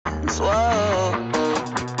Whoa,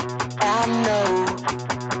 I know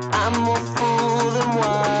I'm more fool than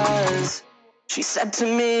wise. She said to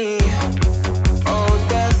me, oh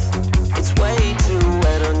death, it's way too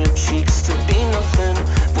wet on your cheeks to be nothing.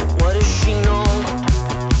 But what does she know?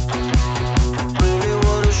 Really,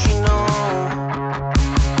 what does she know?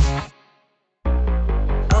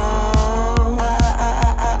 Oh,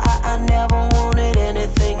 I never wanted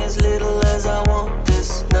anything as little as I want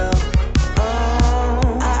this now.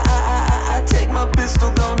 Oh, I take my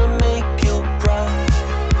pistol, gonna make you proud.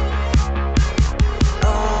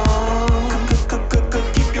 Oh,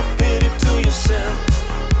 keep your pity to yourself.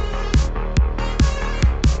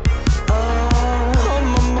 Oh,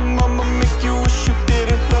 mama, make you wish you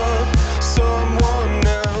didn't love someone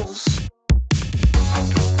else.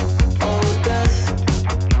 Oh, death,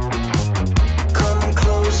 come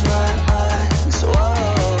close my eyes.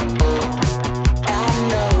 Whoa, I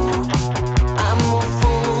know I'm more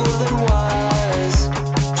fool than wise.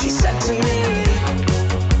 She said to me,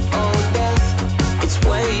 oh death, it's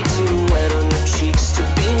way too wet on your cheeks to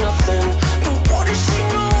be nothing. But what does she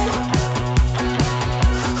know?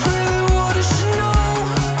 Really, what does she know?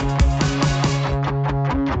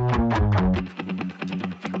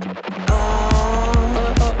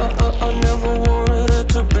 I never wanted it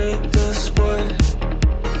to be this way.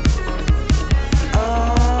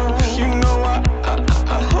 You know I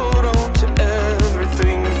hold on to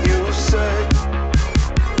everything you say.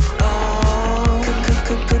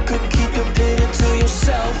 Keep your pity to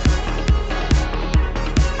yourself.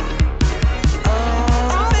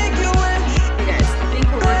 I'll make you wish Hey guys, I think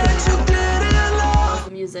we're that you working now. didn't love. How's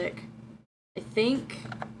the music? I think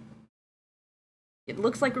it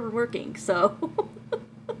looks like we're working, so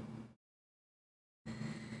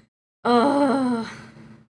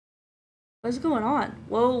what's going on?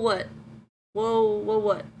 Whoa, what? Whoa,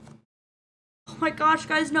 what? Oh my gosh,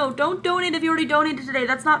 guys, no, don't donate if you already donated today.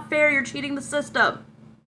 That's not fair. You're cheating the system.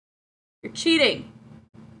 You're cheating.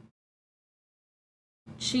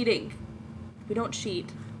 Cheating. We don't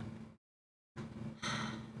cheat.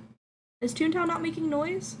 Is Toontown not making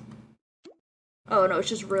noise? Oh no, it's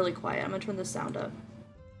just really quiet. I'm gonna turn the sound up.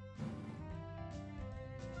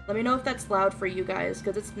 Let me know if that's loud for you guys,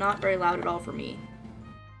 because it's not very loud at all for me.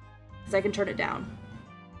 Because I can turn it down.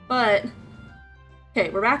 But,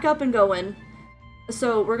 okay, we're back up and going.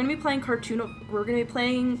 So we're gonna be playing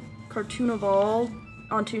Cartoonaval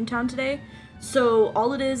on Toontown today. So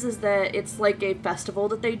all it is that it's like a festival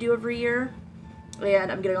that they do every year.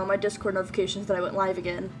 And I'm getting all my Discord notifications that I went live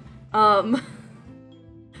again.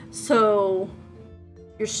 So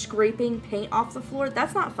you're scraping paint off the floor?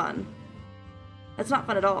 That's not fun. That's not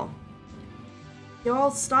fun at all.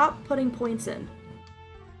 Y'all stop putting points in.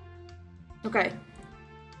 Okay.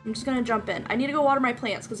 I'm just gonna jump in. I need to go water my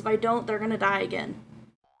plants, because if I don't, they're gonna die again.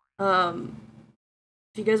 If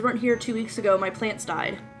you guys weren't here 2 weeks ago, my plants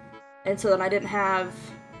died. And so then I didn't have...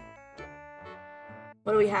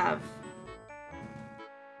 What do we have?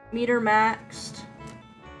 Meter maxed.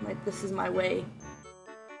 Like, this is my way.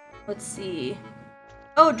 Let's see.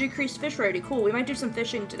 Oh, decreased fish rarity. Cool, we might do some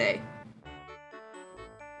fishing today.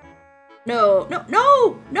 No!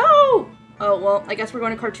 Oh, well, I guess we're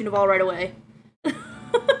going to Cartoonaval right away.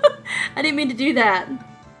 I didn't mean to do that.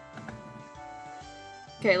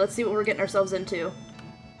 Okay, let's see what we're getting ourselves into.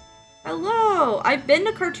 Hello! I've been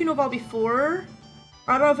to Cartoonaval before.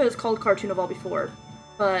 I don't know if it was called Cartoonaval before,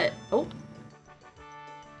 but... Oh.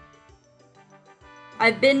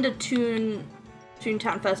 I've been to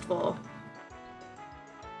Toontown Festival.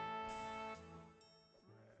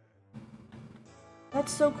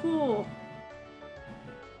 That's so cool.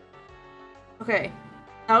 Okay.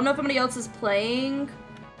 I don't know if anybody else is playing,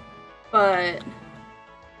 but...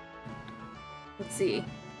 Let's see.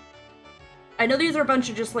 I know these are a bunch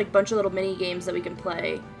of little mini games that we can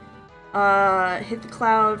play. Hit the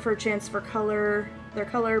cloud for a chance for color. Their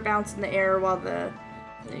color bounce in the air while the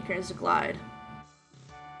unicorn is to glide.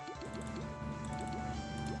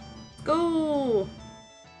 Go!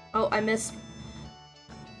 Oh, I missed.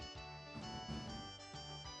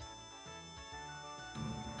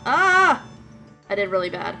 Ah! I did really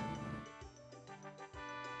bad.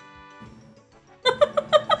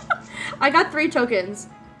 I got 3 tokens.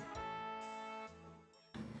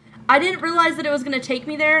 I didn't realize that it was gonna take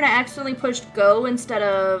me there, and I accidentally pushed go instead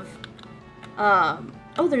of,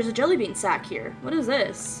 oh, there's a jelly bean sack here. What is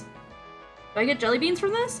this? Do I get jelly beans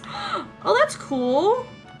from this? Oh, that's cool.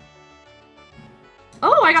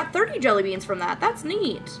 Oh, I got 30 jelly beans from that. That's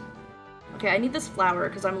neat. Okay, I need this flower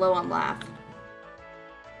because I'm low on laugh.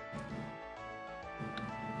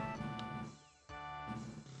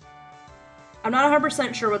 I'm not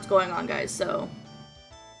 100% sure what's going on, guys, so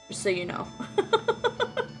Just so you know.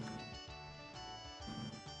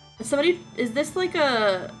 Somebody, is this like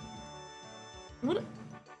a... What?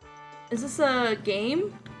 Is this a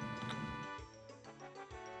game?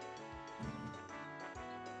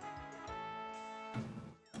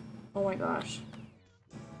 Oh my gosh.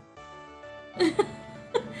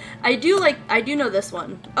 I do know this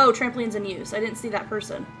one. Oh, trampoline's in use. I didn't see that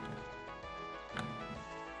person.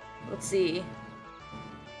 Let's see.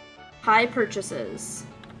 Pie purchases.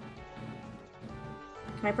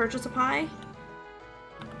 Can I purchase a pie?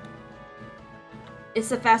 It's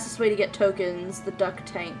the fastest way to get tokens, the duck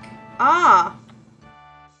tank. Ah!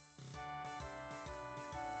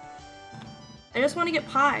 I just want to get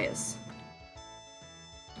pies.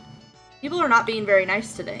 People are not being very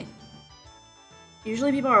nice today.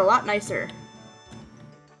 Usually people are a lot nicer.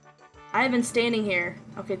 I have been standing here.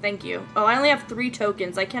 Okay, thank you. Oh, I only have 3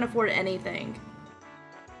 tokens. I can't afford anything.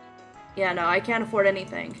 Yeah, no, I can't afford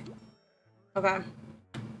anything. Okay.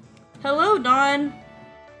 Hello, Dawn!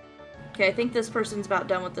 Okay, I think this person's about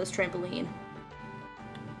done with this trampoline.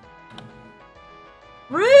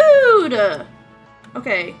 Rude!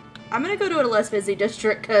 Okay, I'm gonna go to a less busy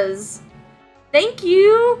district, cause... Thank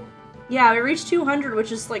you! Yeah, we reached 200,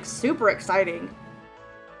 which is, like, super exciting.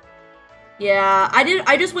 Yeah,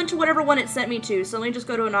 I just went to whatever one it sent me to, so let me just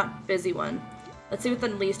go to a not busy one. Let's see what the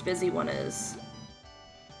least busy one is.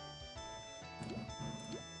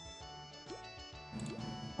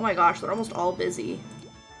 Oh my gosh, they're almost all busy.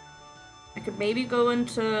 I could maybe go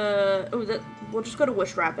into... Oh, we'll just go to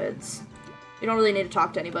Wish Rapids. You don't really need to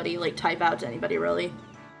talk to anybody, like, type out to anybody, really.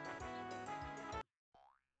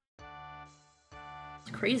 It's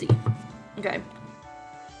crazy. Okay.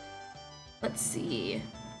 Let's see.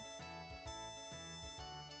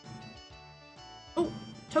 Oh,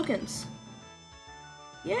 tokens.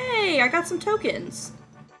 Yay, I got some tokens.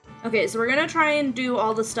 Okay, so we're gonna try and do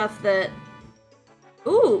all the stuff that...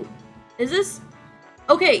 Ooh, is this...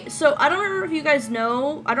 Okay, so I don't remember if you guys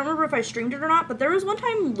know, I don't remember if I streamed it or not, but there was one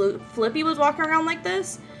time Flippy was walking around like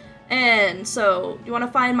this, and so, you want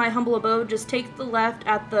to find my humble abode, just take the left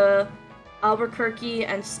at the Albuquerque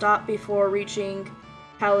and stop before reaching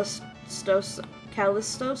Calistosta?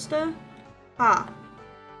 Ah.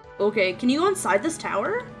 Okay, can you go inside this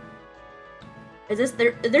tower? Is this,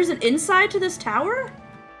 there's an inside to this tower?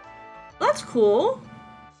 That's cool.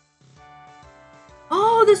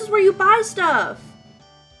 Oh, this is where you buy stuff!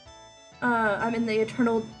 I'm in the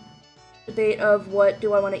eternal debate of what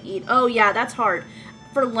do I want to eat. Oh yeah, that's hard.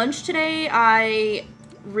 For lunch today, I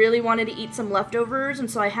really wanted to eat some leftovers, and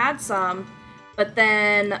so I had some, but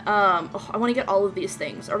then, I want to get all of these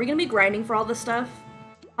things. Are we going to be grinding for all this stuff?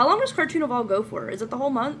 How long does Cartoonaval go for? Is it the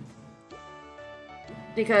whole month?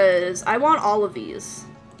 Because I want all of these.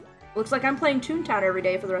 Looks like I'm playing Toontown every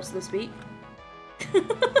day for the rest of this week.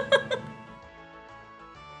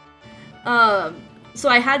 So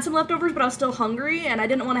I had some leftovers, but I was still hungry, and I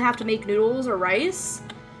didn't want to have to make noodles or rice.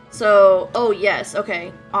 So, oh yes,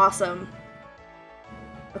 okay, awesome.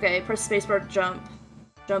 Okay, press spacebar to jump.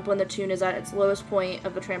 Jump when the toon is at its lowest point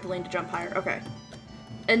of the trampoline to jump higher. Okay.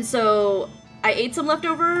 And so, I ate some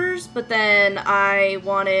leftovers, but then I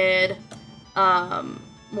wanted,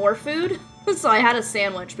 more food. So I had a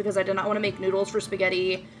sandwich because I did not want to make noodles for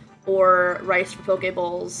spaghetti or rice for poke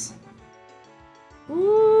bowls.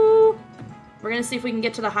 Ooh. We're gonna see if we can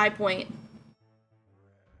get to the high point.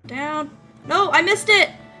 Down. No, I missed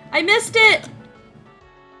it! I missed it!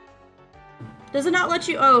 Does it not let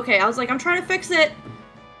you? Oh, okay. I was like, I'm trying to fix it.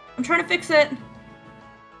 I'm trying to fix it.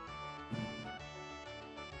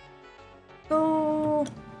 Go.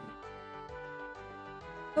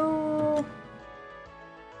 Go.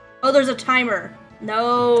 Oh, there's a timer.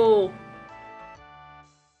 No.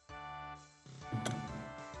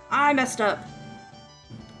 I messed up.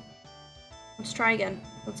 Let's try again.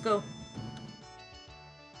 Let's go.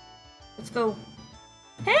 Let's go.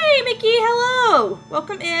 Hey, Mickey! Hello!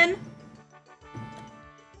 Welcome in.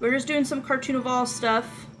 We're just doing some Cartoonaval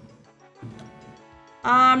stuff.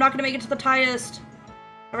 I'm not gonna make it to the highest.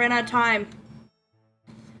 I ran out of time.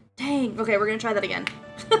 Dang. Okay, we're gonna try that again.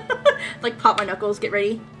 Like, pop my knuckles. Get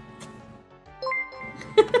ready.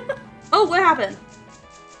 Oh, what happened?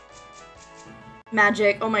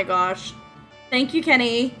 Magic. Oh my gosh. Thank you,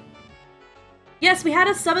 Kenny. Yes, we had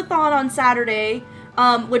a subathon on Saturday,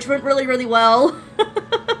 which went really, really well.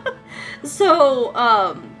 So,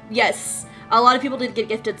 yes, a lot of people did get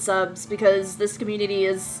gifted subs because this community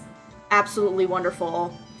is absolutely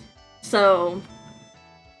wonderful. So,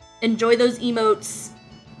 enjoy those emotes.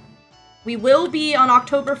 We will be, on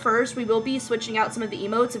October 1st, we will be switching out some of the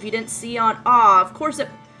emotes. If you didn't see on, of course,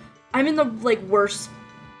 I'm in the, like, worst,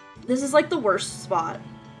 this is, like, the worst spot.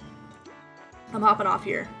 I'm hopping off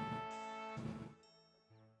here.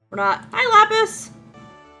 We're not. Hi, Lapis!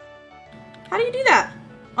 How do you do that?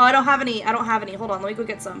 Oh, I don't have any. I don't have any. Hold on, let me go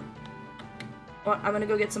get some. I'm gonna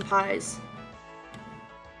go get some pies.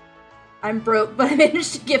 I'm broke, but I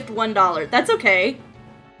managed to gift $1. That's okay.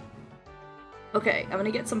 Okay, I'm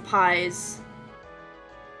gonna get some pies.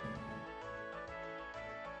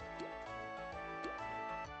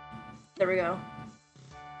 There we go.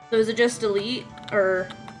 So is it just delete? Or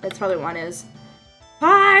that's probably what one is.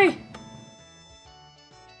 Pie!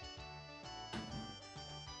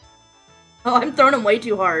 Oh, I'm throwing them way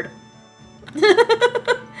too hard.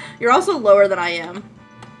 You're also lower than I am.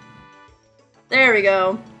 There we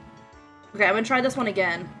go. Okay, I'm gonna try this one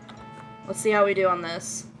again. Let's see how we do on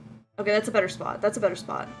this. Okay, that's a better spot. That's a better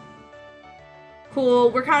spot. Cool.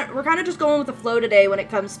 We're kind of just going with the flow today when it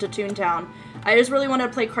comes to Toontown. I just really wanted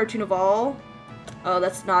to play Cartoonaval. Oh,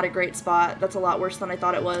 that's not a great spot. That's a lot worse than I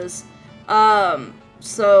thought it was.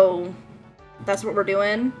 So that's what we're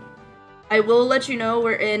doing. I will let you know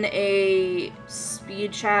we're in a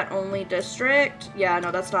speed chat only district. Yeah, no,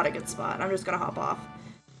 that's not a good spot. I'm just gonna hop off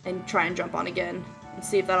and try and jump on again and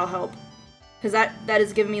see if that'll help. Because that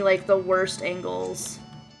is giving me, like, the worst angles.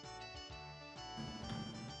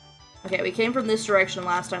 Okay, we came from this direction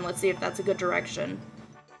last time. Let's see if that's a good direction.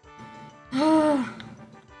 I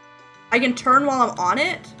can turn while I'm on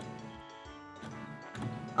it?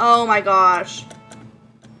 Oh my gosh.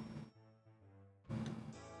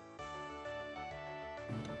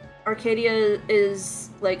 Arcadia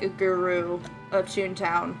is, like, a guru of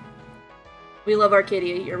Toontown. We love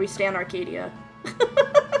Arcadia here. We stan Arcadia.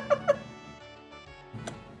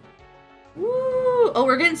 Woo! Oh,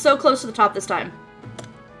 we're getting so close to the top this time.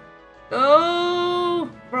 Oh!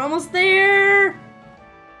 We're almost there!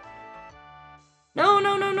 No,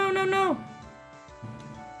 no, no, no, no, no!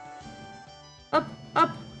 Up,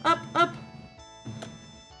 up, up, up!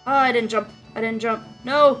 Oh, I didn't jump. I didn't jump.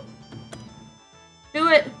 No! Do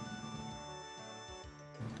it!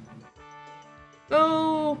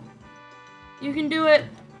 Go! You can do it!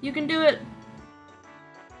 You can do it!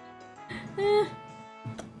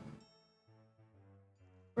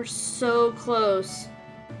 We're so close.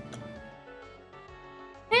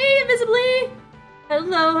 Hey, Invisibly!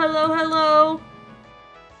 Hello, hello, hello!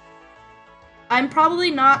 I'm probably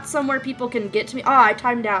not somewhere people can get to me. Ah, I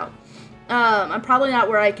timed out. I'm probably not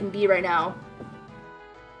where I can be right now.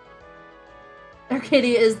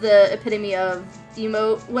 Arcadia is the epitome of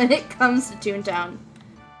emo when it comes to Toontown.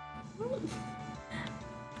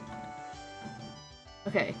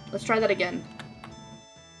 Okay, let's try that again.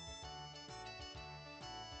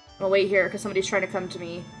 I'll wait here because somebody's trying to come to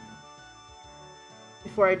me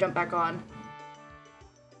before I jump back on.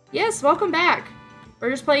 Yes, welcome back. We're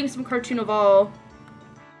just playing some Cartoonaval.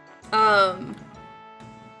 Oh,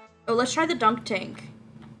 let's try the dunk tank.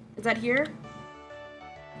 Is that here?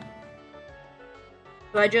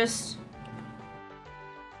 Do I just...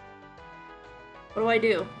 What do I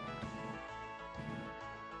do?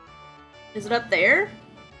 Is it up there?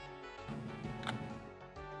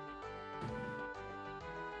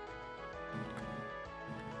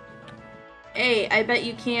 Hey, I bet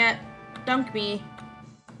you can't dunk me.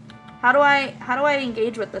 How do I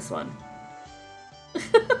engage with this one?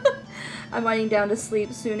 I'm winding down to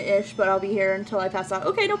sleep soon-ish, but I'll be here until I pass out.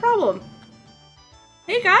 Okay, no problem.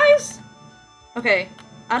 Hey, guys! Okay,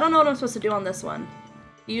 I don't know what I'm supposed to do on this one.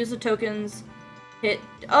 Use the tokens, hit...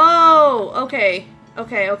 Oh! Okay.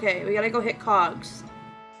 Okay, okay. We gotta go hit cogs.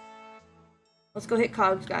 Let's go hit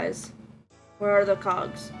cogs, guys. Where are the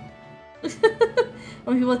cogs?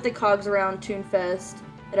 When people hit the cogs around Toonfest,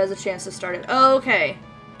 it has a chance to start it. Oh, okay.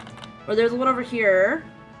 Or there's one over here.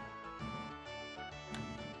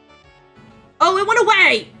 Oh, it went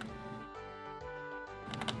away!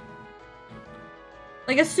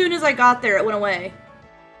 Like, as soon as I got there, it went away.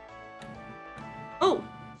 Oh!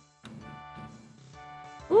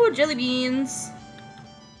 Ooh, jelly beans.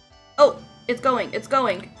 Oh, it's going, it's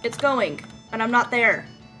going, it's going. And I'm not there.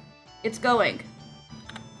 It's going.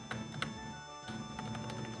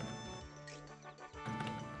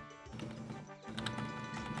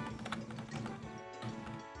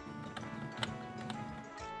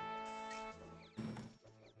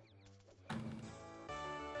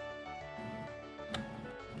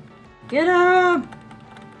 Get him!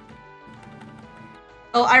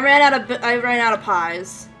 Oh, I ran out of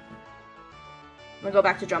pies. I'm gonna go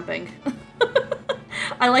back to jumping.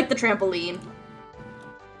 I like the trampoline.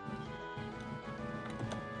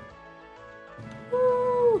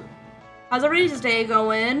 Woo. How's everybody's day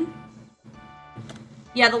going?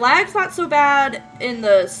 Yeah, the lag's not so bad in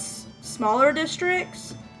the smaller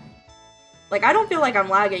districts. Like, I don't feel like I'm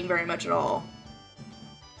lagging very much at all.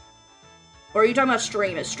 Or are you talking about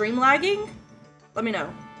stream? Is stream lagging? Let me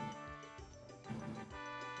know.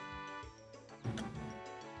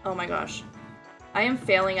 Oh my gosh. I am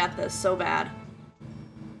failing at this so bad.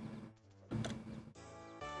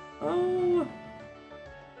 Oh.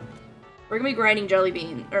 We're gonna be grinding jelly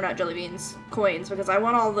bean, or not jelly beans, coins, because I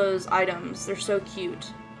want all those items. They're so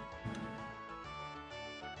cute.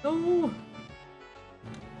 Oh.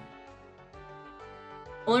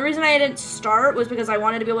 Only reason I didn't start was because I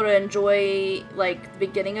wanted to be able to enjoy, like, the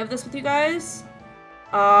beginning of this with you guys.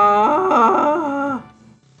 I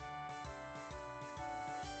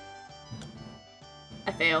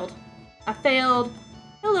failed. I failed.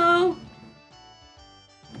 Hello.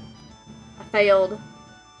 I failed.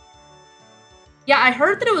 Yeah, I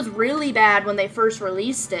heard that it was really bad when they first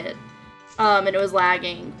released it. And it was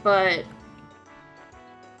lagging, but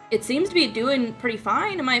it seems to be doing pretty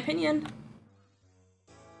fine, in my opinion.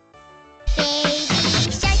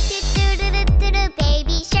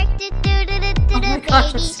 Oh my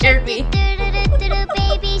gosh, that scared me.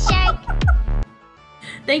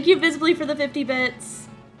 Thank you, Visibly, for the 50 bits.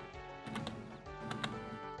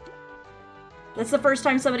 That's the first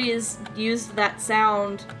time somebody has used that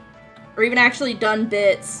sound, or even actually done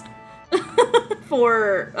bits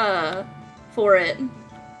for it.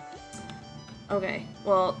 Okay,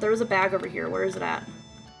 well, there was a bag over here. Where is it at?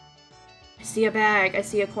 I see a bag. I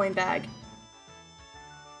see a coin bag.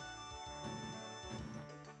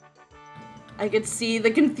 I could see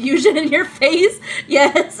the confusion in your face.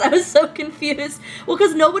 Yes, I was so confused. Well,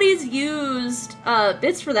 because nobody's used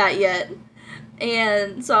bits for that yet.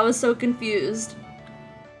 And so I was so confused.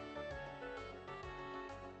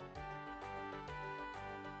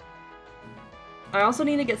 I also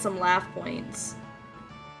need to get some laugh points.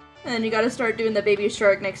 And then you gotta start doing the baby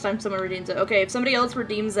shark next time someone redeems it. Okay, if somebody else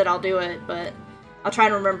redeems it, I'll do it, but I'll try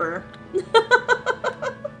and remember.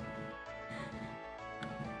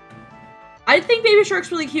 I think Baby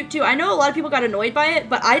Shark's really cute too. I know a lot of people got annoyed by it,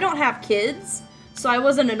 but I don't have kids, so I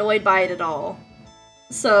wasn't annoyed by it at all.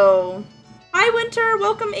 So, hi Winter,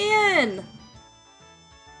 welcome in!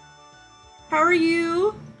 How are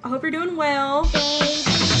you? I hope you're doing well. What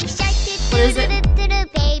is it? I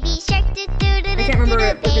can't remember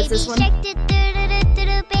if it's this one.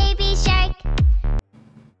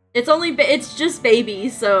 It's just baby,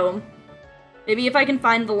 so maybe if I can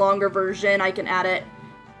find the longer version, I can add it.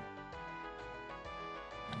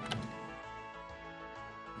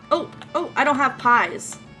 Oh, I don't have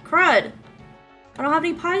pies. Crud. I don't have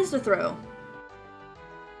any pies to throw.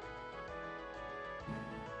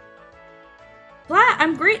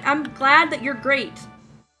 I'm great. I'm glad that you're great.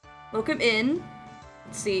 Welcome in.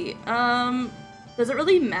 Let's see. Does it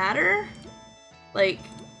really matter? Like,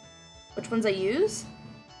 which ones I use?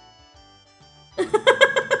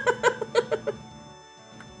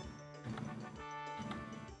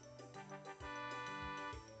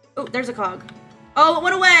 Oh, there's a cog. Oh, it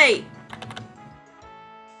went away!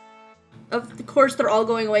 Of course, they're all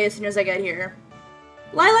going away as soon as I get here.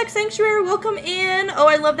 Lilac Sanctuary, welcome in! Oh,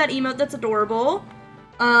 I love that emote. That's adorable.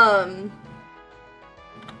 Aim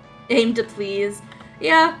to please.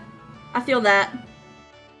 Yeah, I feel that.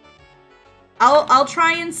 I'll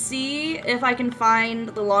try and see if I can find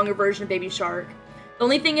the longer version of Baby Shark. The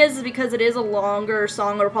only thing is because it is a longer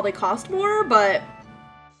song, it'll probably cost more, but...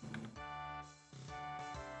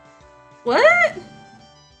 What?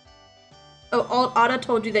 Oh, Ada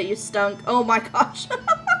told you that you stunk. Oh my gosh.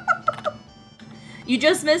 You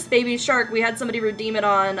just missed Baby Shark. We had somebody redeem it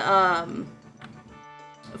on,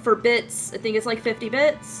 for bits. I think it's like 50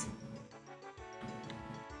 bits.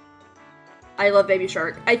 I love Baby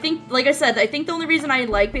Shark. I think, like I said, I think the only reason I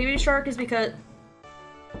like Baby Shark is because...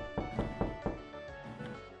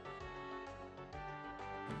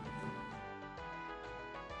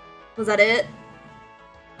 Was that it?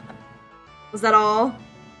 Was that all?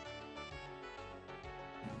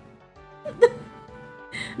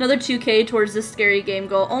 Another 2K towards this scary game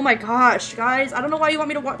goal. Oh my gosh, guys. I don't know why you want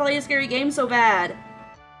me to play a scary game so bad.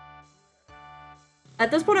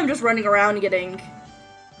 At this point, I'm just running around getting...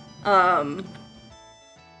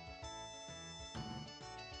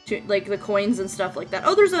 like, the coins and stuff like that.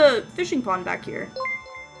 Oh, there's a fishing pond back here.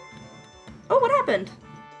 Oh, what happened?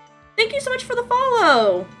 Thank you so much for the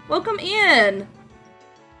follow! Welcome in!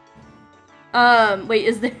 Wait,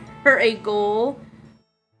 is there a goal?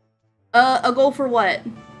 A goal for what?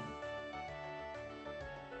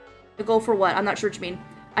 A goal for what? I'm not sure what you mean.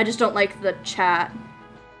 I just don't like the chat.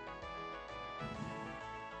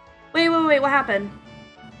 Wait, what happened?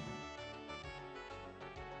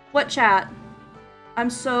 What chat? I'm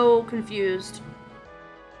so confused.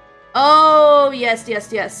 Oh, yes.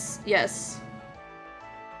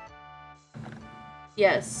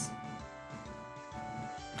 Yes.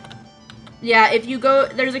 Yeah, if you go,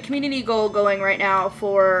 there's a community goal going right now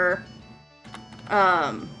for,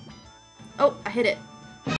 oh, I hit it.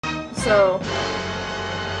 So,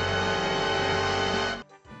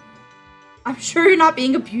 I'm sure you're not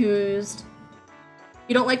being abused.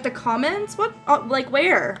 You don't like the comments? What? Like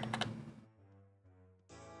where?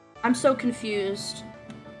 I'm so confused.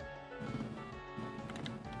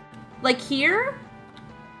 Like here?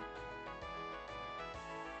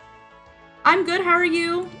 I'm good, how are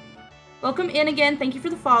you? Welcome in again, thank you for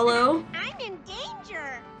the follow. I'm in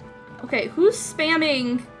danger. Okay, who's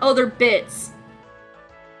spamming? Oh, they're bits.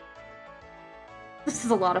 This is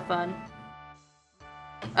a lot of fun.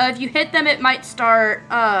 If you hit them, it might start,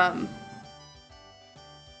 Oh,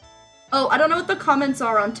 I don't know what the comments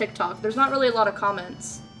are on TikTok. There's not really a lot of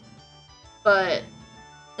comments. But,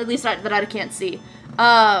 at least that I can't see.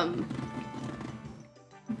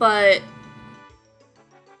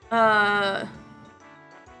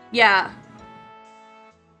 Yeah.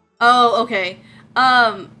 Oh, okay.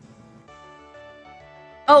 Oh,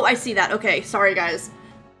 I see that. Okay, sorry, guys.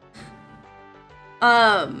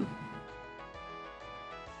 Person's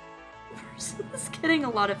getting a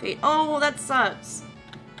lot of hate. Oh, that sucks.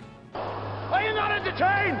 Are you not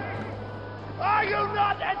entertained? Are you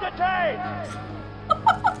not entertained?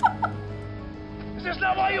 Is this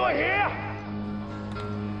not why you are here?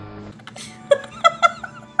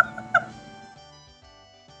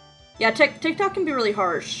 Yeah, TikTok can be really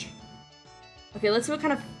harsh. Okay, let's see what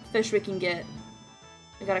kind of fish we can get.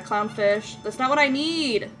 I got a clownfish. That's not what I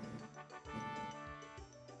need!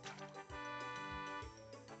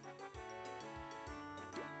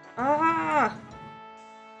 Ah!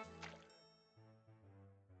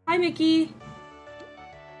 Hi, Mickey!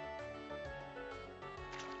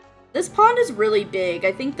 This pond is really big.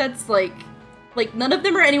 I think that's like none of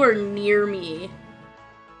them are anywhere near me.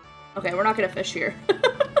 Okay, we're not gonna fish here.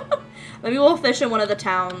 Maybe we'll fish in one of the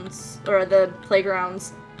towns, or the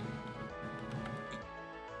playgrounds.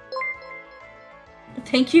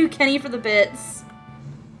 Thank you, Kenny, for the bits.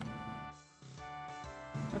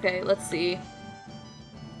 Okay, let's see.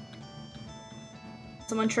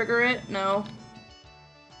 Someone trigger it? No.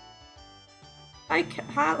 Hi,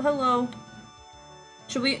 hello.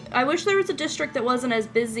 Should we? I wish there was a district that wasn't as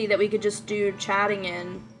busy that we could just do chatting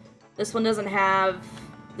in. This one doesn't have.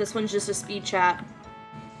 This one's just a speed chat.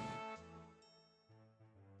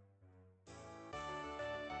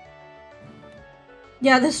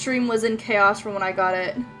 Yeah, the stream was in chaos from when I got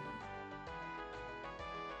it.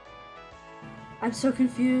 I'm so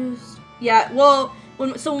confused. Yeah, well,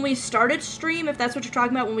 when we started stream, if that's what you're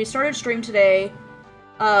talking about, when we started stream today,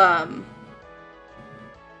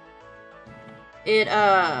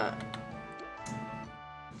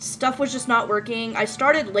 stuff was just not working. I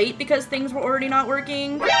started late because things were already not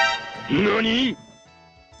working. NANI?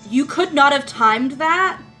 You could not have timed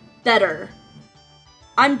that better.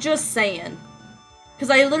 I'm just saying.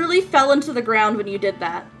 Because I literally fell into the ground when you did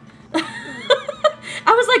that. I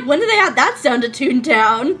was like, when did they add that sound to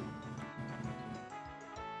Toontown?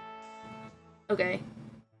 Okay.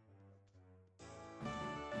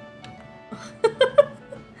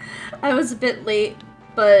 I was a bit late,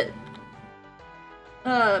 but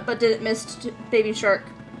didn't miss Baby Shark.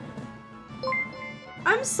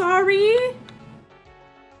 I'm sorry.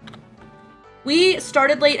 We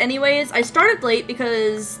started late anyways. I started late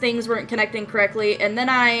because things weren't connecting correctly, and then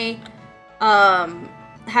I,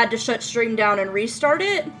 had to shut stream down and restart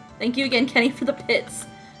it. Thank you again, Kenny, for the bits.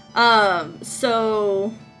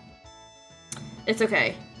 So... It's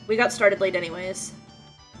okay. We got started late anyways.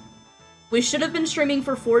 We should have been streaming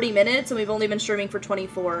for 40 minutes, and we've only been streaming for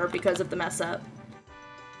 24 because of the mess up.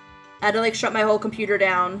 I had to, like, shut my whole computer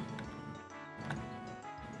down.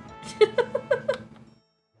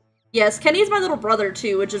 Yes, Kenny's my little brother,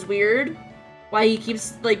 too, which is weird. Why he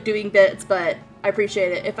keeps, like, doing bits, but I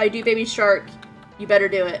appreciate it. If I do Baby Shark, you better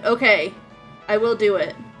do it. Okay. I will do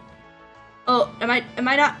it. Oh, am I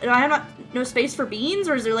not, do I have no space for beans,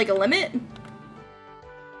 or is there, like, a limit?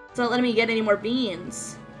 It's not letting me get any more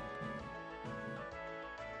beans.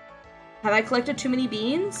 Have I collected too many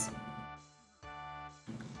beans?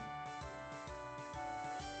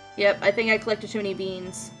 Yep, I think I collected too many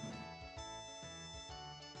beans.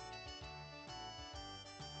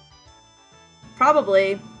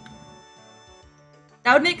 Probably.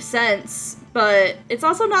 That would make sense, but it's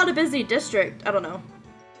also not a busy district. I don't know.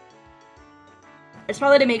 It's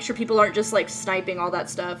probably to make sure people aren't just, like, sniping all that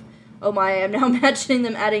stuff. Oh my, I'm now imagining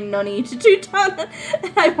them adding Nunny to Toontown.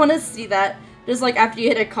 I want to see that. Just, like, after you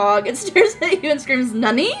hit a cog, it stares at you and screams,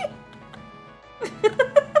 Nunny?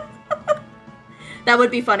 That would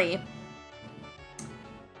be funny.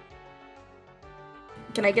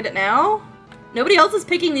 Can I get it now? Nobody else is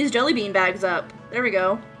picking these jelly bean bags up. There we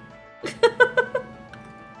go.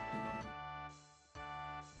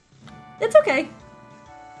 It's okay.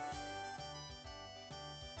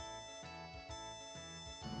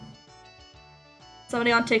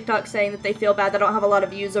 Somebody on TikTok saying that they feel bad they don't have a lot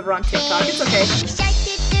of views over on TikTok. It's okay.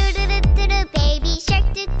 Baby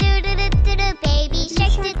shark, baby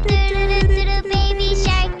shark, baby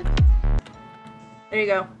shark. There you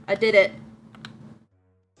go. I did it.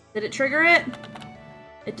 Did it trigger it?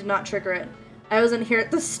 It did not trigger it. I wasn't here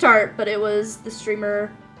at the start, but it was the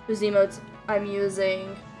streamer whose emotes I'm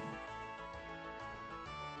using.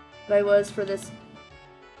 But I was for this.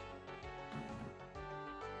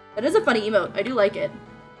 That is a funny emote. I do like it.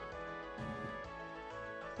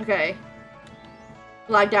 Okay.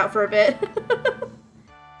 Lagged out for a bit.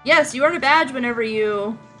 Yes, you earn a badge whenever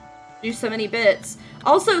you do so many bits.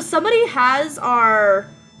 Also, somebody has our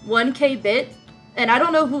 1K bit, and I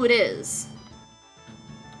don't know who it is.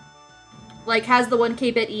 Like, has the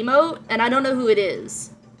 1K bit emote, and I don't know who it is.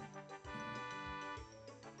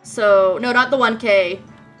 So, no, not the 1K.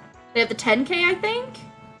 They have the 10K, I think?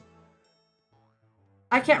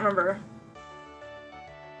 I can't remember.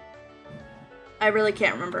 I really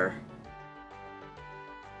can't remember.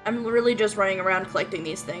 I'm really just running around collecting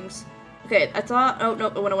these things. Okay, I thought... Oh, no,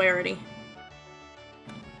 it went away already.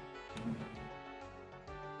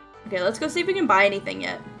 Okay, let's go see if we can buy anything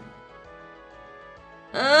yet.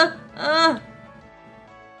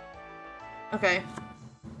 Okay.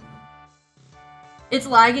 It's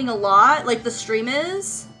lagging a lot, like the stream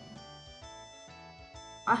is.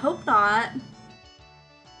 I hope not.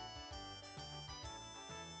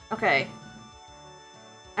 Okay.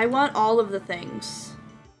 I want all of the things.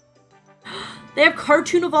 They have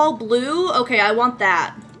Cartoonaval Blue? Okay, I want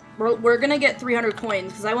that. We're gonna get 300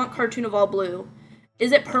 coins, because I want Cartoonaval Blue.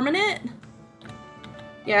 Is it permanent?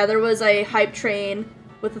 Yeah, there was a hype train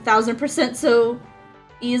with 1000% so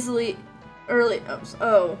easily early.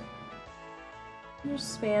 Oh. There's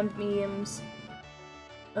spammed memes.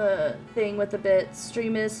 Thing with the bits.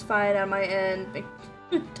 Stream is fine on my end.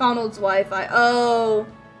 McDonald's Wi-Fi. Oh.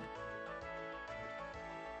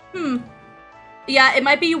 Yeah, it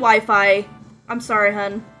might be Wi-Fi. I'm sorry,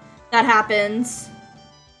 hun. That happens.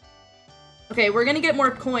 Okay, we're gonna get more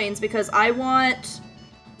coins because I want...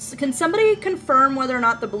 Can somebody confirm whether or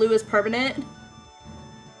not the blue is permanent?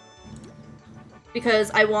 Because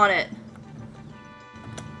I want it.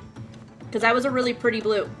 Because that was a really pretty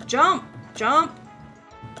blue. Jump! Jump!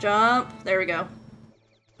 Jump! There we go.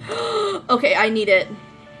 Okay, I need it.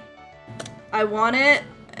 I want it,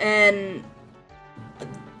 and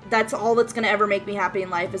that's all that's gonna ever make me happy in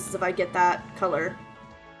life is if I get that color.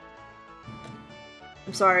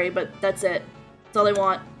 I'm sorry, but that's it. That's all I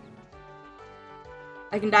want.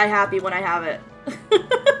 I can die happy when I have it.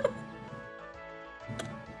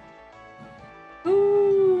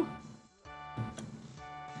 Ooh.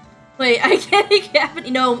 Wait, I can't make it happen.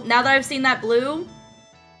 You know, now that I've seen that blue,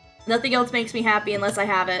 nothing else makes me happy unless I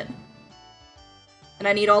have it. And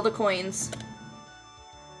I need all the coins.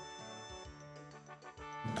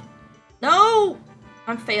 No!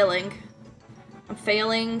 I'm failing. I'm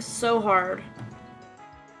failing so hard.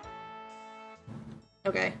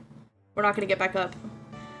 Okay. We're not gonna get back up.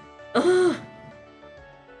 Ugh!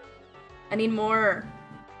 I need more.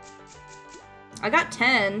 I got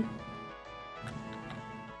 10.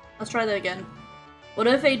 Let's try that again. What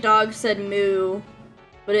if a dog said moo?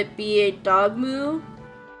 Would it be a dog moo?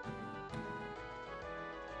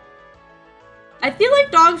 I feel like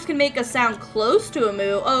dogs can make a sound close to a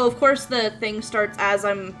moo. Oh, of course the thing starts as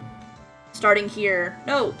I'm starting here.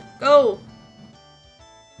 No, go!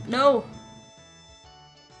 No!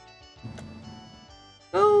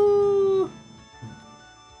 Go!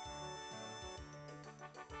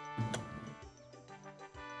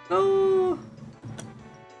 Go!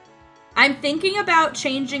 I'm thinking about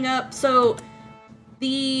changing up, so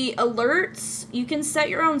the alerts, you can set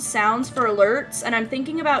your own sounds for alerts, and I'm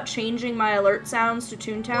thinking about changing my alert sounds to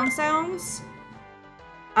Toontown sounds.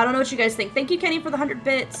 I don't know what you guys think. Thank you, Kenny, for the 100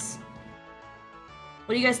 bits.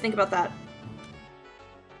 What do you guys think about that?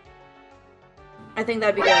 I think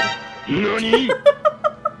that'd be good. NANI?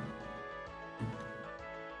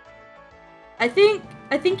 I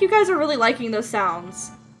think you guys are really liking those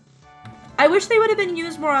sounds. I wish they would have been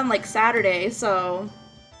used more on, like, Saturday, so...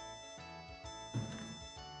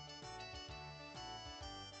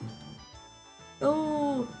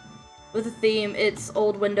 Oh, with a theme, it's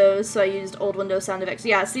old Windows, so I used old Windows sound effects.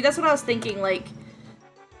 Yeah, see, that's what I was thinking, like,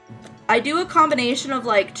 I do a combination of,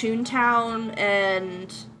 like, Toontown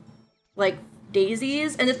and, like,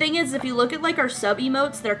 daisies. And the thing is, if you look at like our sub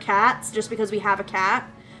emotes, they're cats just because we have a cat.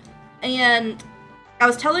 And I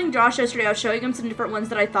was telling Josh yesterday, I was showing him some different ones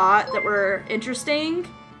that I thought that were interesting.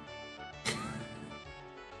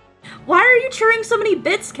 Why are you cheering so many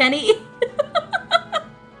bits, Kenny?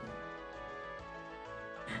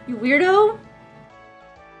 You weirdo?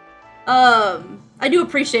 I do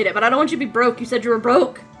appreciate it, but I don't want you to be broke. You said you were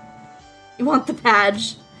broke. You want the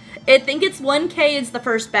badge. I think it's 1K is the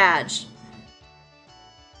first badge.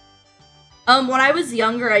 When I was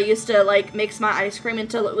younger, I used to, like, mix my ice cream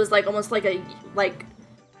until it was, like, almost like a, like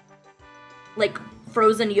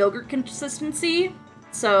frozen yogurt consistency.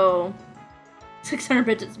 So, 600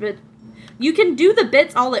 bits. You can do the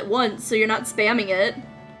bits all at once, so you're not spamming it.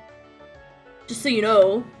 Just so you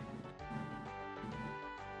know.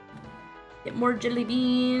 Get more jelly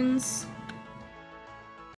beans.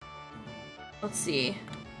 Let's see.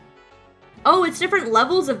 Oh, it's different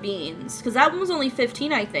levels of beans. Because that one was only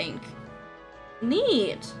 15, I think.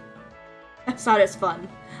 Neat. That's not as fun.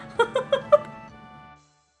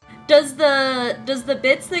 Does the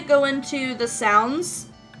bits that go into the sounds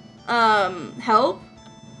help?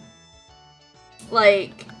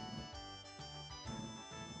 Like,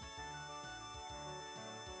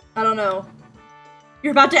 I don't know.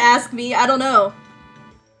 You're about to ask me, I don't know.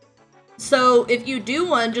 So if you do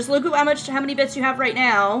one, just look at how many bits you have right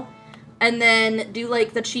now, and then do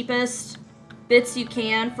like the cheapest bits you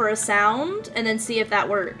can for a sound, and then see if that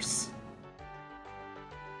works.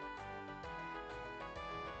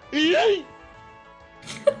 Yay!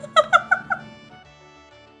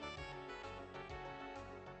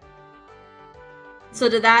 So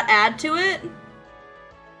did that add to it?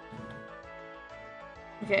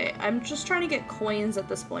 Okay, I'm just trying to get coins at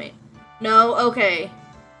this point. No? Okay.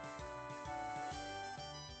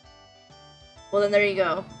 Well, then there you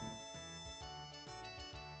go.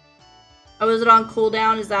 Oh, is it on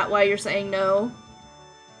cooldown? Is that why you're saying no?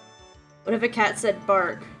 What if a cat said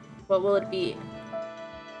bark? What will it be?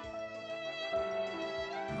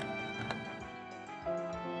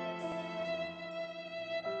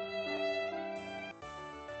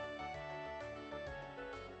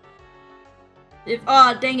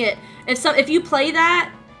 Aw, dang it. If you play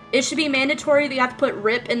that, it should be mandatory that you have to put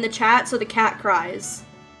RIP in the chat so the cat cries.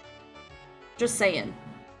 Just saying.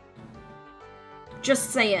 Just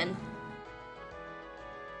saying.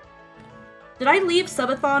 Did I leave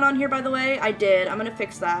subathon on here, by the way? I did. I'm gonna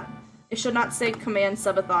fix that. It should not say command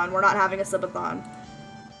subathon. We're not having a subathon.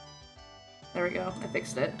 There we go. I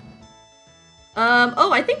fixed it.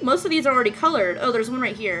 Oh, I think most of these are already colored. Oh, there's one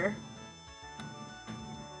right here.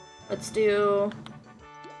 Let's do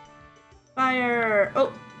fire.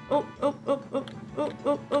 Oh.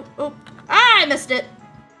 Ah, I missed it.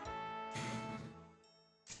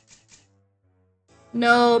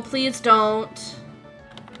 No, please don't.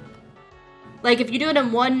 Like, if you do it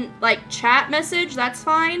in one, like, chat message, that's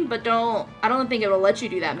fine, but I don't think it will let you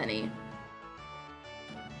do that many.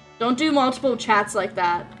 Don't do multiple chats like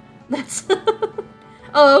that. That's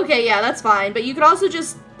oh, okay, yeah, that's fine. But you could also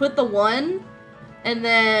just put the one, and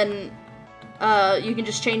then you can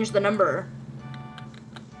just change the number.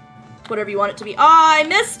 Whatever you want it to be. Oh, I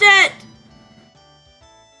missed it!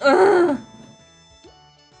 Ugh.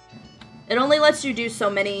 It only lets you do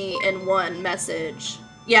so many in one message.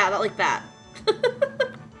 Yeah, like that.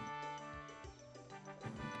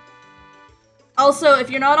 Also, if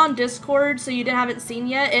you're not on Discord, so you haven't seen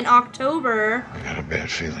yet, in October... I got a bad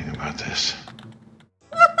feeling about this.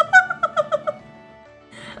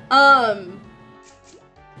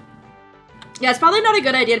 Yeah, it's probably not a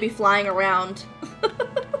good idea to be flying around.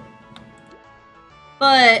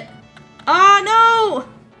 But... Ah, no!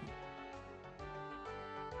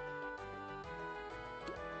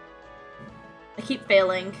 I keep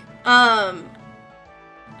failing. I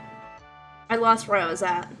lost where I was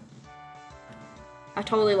at. I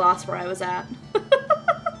totally lost where I was at.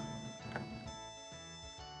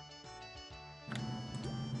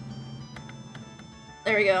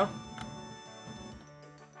 There we go.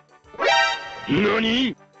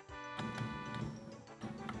 NANI?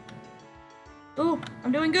 Ooh,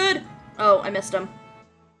 I'm doing good. Oh, I missed him.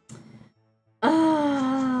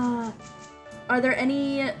 Are there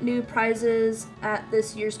any new prizes at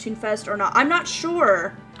this year's Toonfest or not? I'm not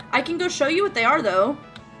sure. I can go show you what they are, though.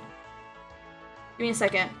 Give me a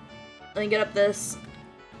second. Let me get up this.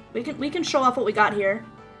 We can show off what we got here.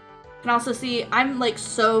 You can also see I'm like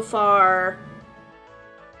so far.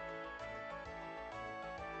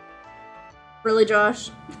 Really,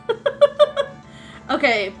 Josh?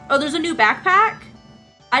 Okay. Oh, there's a new backpack?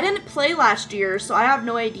 I didn't play last year, so I have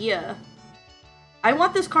no idea. I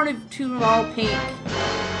want this Cartoonaval pink.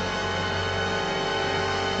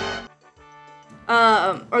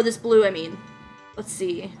 Or this blue, I mean. Let's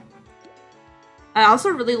see. I also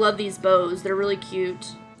really love these bows. They're really cute.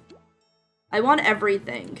 I want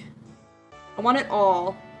everything. I want it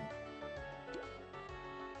all.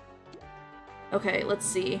 Okay, let's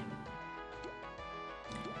see.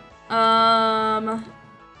 I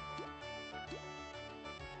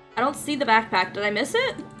don't see the backpack. Did I miss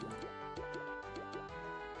it?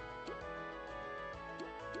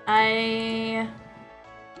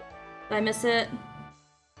 Did I miss it?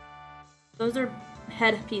 Those are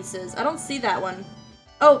head pieces. I don't see that one.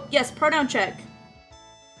 Oh, yes, pronoun check.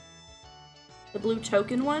 The blue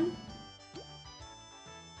token one.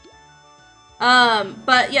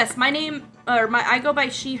 But yes, my name, I go by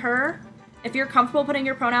she, her. If you're comfortable putting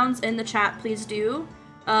your pronouns in the chat, please do.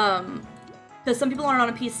 Because some people aren't on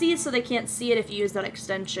a PC, so they can't see it if you use that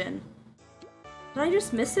extension. Did I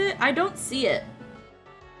just miss it? I don't see it.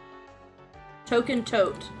 Token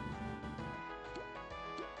tote.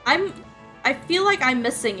 I feel like I'm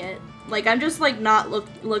missing it. Like, I'm just, like, not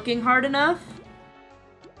looking hard enough.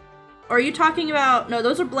 Or are you talking about... No,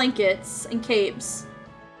 those are blankets and capes.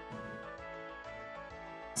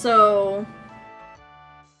 So...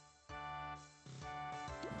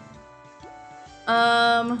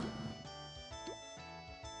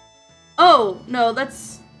 Oh, no,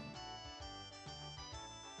 that's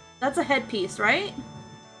a headpiece, right?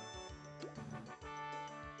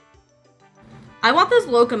 I want this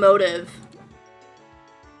locomotive.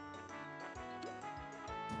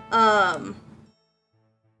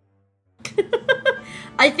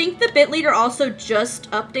 I think the bit leader also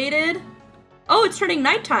just updated. Oh, it's turning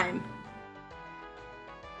nighttime.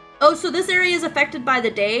 Oh, so this area is affected by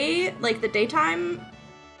the day, like the daytime,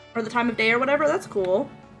 or the time of day or whatever? That's cool.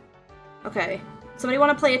 Okay. Somebody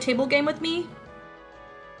want to play a table game with me?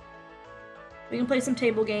 We can play some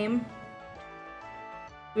table game.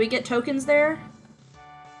 Do we get tokens there?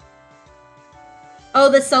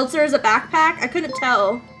 Oh, the seltzer is a backpack? I couldn't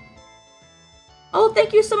tell. Oh,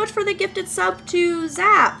 thank you so much for the gifted sub to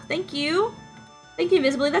Zap. Thank you. Thank you,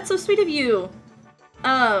 Invisibly. That's so sweet of you.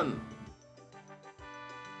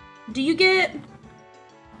 Do you get...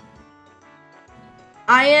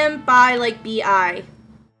 I am by, like, BI.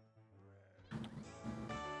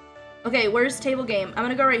 Okay, where's table game? I'm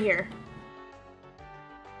gonna go right here.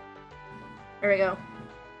 There we go.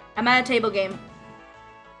 I'm at a table game.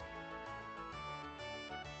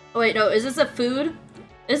 Oh wait, no, is this a food?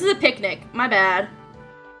 This is a picnic. My bad.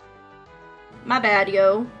 My bad,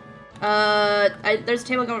 yo. There's a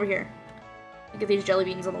table game over here. Get these jelly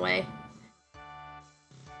beans on the way.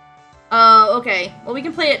 Oh, okay. Well, we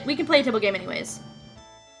can play it. We can play a table game anyways.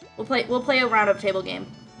 We'll play a round of table game.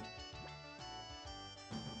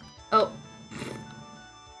 Oh.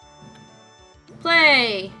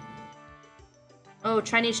 Play! Oh,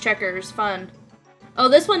 Chinese checkers. Fun. Oh,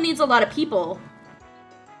 this one needs a lot of people.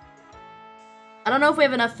 I don't know if we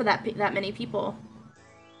have enough for that many people.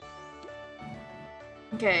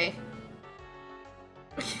 Okay.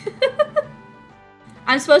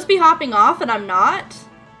 I'm supposed to be hopping off and I'm not.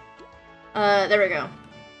 There we go.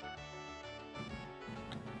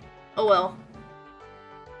 Oh well.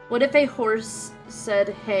 What if a horse said,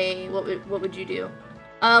 hey, what would you do?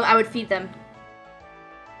 I would feed them.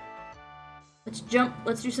 Let's jump.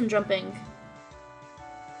 Let's do some jumping.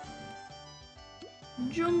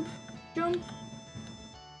 Jump. Jump.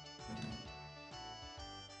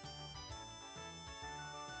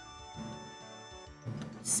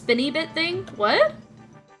 Spinny bit thing? What?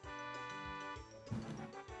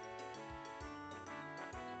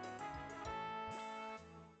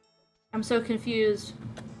 I'm so confused.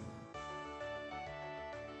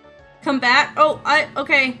 Come back? Oh,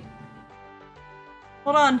 okay.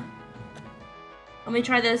 Hold on. Let me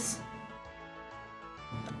try this.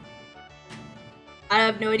 I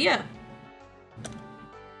have no idea.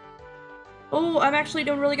 Oh, I'm actually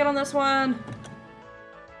doing really good on this one.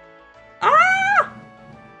 Ah!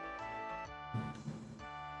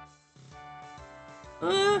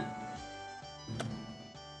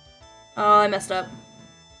 Oh, I messed up.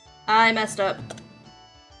 I messed up.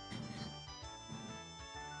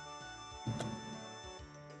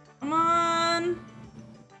 Come on.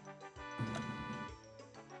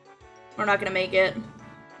 We're not gonna make it.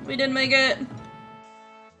 We didn't make it.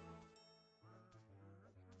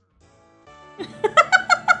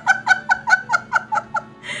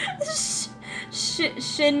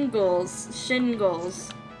 Shingles.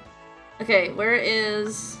 Shingles. Okay, where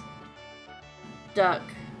is Duck?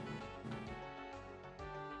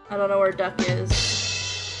 I don't know where Duck is.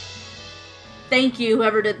 Thank you,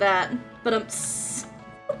 whoever did that. But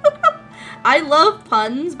I love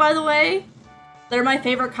puns, by the way. They're my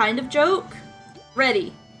favorite kind of joke.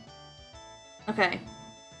 Ready. Okay.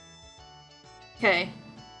 Okay.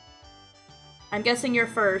 I'm guessing you're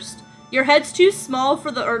first. Your head's too small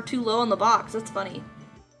for the- or too low on the box. That's funny.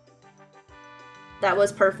 That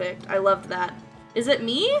was perfect. I loved that. Is it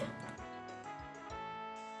me?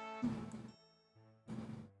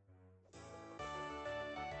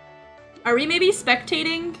 Are we maybe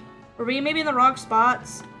spectating? Are we maybe in the wrong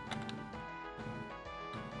spots?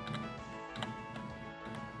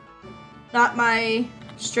 Not my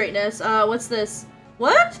straightness. What's this?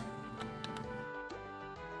 What?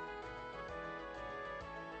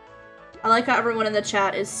 I like how everyone in the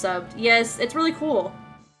chat is subbed. Yes, it's really cool.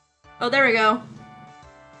 Oh, there we go.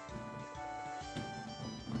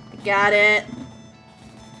 Got it.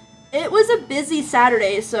 It was a busy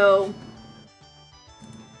Saturday, so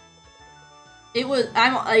it was.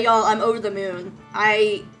 Y'all. I'm over the moon.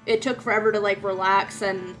 It took forever to like relax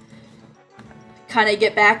and kind of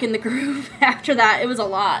get back in the groove. After that, it was a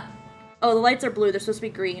lot. Oh, the lights are blue. They're supposed to be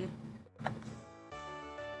green.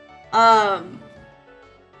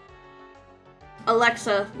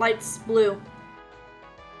 Alexa, lights blue.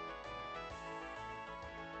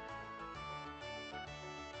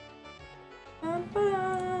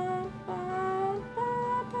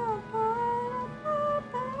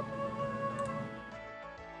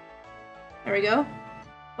 There we go.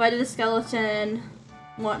 Why did the skeleton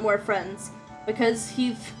want more friends? Because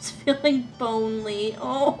he's feeling lonely.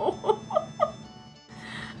 Oh.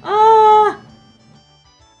 Ah.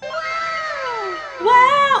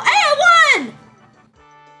 Wow! Hey, I won!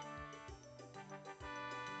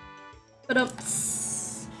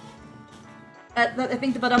 Ba-dumps. I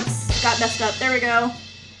think the ba-dumps got messed up. There we go.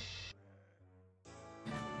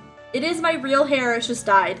 It is my real hair, it's just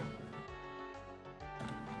dyed.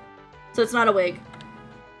 So it's not a wig.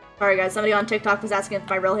 Sorry guys, somebody on TikTok was asking if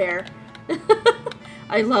my real hair.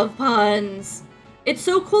 I love puns. It's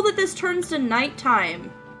so cool that this turns to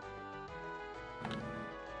nighttime.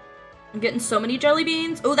 I'm getting so many jelly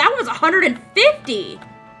beans. Oh, that one was 150!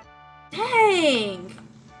 Dang!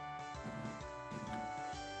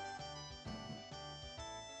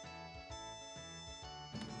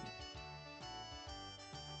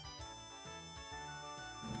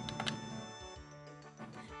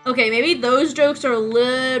 Okay, maybe those jokes are a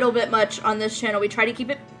little bit much on this channel. We try to keep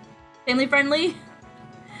it family friendly,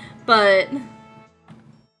 but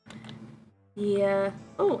yeah.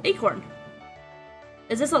 Oh, acorn.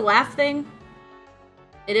 Is this a laugh thing?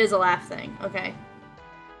 It is a laugh thing. Okay.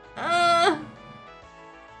 How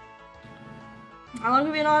long have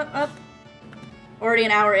we been up? Already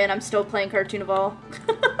an hour in. I'm still playing Cartoonaval.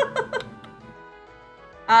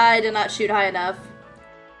 I did not shoot high enough.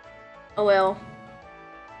 Oh well.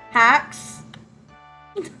 Hacks?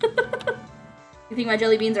 You think my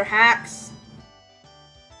jelly beans are hacks?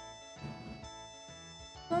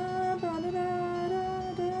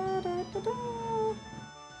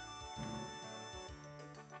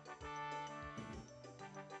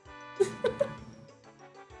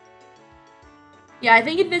 Yeah, I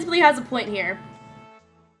think Invisibly has a point here.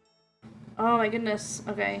 Oh my goodness.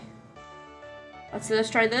 Okay. Let's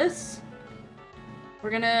try this.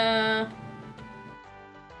 We're gonna...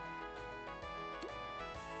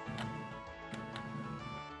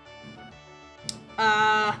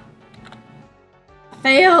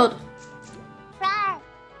 failed. Rawr.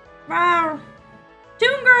 Rawr.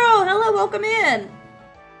 Toon Girl, hello, welcome in.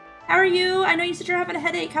 How are you? I know you said you're having a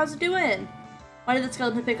headache. How's it doing? Why did the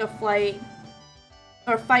skeleton pick a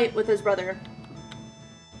fight with his brother?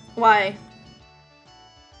 Why?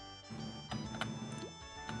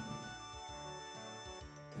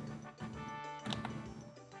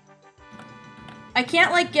 I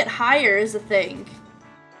can't like get higher is the thing.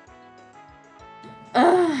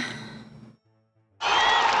 Ugh.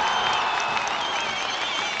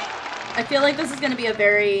 I feel like this is gonna be a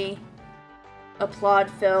very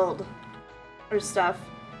applaud-filled or stuff.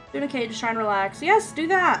 Doing okay, just trying to relax. Yes, do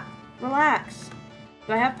that! Relax.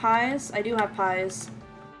 Do I have pies? I do have pies.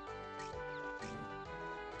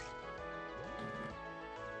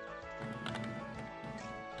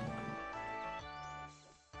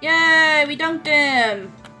 Yay! We dunked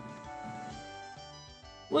him!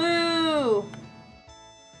 Woo!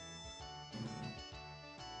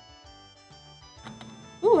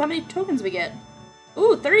 Ooh, how many tokens we get?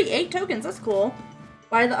 Ooh, 38 tokens, that's cool.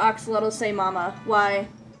 Why did the oxalotl say mama? Why?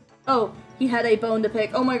 Oh, he had a bone to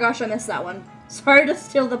pick. Oh my gosh, I missed that one. Sorry to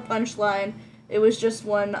steal the punchline. It was just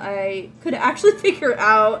one I could actually figure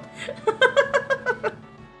out.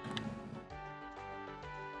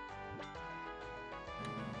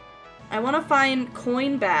 I want to find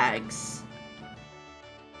coin bags.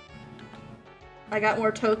 I got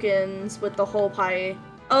more tokens with the whole pie.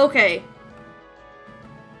 Okay.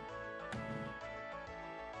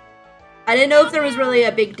 I didn't know if there was really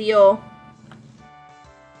a big deal.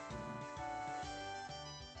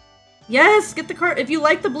 Yes, get the card. If you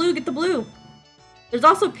like the blue, get the blue. There's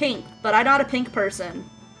also pink, but I'm not a pink person.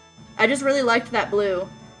 I just really liked that blue.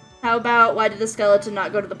 How about why did the skeleton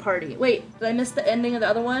not go to the party? Wait, did I miss the ending of the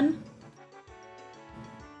other one?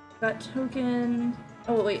 Got token.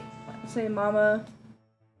 Oh, wait. Say mama.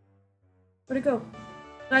 Where'd it go?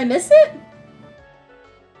 Did I miss it?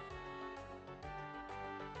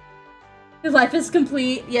 Your life is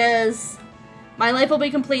complete. Yes. My life will be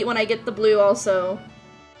complete when I get the blue also.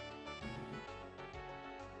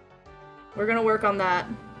 We're gonna work on that.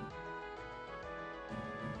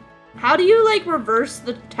 How do you, like, reverse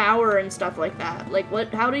the tower and stuff like that? Like,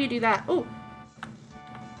 what? How do you do that? Oh!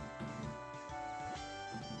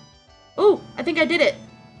 Oh! I think I did it!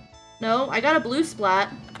 No, I got a blue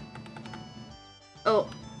splat. Oh.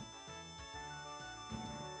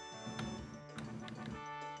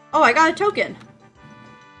 Oh, I got a token!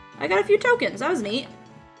 I got a few tokens. That was neat.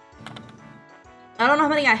 I don't know how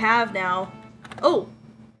many I have now. Oh!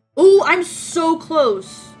 Oh, I'm so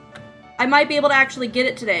close! I might be able to actually get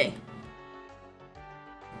it today.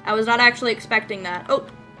 I was not actually expecting that. Oh!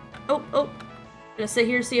 Oh, oh! Gonna sit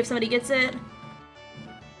here and see if somebody gets it.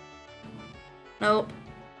 Nope.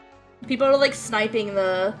 People are, like, sniping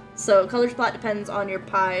the... So, color spot depends on your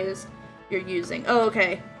pies you're using. Oh,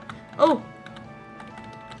 okay. Oh!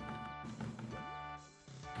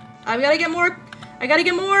 I gotta get more! I gotta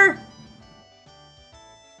get more!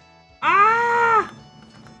 Ah!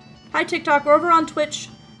 Hi, TikTok. We're over on Twitch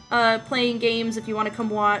playing games if you want to come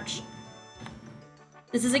watch.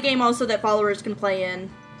 This is a game also that followers can play in.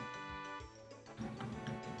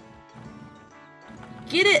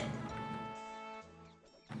 Get it!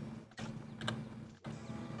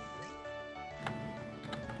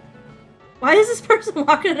 Why is this person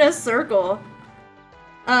walking in a circle?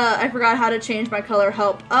 I forgot how to change my color.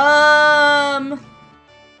 Help. At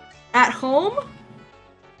home?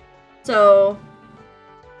 So...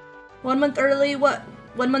 1 month early, what?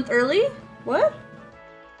 1 month early? What?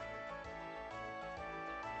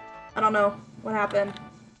 I don't know what happened.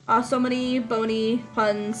 So many bony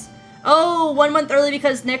puns. Oh, 1 month early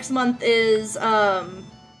because next month is Halloween.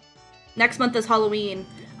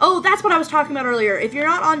 Oh, that's what I was talking about earlier. If you're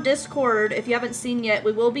not on Discord, if you haven't seen yet,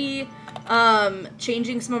 we will be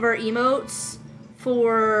changing some of our emotes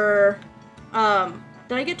for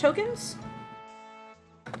did I get tokens?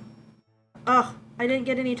 Oh, I didn't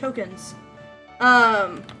get any tokens.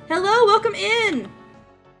 Hello, welcome in!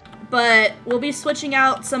 But we'll be switching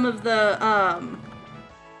out some of the,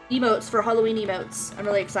 emotes for Halloween emotes. I'm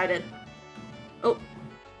really excited. Oh.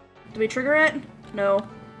 Did we trigger it? No.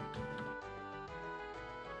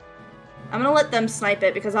 I'm gonna let them snipe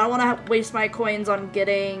it because I don't want to waste my coins on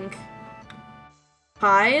getting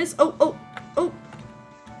pies. Oh, oh, oh!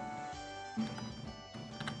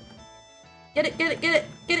 Get it, get it, get it,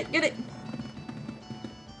 get it, get it!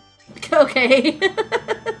 Okay.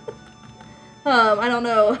 I don't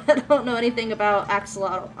know. I don't know anything about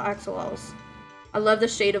axolotls. I love the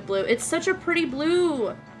shade of blue. It's such a pretty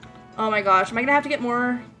blue. Oh my gosh. Am I gonna have to get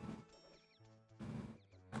more?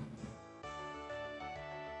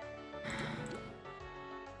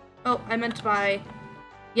 Oh, I meant to buy.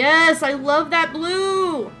 Yes, I love that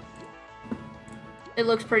blue. It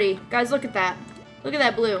looks pretty. Guys, look at that. Look at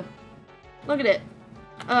that blue. Look at it.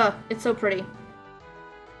 It's so pretty.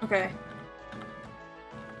 Okay.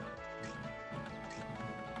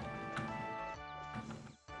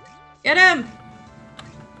 Get him!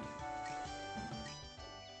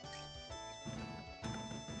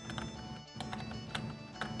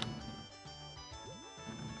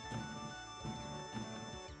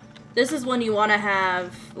 This is one you want to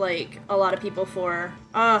have, like, a lot of people for.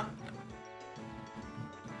 I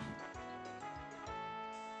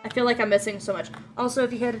feel like I'm missing so much. Also,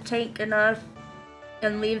 if you hit a tank enough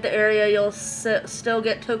and leave the area, you'll still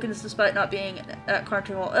get tokens despite not being at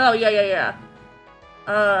Cartoonaval. Oh, yeah, yeah, yeah.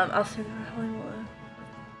 I'll say Hollywood.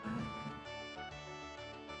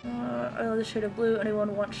 I love the shade of blue.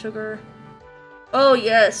 Anyone want sugar? Oh,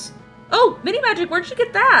 yes. Oh, Mini Magic, where'd you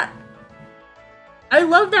get that? I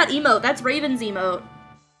love that emote. That's Raven's emote.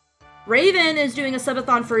 Raven is doing a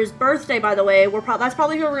subathon for his birthday, by the way. That's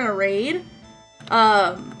probably who we're gonna raid.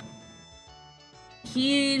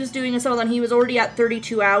 He's doing a subathon. He was already at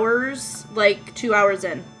 32 hours, like 2 hours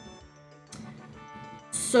in.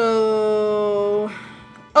 So...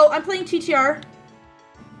 Oh, I'm playing TTR.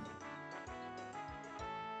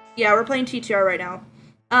 Yeah, we're playing TTR right now.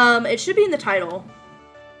 It should be in the title.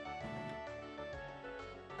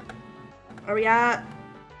 Where are we at?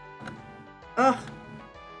 Ugh.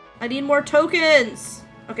 I need more tokens!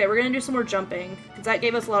 Okay, we're gonna do some more jumping, because that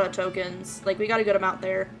gave us a lot of tokens. Like, we got a good amount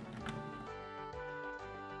there.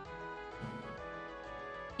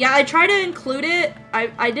 Yeah, I try to include it.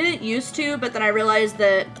 I didn't used to, but then I realized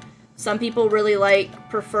that some people really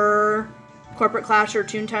prefer Corporate Clash or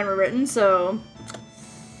Toontown Rewritten, so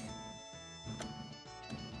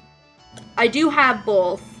I do have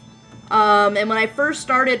both. And when I first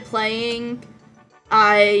started playing,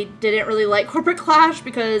 I didn't really like Corporate Clash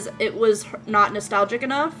because it was not nostalgic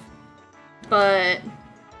enough. But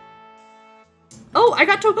oh, I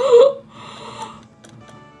got to.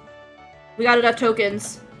 We got enough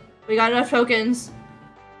tokens. We got enough tokens.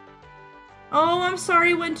 Oh, I'm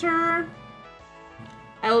sorry, Winter.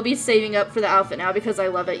 I will be saving up for the outfit now because I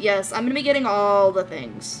love it. Yes, I'm gonna be getting all the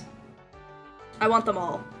things. I want them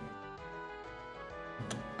all.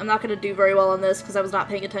 I'm not gonna do very well on this because I was not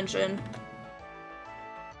paying attention.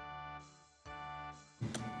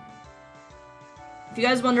 If you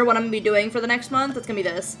guys wonder what I'm gonna be doing for the next month, it's gonna be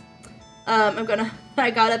this.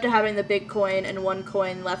 I got up to having the big coin and 1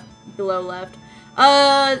 coin left below left.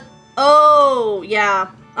 Oh,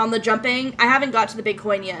 yeah. On the jumping, I haven't got to the big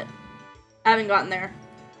coin yet. I haven't gotten there.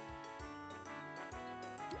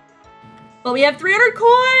 But we have 300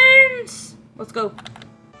 coins! Let's go.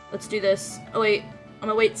 Let's do this. Oh, wait. I'm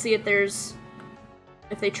gonna wait to see if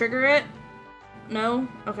they trigger it. No?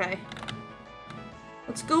 Okay.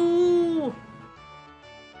 Let's go!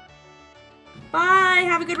 Bye!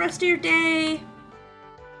 Have a good rest of your day!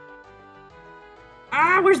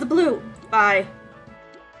 Ah, where's the blue? Bye.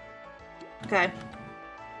 Okay.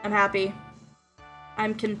 I'm happy.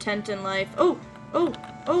 I'm content in life. Oh! Oh!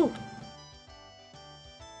 Oh!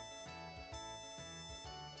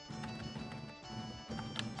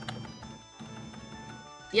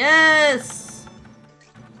 Yes!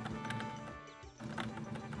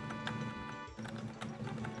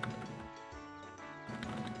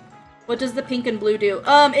 What does the pink and blue do?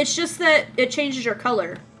 It's just that it changes your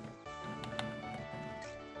color.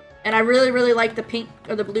 And I really, really like the pink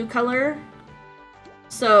or the blue color.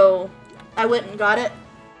 So, I went and got it.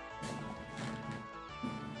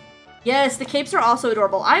 Yes, the capes are also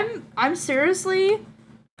adorable. I'm seriously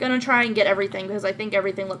gonna try and get everything because I think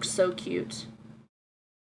everything looks so cute.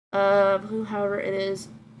 Blue, however, it is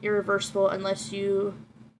irreversible unless you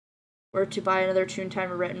were to buy another Toontown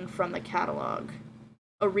Rewritten from the catalog.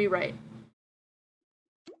 Oh, rewrite.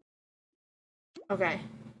 Okay.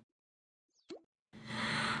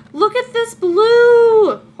 Look at this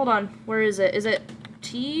blue! Hold on, where is it? Is it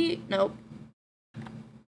T? Nope.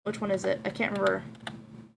 Which one is it? I can't remember.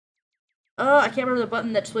 Oh, I can't remember the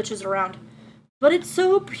button that switches around. But it's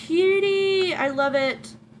so pretty! I love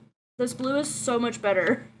it. This blue is so much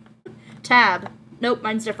better. Tab. Nope,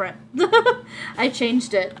 mine's different. I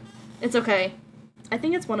changed it. It's okay. I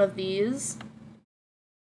think it's one of these.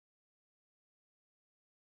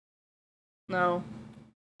 No.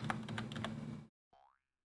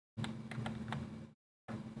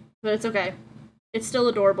 But it's okay. It's still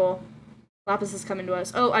adorable. Lapis is coming to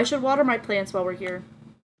us. Oh, I should water my plants while we're here.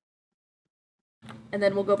 And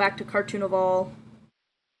then we'll go back to Cartoonaval.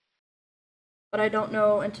 But I don't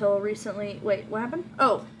know until recently. Wait, what happened?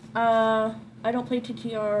 Oh, I don't play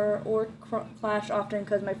TTR or Clash often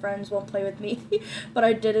because my friends won't play with me. But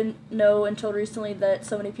I didn't know until recently that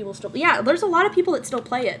so many people still. Yeah, there's a lot of people that still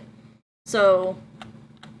play it. So,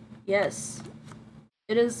 yes,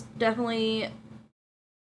 it is definitely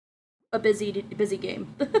a busy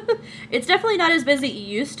game. It's definitely not as busy as it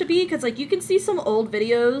used to be because, like, you can see some old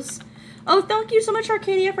videos. Oh, thank you so much,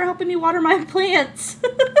 Arcadia, for helping me water my plants.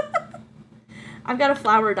 I've got a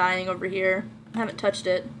flower dying over here. I haven't touched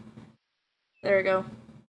it. There we go.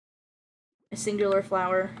 A singular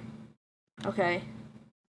flower. Okay.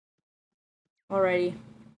 Alrighty.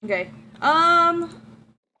 Okay.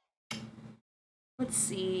 Let's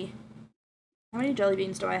see. How many jelly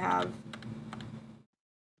beans do I have?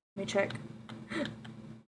 Let me check.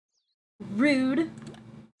 Rude.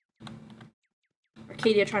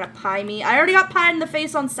 Arcadia trying to pie me. I already got pied in the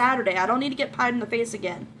face on Saturday. I don't need to get pied in the face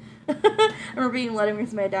again. I remember being let in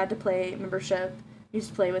with my dad to play membership. I used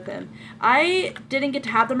to play with him. I didn't get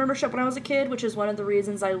to have the membership when I was a kid, which is one of the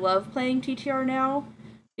reasons I love playing TTR now.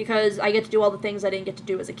 Because I get to do all the things I didn't get to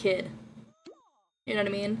do as a kid. You know what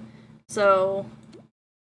I mean? So,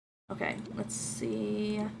 okay, let's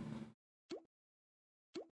see.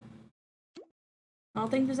 I don't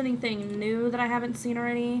think there's anything new that I haven't seen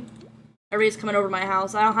already. Everybody's coming over to my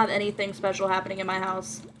house. I don't have anything special happening in my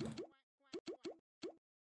house.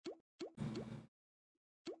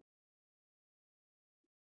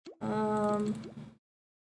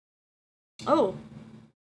 Oh.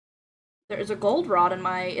 There is a gold rod in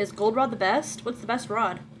my... Is gold rod the best? What's the best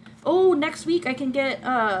rod? Oh, next week I can get,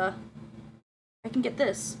 I can get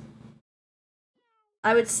this.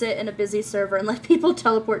 I would sit in a busy server and let people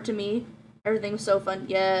teleport to me. Everything's so fun.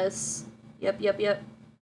 Yes. Yep, yep, yep.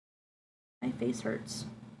 My face hurts.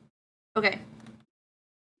 Okay.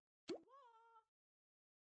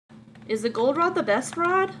 Is the gold rod the best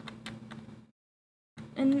rod?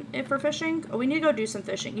 For fishing? Oh, we need to go do some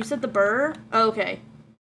fishing. You said the burr? Oh, okay.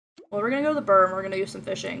 Well, we're gonna go to the burr and we're gonna do some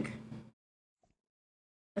fishing.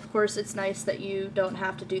 Of course, it's nice that you don't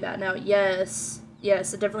have to do that now. Yes.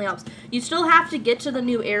 Yes, it definitely helps. You still have to get to the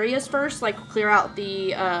new areas first, like clear out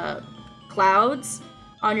the clouds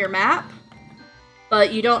on your map.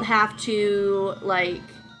 But you don't have to, like...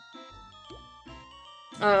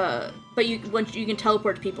 but you can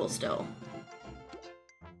teleport to people still.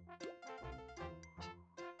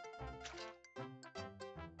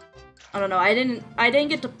 I don't know. I didn't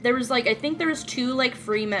get to. There was like I think there was 2 like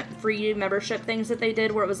free membership things that they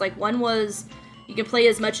did where it was like one was you can play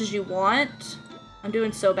as much as you want. I'm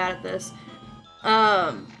doing so bad at this.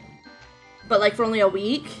 But like for only a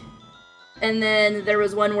week. And then there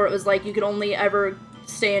was one where it was like you could only ever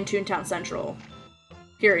stay in Toontown Central.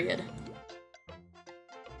 Period.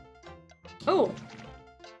 Oh.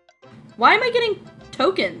 Why am I getting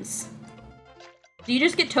tokens? Do you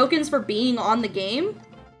just get tokens for being on the game?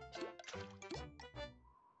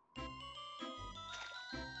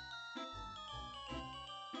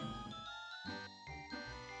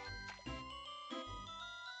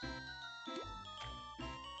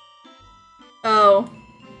 Oh.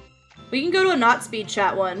 We can go to a not speed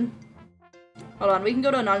chat one. Hold on, we can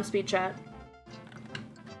go to a non-speed chat.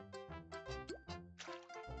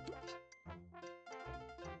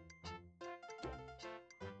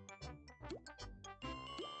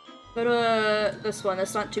 Go to this one,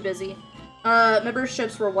 that's not too busy.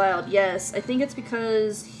 Memberships were wild, yes. I think it's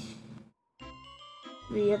because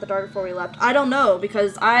we hit the target before we left. I don't know,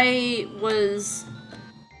 because I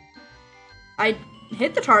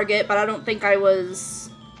hit the target, but I don't think I was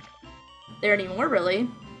there anymore, really.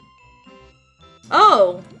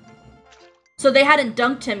 Oh! So they hadn't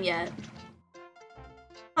dunked him yet.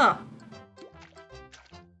 Huh.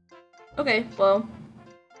 Okay, well.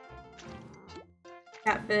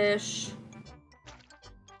 Catfish.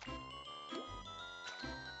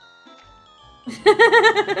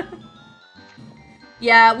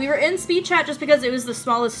 Yeah, we were in speed chat just because it was the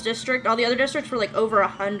smallest district. All the other districts were like over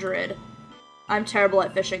 100. I'm terrible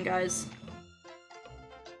at fishing, guys.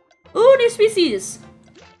 Ooh, new species!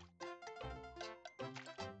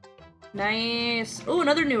 Nice. Ooh,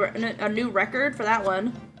 another new record for that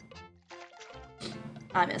one.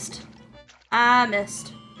 I missed. I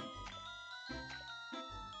missed.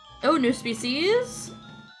 Oh, new species?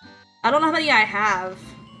 I don't know how many I have.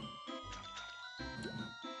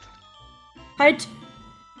 Hi,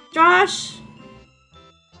 Josh!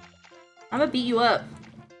 I'm gonna beat you up.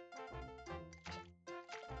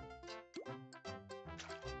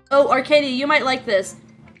 Oh, Arcadia, you might like this.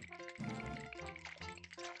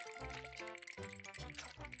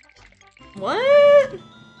 What?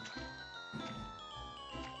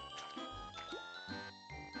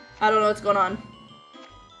 I don't know what's going on.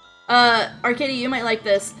 Arcadia, you might like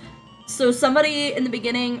this. So somebody in the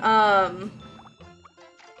beginning, somebody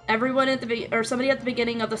at the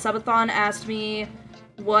beginning of the subathon asked me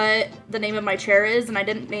what the name of my chair is, and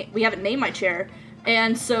we haven't named my chair.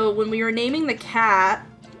 And so when we were naming the cat,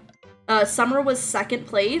 Summer was second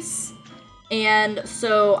place, and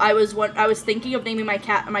so I was thinking of naming my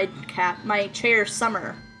chair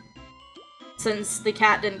Summer, since the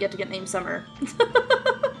cat didn't get named Summer.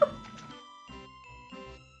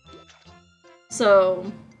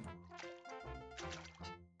 So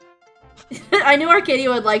I knew Arcadia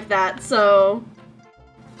would like that, so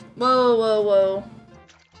whoa, whoa, whoa.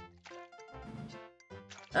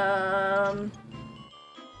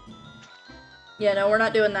 Yeah, no, we're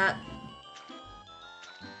not doing that.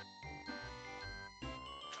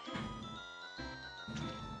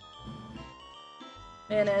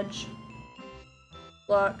 Manage.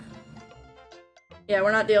 Block. Yeah,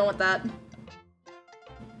 we're not dealing with that.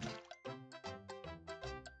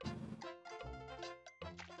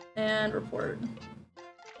 And report.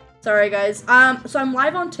 Sorry, guys. So I'm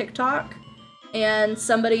live on TikTok, and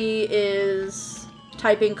somebody is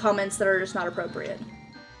typing comments that are just not appropriate.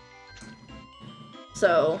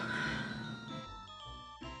 So...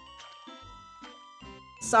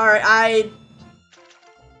 Sorry,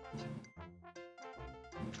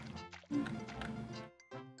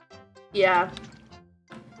 Yeah.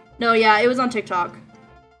 No, yeah, it was on TikTok.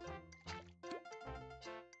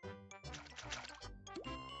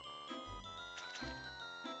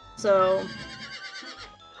 So...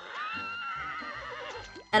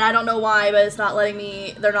 And I don't know why, but it's not letting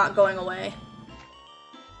me... They're not going away.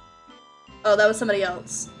 Oh, that was somebody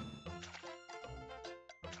else.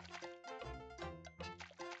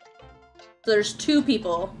 So there's 2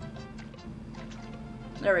 people.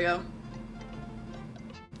 There we go.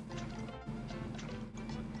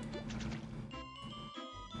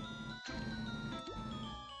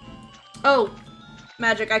 Oh,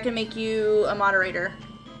 Magic, I can make you a moderator.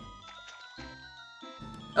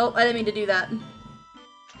 Oh, I didn't mean to do that.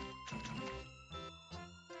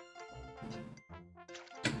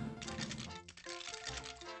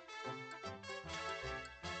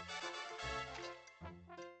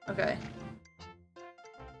 Okay.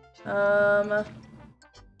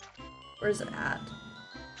 Where's it at?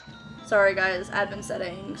 Sorry guys, admin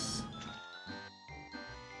settings.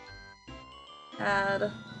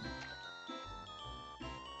 Add.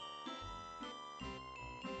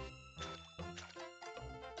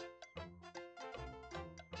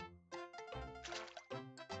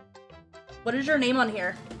 What is your name on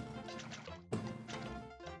here?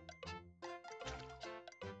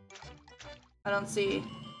 I don't see.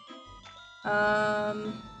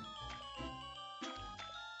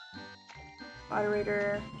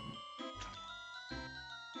 Moderator.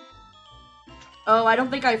 Oh, I don't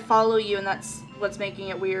think I follow you, and that's what's making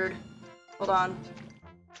it weird. Hold on.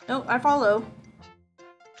 Nope, I follow.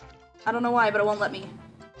 I don't know why, but it won't let me.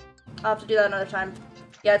 I'll have to do that another time.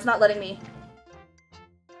 Yeah, it's not letting me.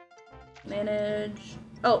 Manage.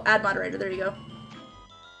 Oh, add moderator. There you go.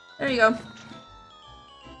 There you go.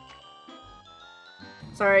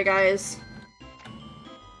 Sorry, guys.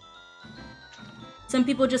 Some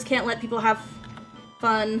people just can't let people have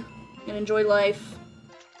fun and enjoy life.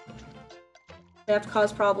 They have to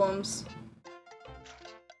cause problems.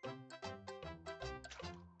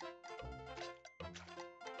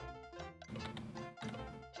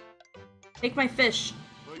 Take my fish.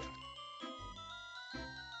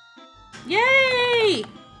 Yay!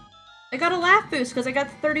 I got a laugh boost because I got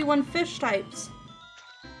 31 fish types.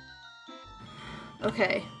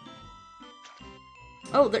 Okay.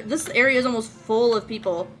 Oh, this area is almost full of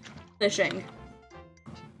people fishing.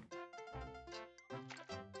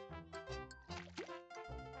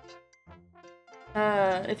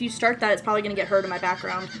 If you start that, it's probably gonna get heard in my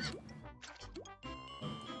background.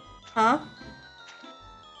 Huh?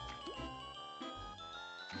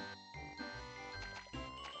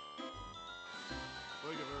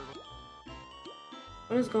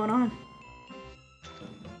 What is going on?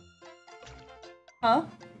 Huh?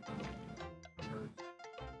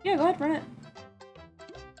 Yeah, go ahead, run it.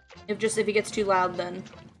 If it gets too loud, then.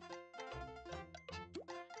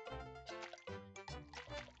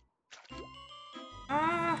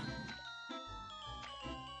 Ah!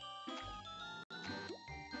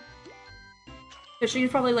 Fishing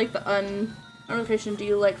is probably like the notification. Do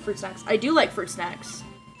you like fruit snacks? I do like fruit snacks.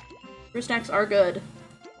 Fruit snacks are good.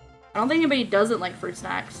 I don't think anybody doesn't like fruit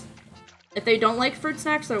snacks. If they don't like fruit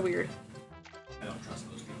snacks, they're weird. I don't trust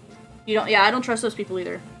those people. You don't? Yeah, I don't trust those people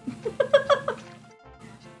either.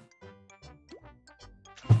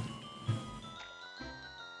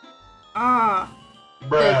 Ah.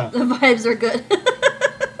 Bruh. The vibes are good.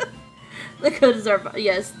 The goods are,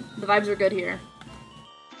 yes, the vibes are good here.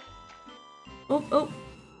 Oh, oh.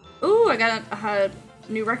 Ooh, I got a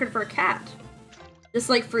new record for a cat.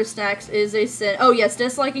 Dislike fruit snacks is a sin. Oh yes,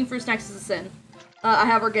 disliking fruit snacks is a sin. I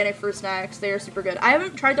have organic fruit snacks. They are super good. I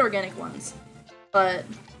haven't tried the organic ones, but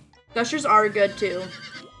Gushers are good too.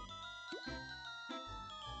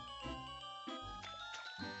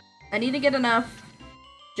 I need to get enough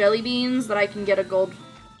jelly beans that I can get the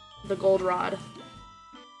gold rod.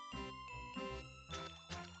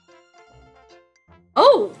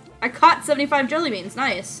 Oh! I caught 75 jelly beans.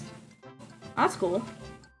 Nice. That's cool.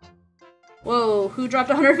 Whoa, who dropped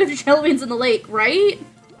 150 jelly beans in the lake, right?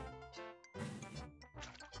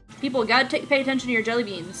 People, gotta pay attention to your jelly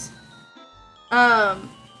beans.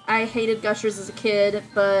 I hated Gushers as a kid,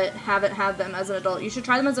 but haven't had them as an adult. You should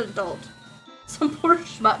try them as an adult. Some poor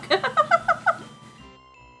schmuck.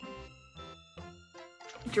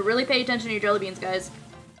 You should really pay attention to your jelly beans, guys.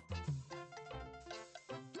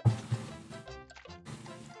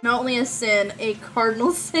 Not only a sin, a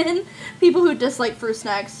cardinal sin. People who dislike fruit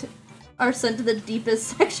snacks are sent to the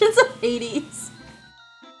deepest sections of Hades.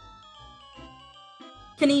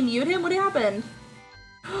 Can he mute him? What happened?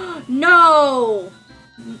 No!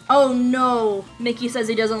 Oh no! Mickey says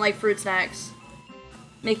he doesn't like fruit snacks.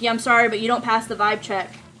 Mickey, I'm sorry, but you don't pass the vibe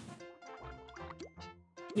check.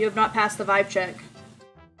 You have not passed the vibe check.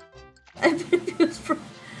 I've been confused for—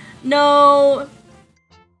 No!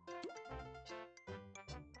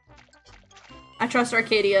 I trust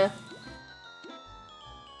Arcadia.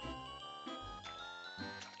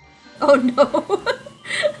 Oh no.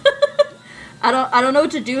 I don't know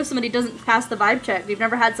what to do if somebody doesn't pass the vibe check. We've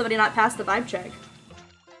never had somebody not pass the vibe check.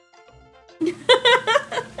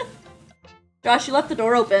 Josh, you left the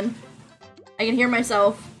door open. I can hear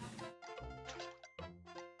myself.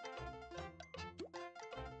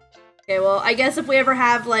 Okay, well, I guess if we ever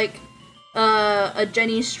have, like, a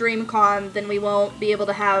Jenny stream con, then we won't be able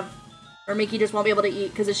to have, or Mickey just won't be able to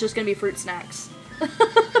eat, because it's just gonna be fruit snacks.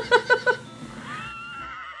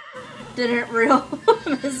 Didn't real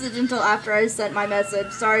message until after I sent my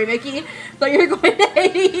message. Sorry, Mickey. Thought you were going to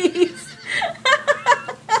Hades.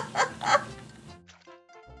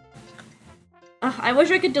 I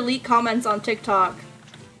wish I could delete comments on TikTok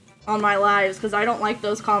on my lives, because I don't like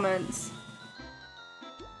those comments.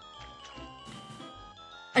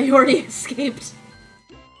 I already escaped.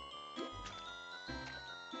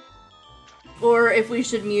 Or if we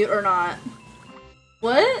should mute or not.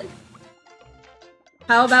 What?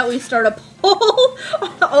 How about we start a poll?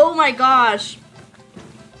 Oh my gosh.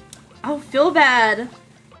 Oh, feel bad.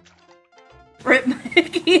 Rip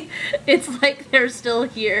Mickey. It's like they're still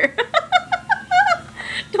here.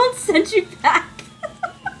 Don't send you back.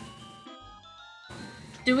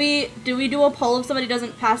 Do we do a poll if somebody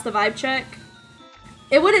doesn't pass the vibe check?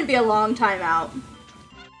 It wouldn't be a long time out.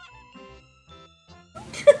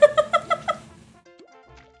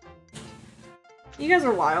 You guys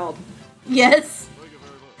are wild. Yes.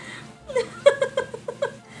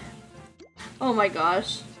 Oh my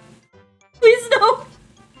gosh. Please no.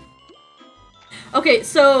 Okay,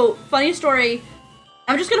 so funny story.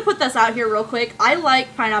 I'm just gonna put this out here real quick. I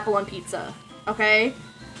like pineapple on pizza, okay?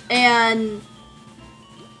 And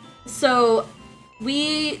so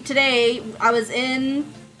today I was in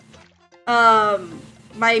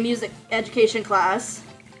my music education class,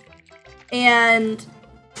 and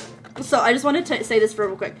so I just wanted to say this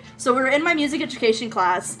real quick. So we were in my music education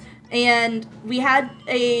class, and we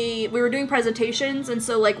were doing presentations, and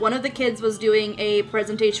so like one of the kids was doing a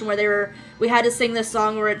presentation where we had to sing this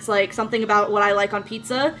song where it's like something about what I like on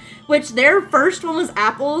pizza, which their first one was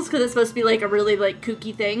apples because it's supposed to be like a really like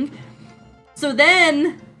kooky thing. So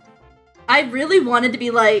then I really wanted to be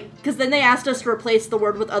like, because then they asked us to replace the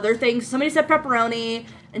word with other things. Somebody said pepperoni,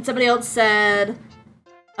 and somebody else said,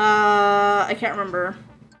 I can't remember.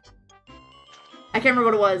 I can't remember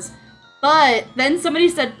what it was. But then somebody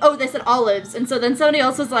said, oh, they said olives. And so then somebody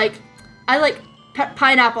else was like, I like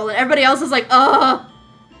pineapple. And everybody else was like, ugh.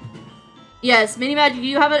 Yes, Mini Magic,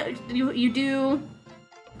 you do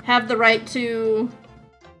have the right to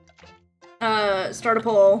start a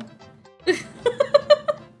poll.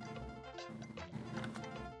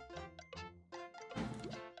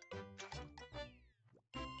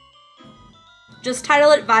 Just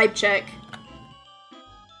title it Vibe Check.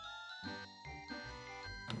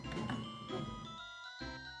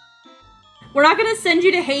 We're not gonna send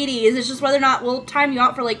you to Hades, it's just whether or not we'll time you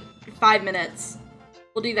out for like 5 minutes.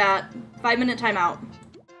 We'll do that. 5-minute timeout.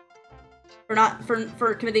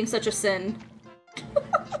 For committing such a sin.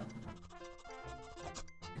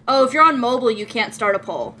 Oh, if you're on mobile, you can't start a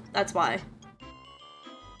poll. That's why.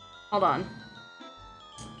 Hold on.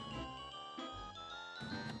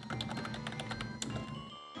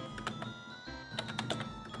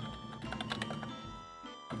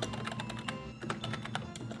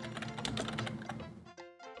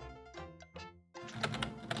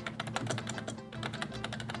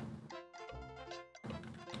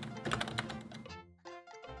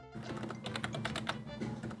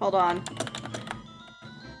 Hold on.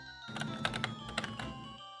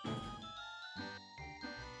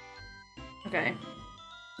 Okay.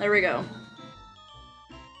 There we go.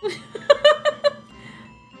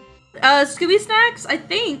 Scooby Snacks? I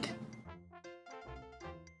think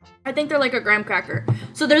they're like a graham cracker.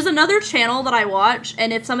 So there's another channel that I watch,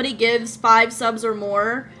 and if somebody gives 5 subs or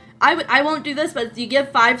more, I won't do this, but if you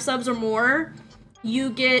give 5 subs or more, you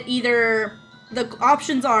get either, the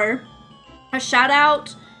options are a shout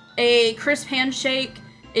out, a crisp handshake,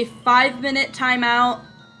 a 5-minute timeout,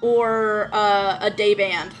 or a day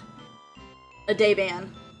band. A day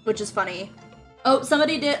ban, which is funny. Oh,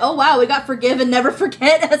 somebody did. Oh wow, we got forgive and never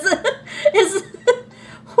forget as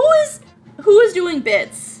who is doing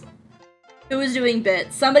bits? Who is doing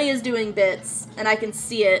bits? Somebody is doing bits, and I can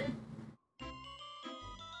see it.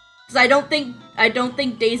 Cause I don't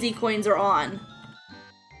think Daisy coins are on.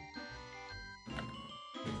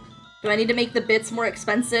 Do I need to make the bits more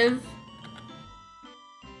expensive?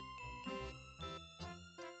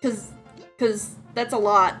 Cause that's a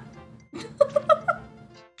lot.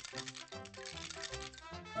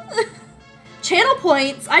 channel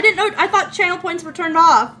points? I didn't know. I thought channel points were turned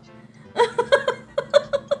off.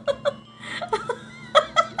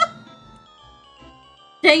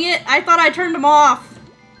 Dang it, I thought I turned them off.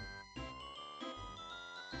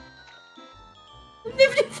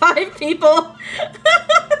 55 people.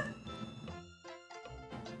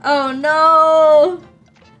 Oh no.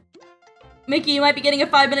 Mickey, you might be getting a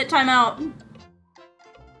 5-minute timeout.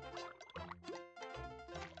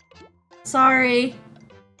 Sorry.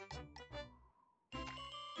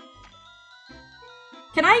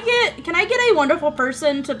 Can I get a wonderful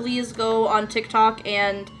person to please go on TikTok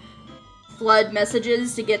and flood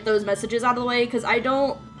messages to get those messages out of the way? Because I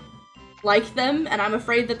don't like them, and I'm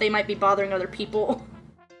afraid that they might be bothering other people.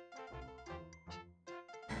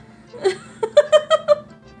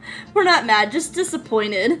 We're not mad, just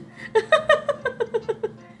disappointed.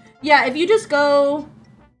 Yeah, if you just go...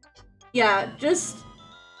 Yeah, just...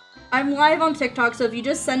 I'm live on TikTok, so if you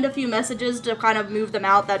just send a few messages to kind of move them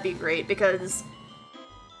out, that'd be great, because...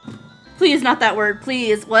 Please, not that word,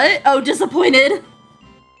 please. What? Oh, disappointed.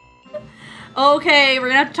 Okay, we're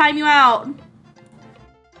gonna have to time you out.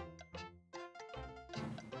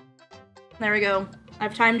 There we go.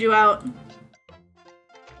 I've timed you out.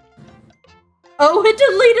 Oh, it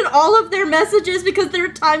deleted all of their messages because they were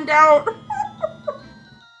timed out.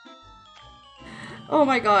 Oh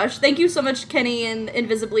my gosh. Thank you so much, Kenny and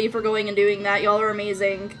Invisibly, for going and doing that. Y'all are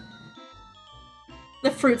amazing.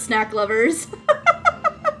 The fruit snack lovers.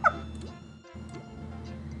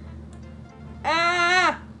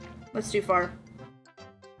 Ah! That's too far.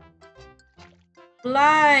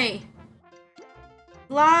 Fly!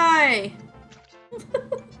 Fly!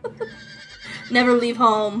 Never leave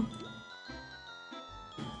home.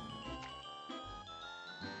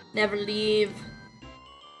 Never leave.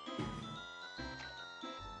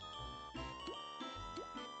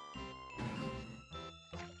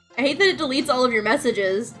 I hate that it deletes all of your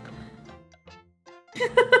messages.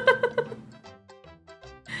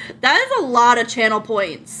 That is a lot of channel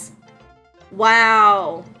points.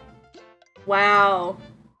 Wow. Wow.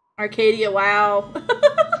 Arcadia, wow.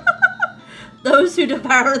 Those who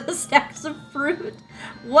devour the stacks of fruit.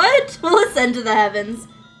 What? We'll ascend to the heavens.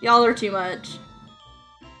 Y'all are too much.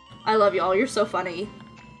 I love y'all. You're so funny.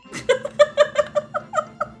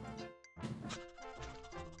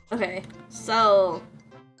 Okay, so...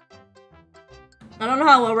 I don't know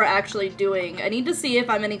how well we're actually doing. I need to see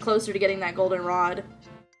if I'm any closer to getting that golden rod.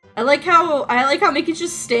 I like how Mickey's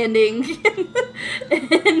just standing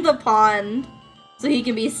in the pond so he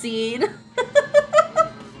can be seen.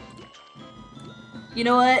 You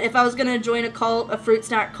know what? If I was gonna join a cult, a fruit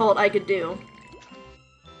snack cult, I could do.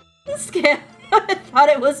 Scam. I thought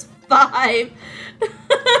it was 5.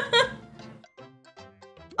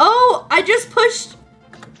 Oh, I just pushed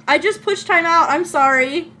timeout. I'm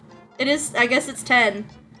sorry. It is, I guess it's 10.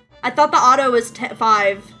 I thought the auto was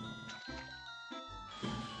 5.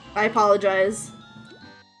 I apologize.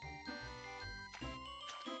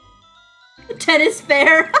 10 is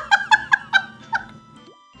fair.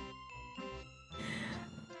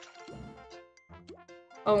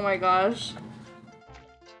 Oh my gosh.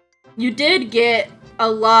 You did get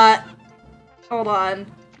a lot. Hold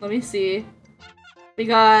on. Let me see. We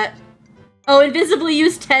got... Oh, Invisibly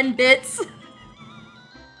used 10 bits.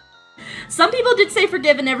 Some people did say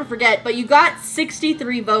forgive and never forget, but you got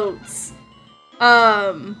 63 votes.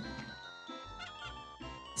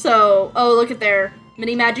 So, oh, look at there.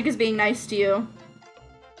 Mini Magic is being nice to you.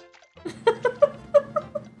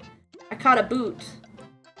 I caught a boot.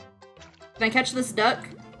 Can I catch this duck?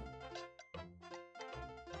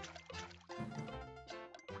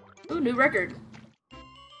 Ooh, new record.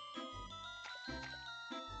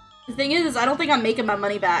 The thing is I don't think I'm making my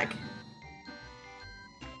money back.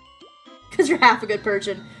 Because you're half a good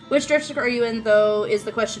person. Which district are you in, though, is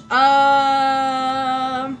the question.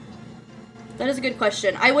 That is a good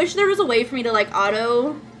question. I wish there was a way for me to, like,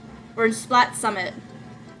 auto... We're in Splat Summit.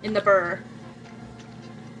 In the Burr.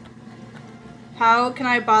 How can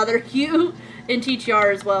I bother you in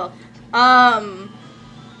TTR as well? Are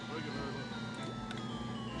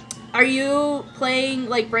you playing,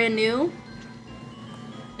 like, brand new?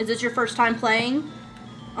 Is this your first time playing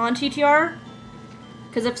on TTR?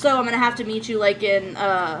 Because if so, I'm gonna have to meet you, like, in,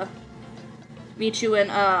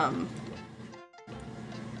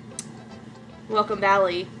 Welcome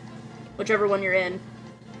Valley. Whichever one you're in.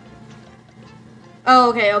 Oh,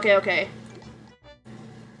 okay, okay, okay.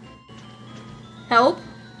 Help?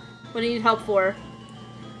 What do you need help for?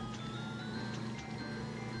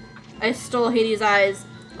 I stole Hades' eyes.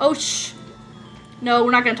 Oh, shh! No,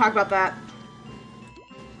 we're not gonna talk about that.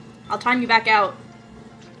 I'll time you back out.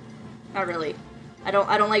 Not really. I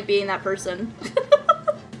don't like being that person.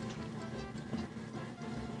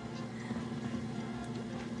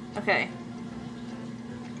 Okay.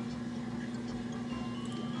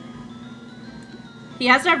 He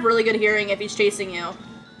has to have really good hearing if he's chasing you.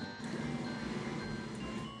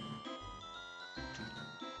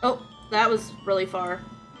 Oh, that was really far.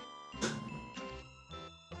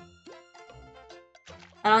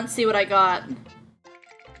 I don't see what I got.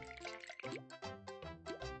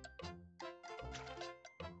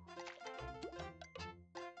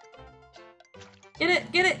 Get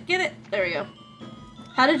it, get it, get it! There we go.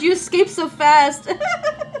 How did you escape so fast?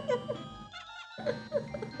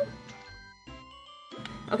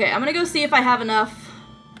 Okay, I'm gonna go see if I have enough...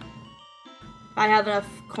 If I have enough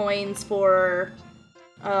coins for...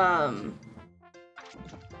 the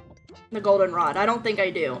goldenrod. I don't think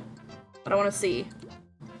I do. But I wanna see.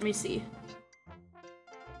 Let me see.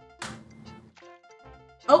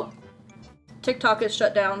 Oh! TikTok is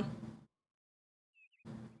shut down.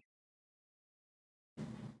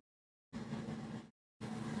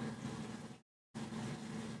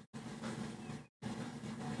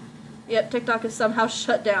 Yep, TikTok is somehow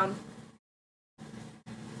shut down.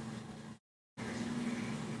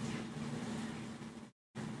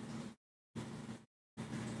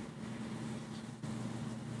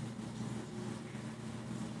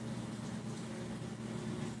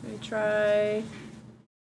 Let me try...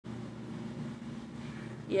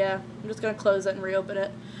 Yeah, I'm just gonna close it and reopen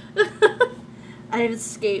it. I have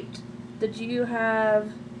escaped. Did you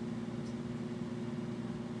have...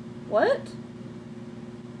 What?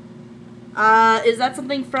 Is that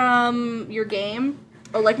something from your game?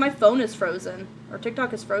 Oh, like my phone is frozen. Or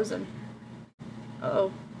TikTok is frozen.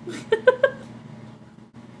 Uh-oh.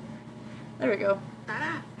 There we go.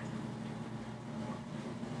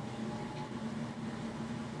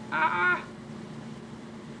 Ah!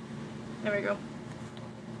 There we go.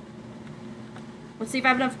 Let's see if I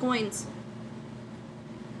have enough coins.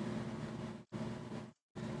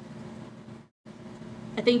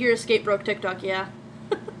 I think your escape broke TikTok, yeah.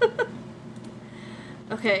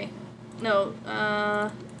 Okay. No,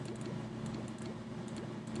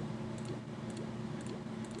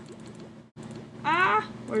 Ah!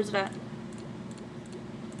 Where's it at?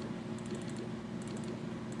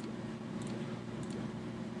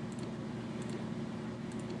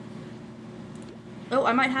 Oh,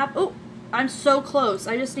 I might have... Oh! I'm so close.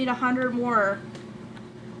 I just need 100 more.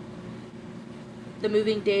 The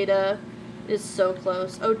moving data is so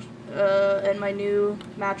close. Oh, and my new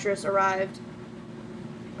mattress arrived.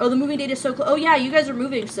 Oh, the moving data is so close. Oh, yeah, you guys are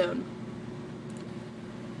moving soon.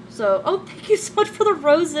 So, oh, thank you so much for the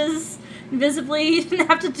roses. Invisibly, you didn't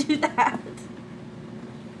have to do that.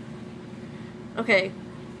 Okay.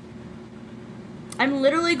 I'm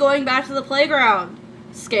literally going back to the playground.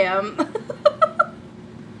 Scam.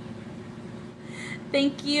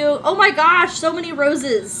 Thank you. Oh my gosh, so many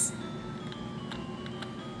roses.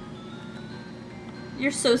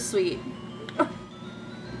 You're so sweet.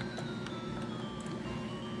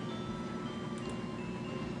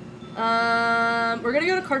 We're gonna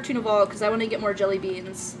go to Cartoonaval because I want to get more jelly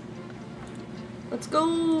beans. Let's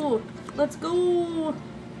go! Let's go!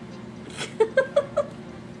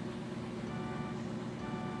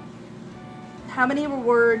 How many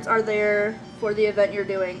rewards are there for the event you're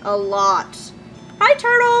doing? A lot. Hi,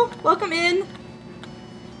 Turtle! Welcome in.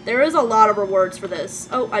 There is a lot of rewards for this.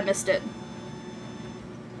 Oh, I missed it.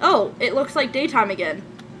 Oh, it looks like daytime again.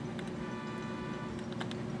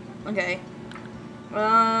 Okay.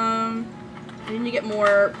 I need to get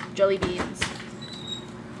more jelly beans.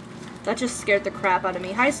 That just scared the crap out of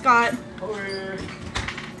me. Hi, Scott. Sorry.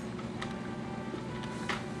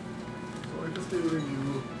 Sorry for scaring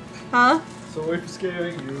you. Huh? Sorry for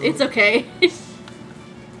scaring you. It's okay.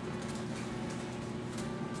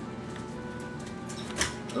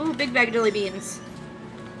 Ooh, big bag of jelly beans.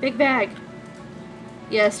 Big bag.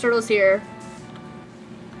 Yes, Turtle's here.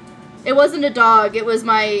 It wasn't a dog, it was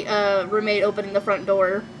my roommate opening the front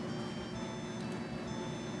door.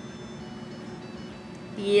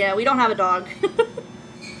 Yeah, we don't have a dog.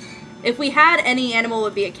 If we had any animal, it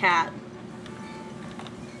would be a cat.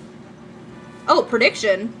 Oh,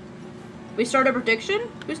 prediction? We start a prediction?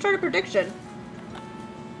 Who started a prediction?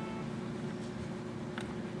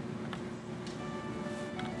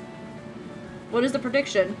 What is the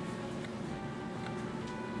prediction?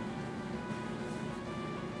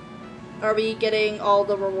 Are we getting all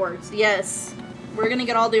the rewards? Yes. We're gonna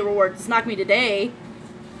get all the rewards. It's not gonna be today.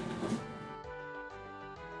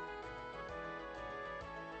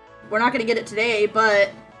 We're not gonna get it today,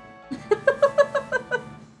 but...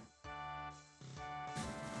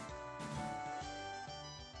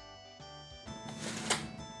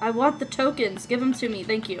 I want the tokens. Give them to me.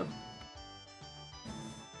 Thank you.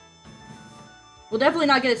 We'll definitely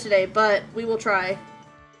not get it today, but we will try.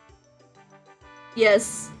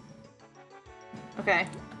 Yes. Okay.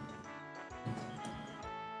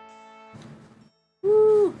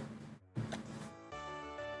 Woo!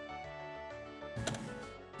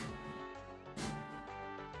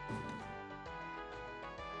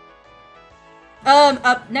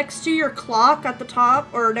 Up next to your clock at the top,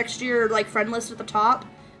 or next to your, like, friend list at the top,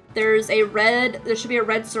 there should be a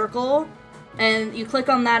red circle, and you click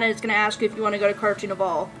on that and it's gonna ask you if you want to go to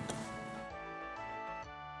Cartoonaval.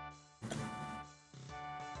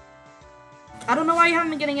 I don't know why you haven't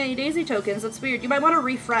been getting any Daisy tokens, that's weird. You might want to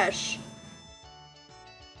refresh.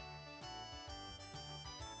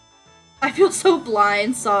 I feel so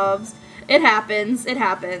blind, sobs. It happens, it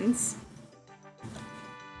happens.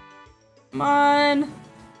 Come on.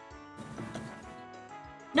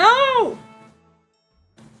 No!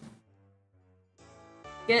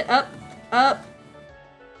 Get up, up.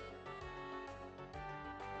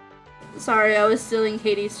 Sorry, I was stealing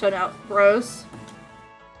Katie's toenail. Gross.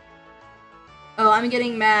 Oh, I'm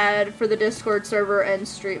getting mad for the Discord server end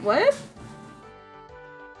stream. What?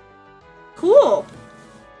 Cool.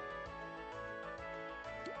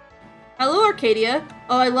 Hello, Arcadia.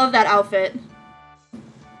 Oh, I love that outfit.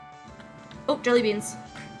 Oh, jelly beans.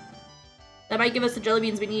 That might give us the jelly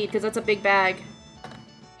beans we need, because that's a big bag.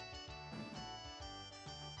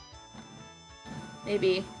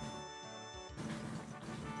 Maybe.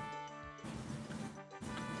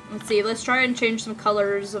 Let's see, let's try and change some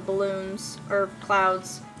colors of balloons, or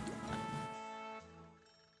clouds.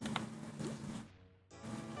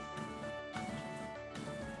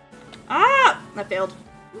 Ah! I failed.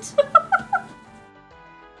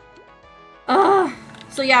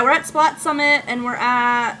 So yeah, we're at Splat Summit, and we're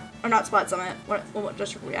at... Or not Splat Summit. What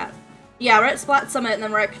district are we at? Yeah, we're at Splat Summit, and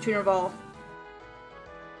then we're at Catreacts.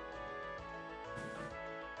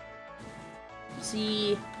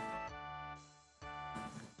 See...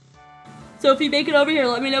 So if you make it over here,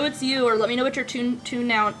 let me know it's you, or let me know what your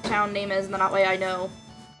Toontown name is, and then that way I know.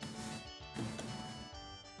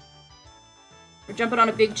 We're jumping on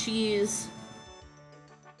a big cheese.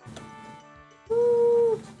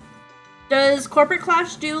 Woo. Does Corporate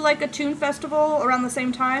Clash do like a Toon Festival around the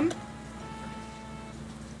same time?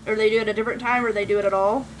 Or they do it at a different time, or they do it at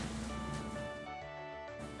all?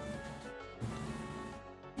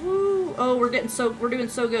 Woo! Oh, we're doing so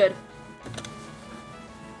good.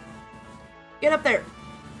 Get up there.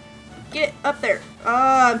 Get up there.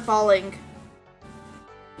 Ah, I'm falling.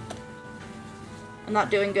 I'm not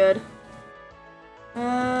doing good.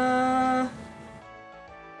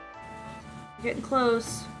 Getting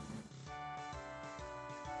close.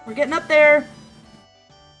 We're getting up there.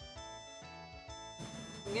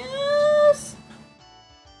 Yes.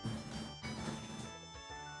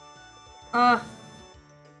 Oh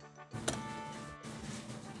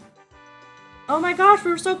my gosh,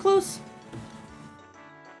 we were so close.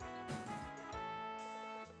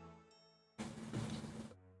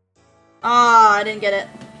 Ah, I didn't get it.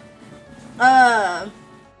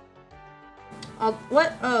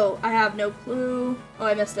 What? Oh, I have no clue. Oh,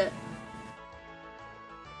 I missed it.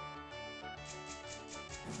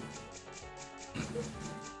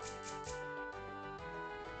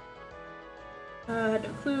 I had no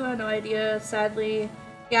clue, I have no idea, sadly.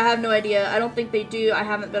 Yeah, I have no idea. I don't think they do. I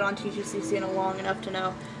haven't been on TGCC in a long enough to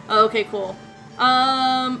know. Oh, okay, cool.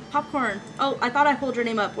 Popcorn. Oh, I thought I pulled your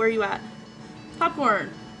name up. Where are you at?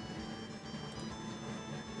 Popcorn.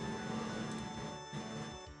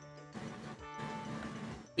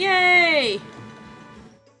 Yay!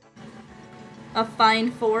 A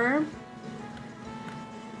fine 4.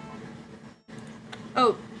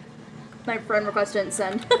 Oh, my friend request didn't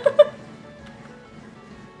send.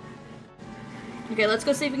 Okay, let's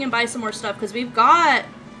go see if we can buy some more stuff, because we've got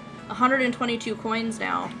 122 coins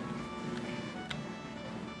now.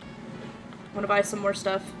 Want to buy some more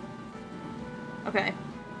stuff. Okay.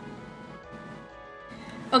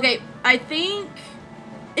 Okay, I think...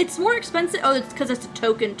 It's more expensive. Oh, it's because it's a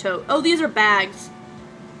token tote. Oh, these are bags.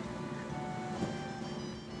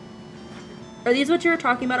 Are these what you were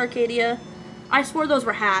talking about, Arcadia? I swore those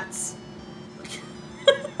were hats.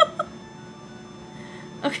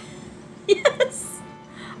 Okay. Yes.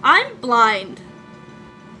 I'm blind.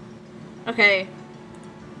 Okay.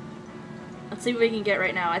 Let's see what we can get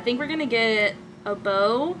right now. I think we're gonna get a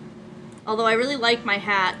bow. Although I really like my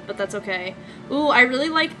hat, but that's okay. Ooh, I really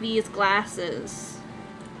like these glasses.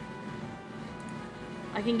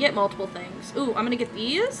 I can get multiple things. Ooh, I'm gonna get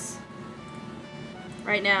these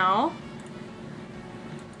right now.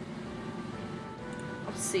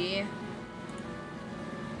 Let's see.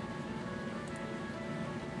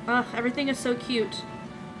 Ugh, everything is so cute.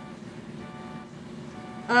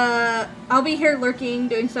 I'll be here lurking,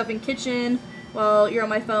 doing stuff in kitchen while you're on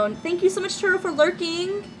my phone. Thank you so much, Turtle, for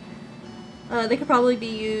lurking. They could probably be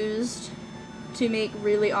used to make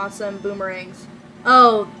really awesome boomerangs.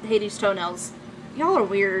 Oh, Hades toenails. Y'all are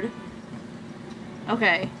weird.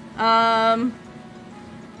 Okay.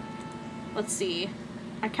 Let's see.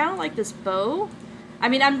 I kind of like this bow. I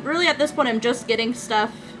mean, I'm really, at this point, I'm just getting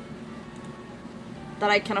stuff that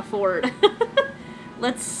I can afford.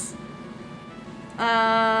 Let's,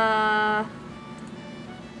 I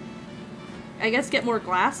guess get more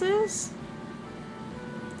glasses?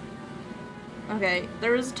 Okay,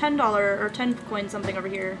 there was a $10 or 10 coin something over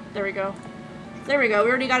here. There we go. There we go. We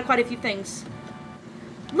already got quite a few things.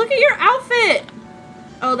 Look at your outfit!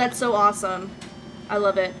 Oh, that's so awesome. I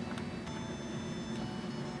love it.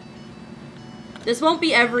 This won't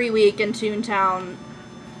be every week in Toontown,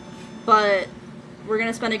 but we're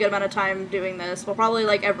gonna spend a good amount of time doing this. We'll probably,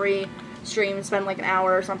 like, every stream spend, like, an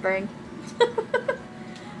hour or something.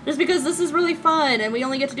 Just because this is really fun, and we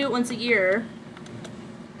only get to do it once a year.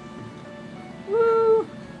 Woo!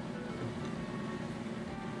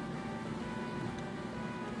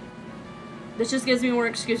 This just gives me more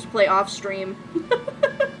excuse to play off-stream.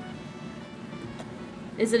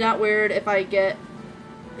 Is it not weird if I get...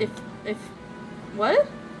 What?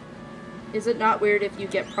 Is it not weird if you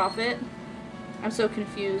get profit? I'm so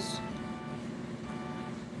confused.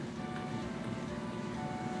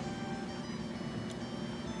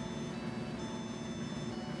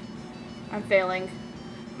 I'm failing.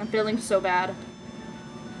 I'm failing so bad.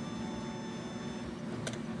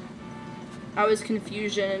 I was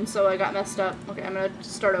confusion, and so I got messed up. Okay, I'm gonna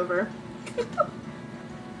start over.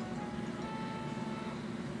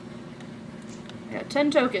 I got 10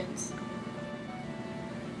 tokens.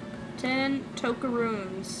 10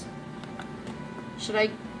 tokaroons. Should I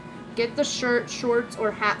get the shirt, shorts,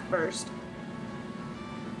 or hat first?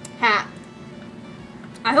 Hat.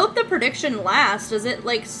 I hope the prediction lasts. Does it,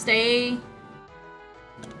 like, stay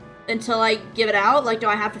until I give it out? Like, do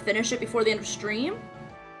I have to finish it before the end of stream?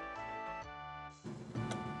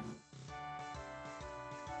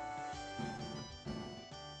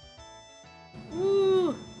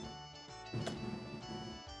 Ooh.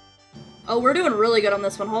 Oh, we're doing really good on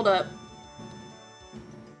this one. Hold up.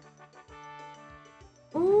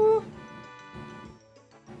 Ooh.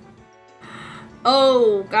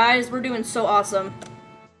 Oh, guys, we're doing so awesome.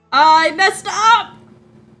 I messed up!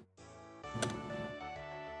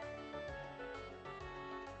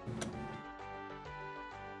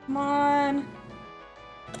 Come on.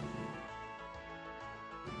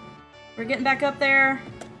 We're getting back up there.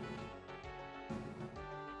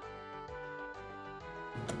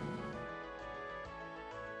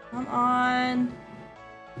 Come on.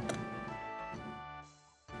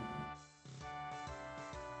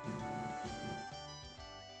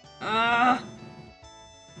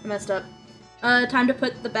 I messed up. Time to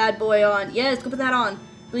put the bad boy on. Yes, go put that on.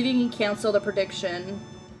 I believe you can cancel the prediction.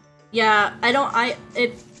 Yeah,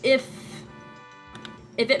 if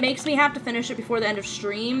it makes me have to finish it before the end of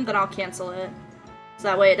stream, then I'll cancel it. So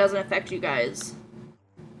that way it doesn't affect you guys.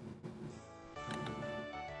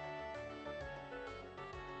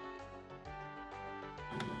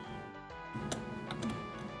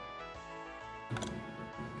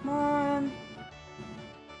 Come on.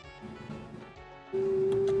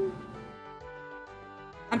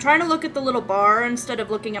 I'm trying to look at the little bar instead of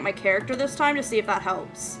looking at my character this time to see if that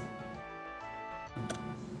helps.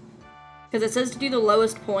 Because it says to do the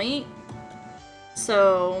lowest point.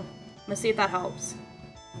 So, let's see if that helps.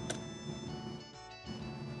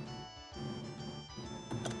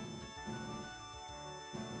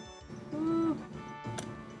 Ooh.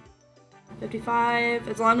 55.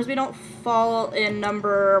 As long as we don't fall in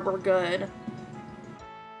number, we're good.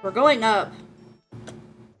 We're going up.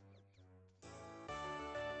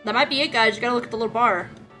 That might be it, guys. You gotta look at the little bar.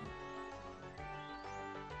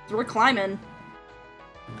 So we're climbing.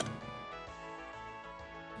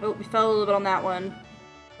 Oh, we fell a little bit on that one.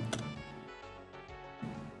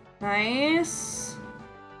 Nice.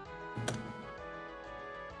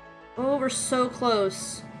 Oh, we're so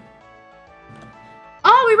close.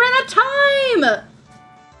 Oh, we ran out of time!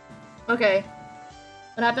 Okay.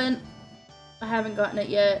 What happened? I haven't gotten it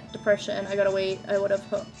yet. Depression. I gotta wait. I would have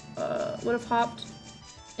hopped.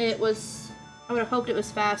 It was... I would have hoped it was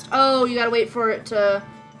fast. Oh, you gotta wait for it to...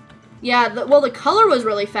 Yeah, well, the color was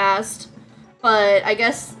really fast. But I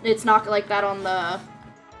guess it's not like that on the...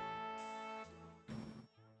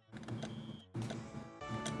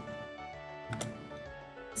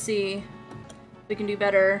 Let's see if we can do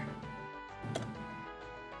better.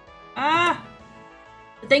 Ah!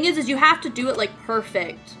 thing is you have to do it, like,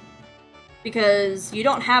 perfect. Because you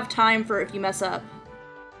don't have time for if you mess up.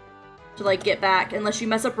 To, like, get back. Unless you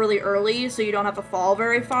mess up really early, so you don't have to fall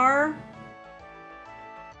very far.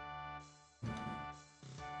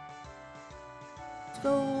 Let's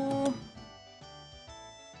go...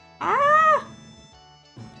 Ah!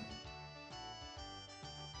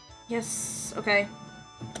 Yes, okay.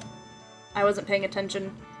 I wasn't paying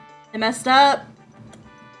attention. I messed up!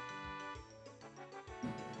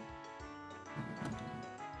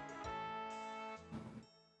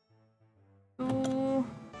 Ooh.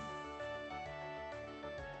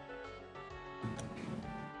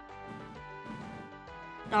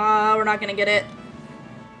 Ah, we're not gonna get it.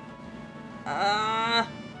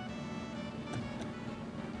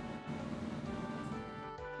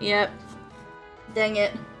 Yep. Dang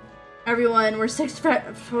it. Everyone, we're 6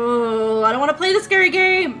 oh, I don't want to play the scary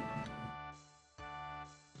game!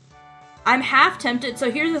 I'm half tempted, so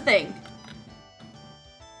here's the thing.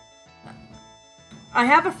 I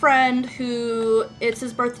have a friend who, it's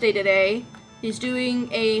his birthday today. He's doing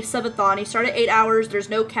a subathon. He started 8 hours, there's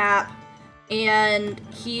no cap, and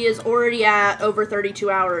he is already at over 32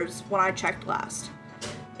 hours when I checked last.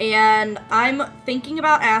 And I'm thinking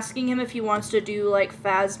about asking him if he wants to do, like,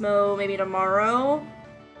 Phasmo maybe tomorrow.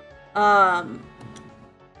 Because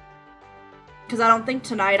I don't think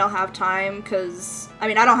tonight I'll have time, because, I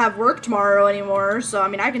mean, I don't have work tomorrow anymore, so, I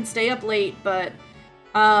mean, I can stay up late, but,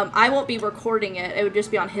 I won't be recording it. It would just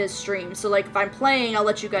be on his stream. So, like, if I'm playing, I'll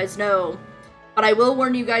let you guys know. But I will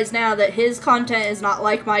warn you guys now that his content is not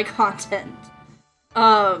like my content.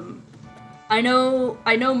 I know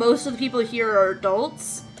most of the people here are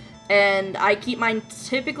adults, and I keep mine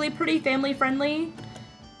typically pretty family-friendly,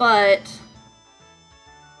 but,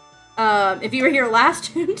 if you were here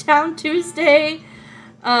last Toontown Tuesday,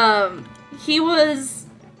 he was,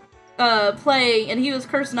 playing, and he was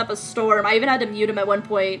cursing up a storm. I even had to mute him at one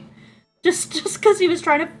point, just because he was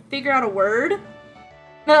trying to figure out a word.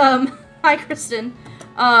 Hi, Kristen.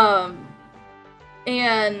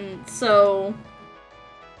 And so,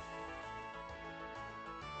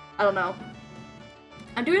 I don't know.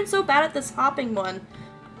 I'm doing so bad at this hopping one.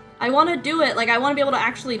 I want to do it. Like, I want to be able to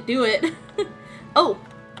actually do it. Oh.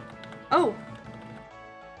 Oh.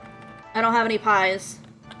 I don't have any pies.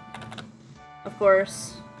 Of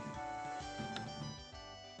course.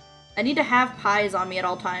 I need to have pies on me at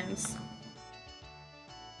all times.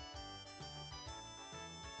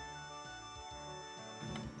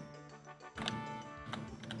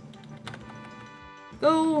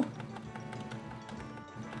 Go!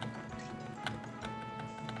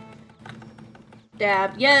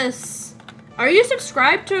 Dab. Yes! Are you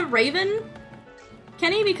subscribed to Raven,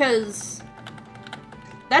 Kenny? Because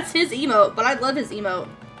that's his emote, but I love his emote.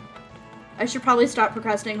 I should probably stop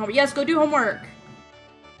procrastinating homework. Yes, go do homework!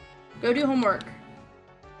 Go do homework.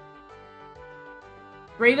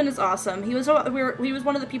 Raven is awesome. He was one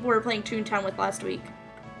of the people we were playing Toontown with last week.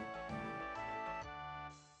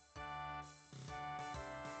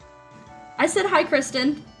 I said hi,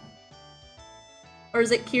 Kristen. Or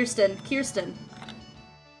is it Kirsten? Kirsten.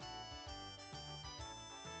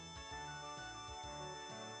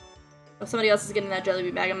 If somebody else is getting that jelly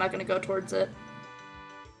bean bag, I'm not gonna go towards it.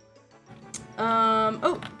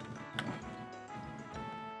 Oh.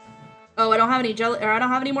 Oh, I don't have any jelly, or I don't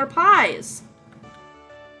have any more pies.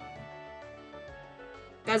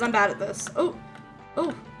 Guys, I'm bad at this. Oh.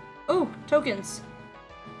 Oh. Oh, tokens.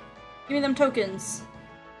 Give me them tokens.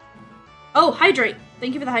 Oh, hydrate.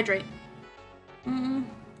 Thank you for the hydrate.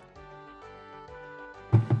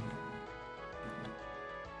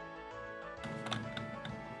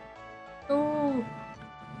 Oh.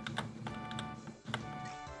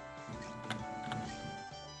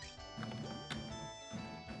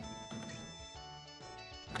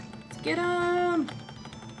 Let's get him.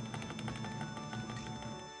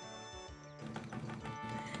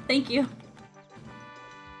 Thank you.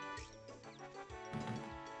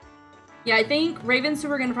 Yeah, I think Raven's who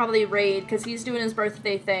we're gonna probably raid, because he's doing his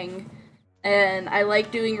birthday thing. And I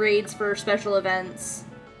like doing raids for special events.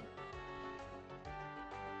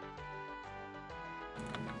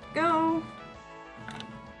 Go!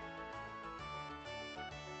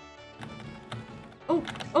 Oh!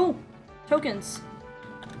 Oh! Tokens.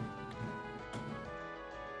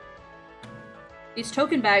 These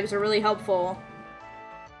token bags are really helpful.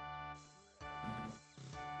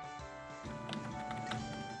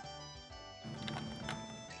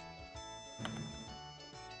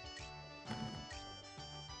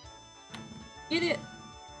 Get it!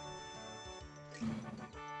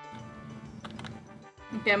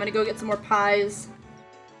 Okay, I'm gonna go get some more pies.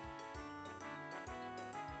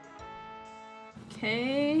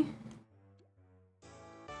 Okay.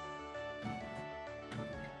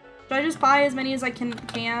 Should I just buy as many as I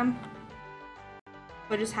can?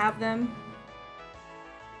 But just have them?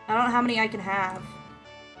 I don't know how many I can have.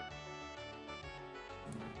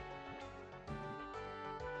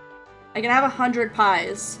 I can have 100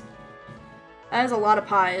 pies. That is a lot of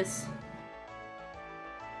pies.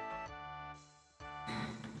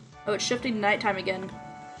 Oh, it's shifting to nighttime again.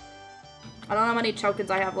 I don't know how many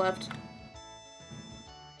tokens I have left.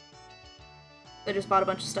 I just bought a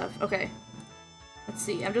bunch of stuff. Okay. Let's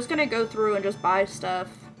see. I'm just gonna go through and just buy stuff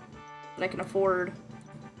that I can afford.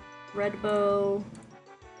 Red bow.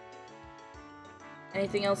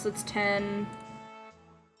 Anything else that's 10.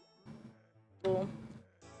 Cool.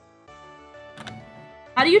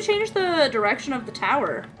 How do you change the direction of the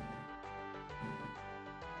tower?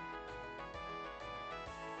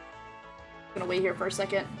 I'm gonna wait here for a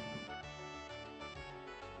second.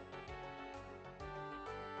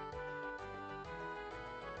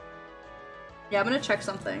 Yeah, I'm gonna check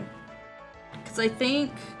something. Because I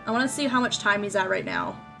think... I want to see how much time he's at right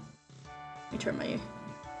now. Let me turn my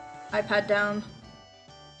iPad down.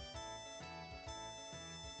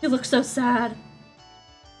 He looks so sad.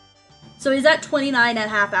 So he's at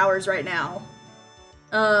 29.5 hours right now.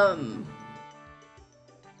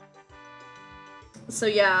 So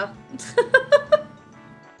yeah.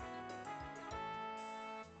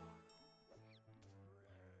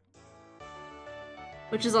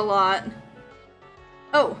 Which is a lot.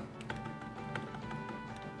 Oh.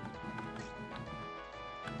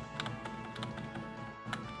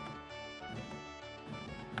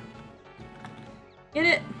 Get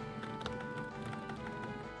it.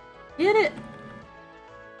 Get it.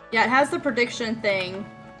 Yeah, it has the prediction thing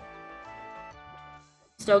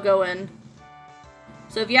still going.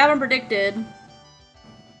 So if you haven't predicted,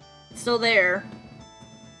 it's still there.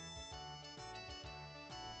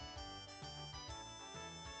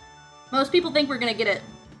 Most people think we're gonna get it.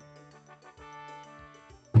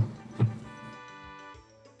 I'm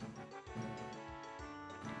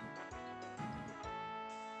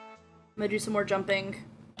gonna do some more jumping.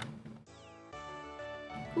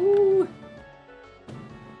 Ooh.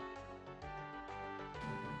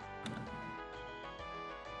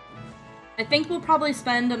 I think we'll probably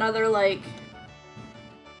spend another, like,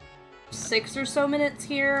 6 or so minutes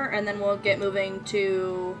here, and then we'll get moving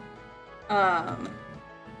to,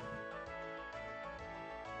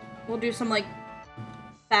 we'll do some, like,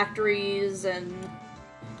 factories and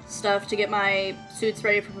stuff to get my suits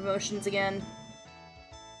ready for promotions again.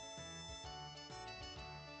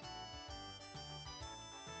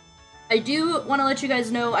 I do want to let you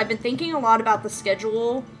guys know, I've been thinking a lot about the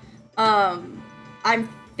schedule. I'm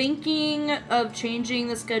thinking of changing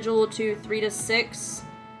the schedule to 3 to 6,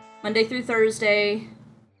 Monday through Thursday,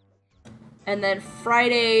 and then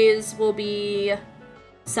Fridays will be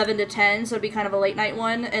 7 to 10, so it'll be kind of a late night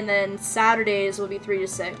one, and then Saturdays will be 3 to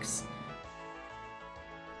 6.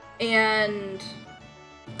 And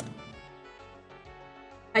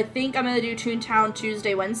I think I'm gonna do Toontown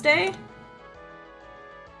Tuesday, Wednesday.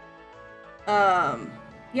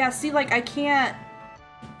 Yeah, see, like, I can't...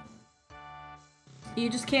 You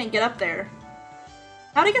just can't get up there.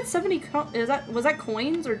 How'd I get 70 was that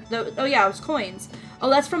coins, or... Oh, yeah, it was coins. Oh,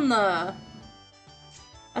 that's from the...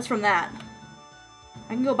 That's from that.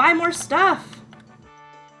 I can go buy more stuff!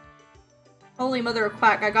 Holy mother of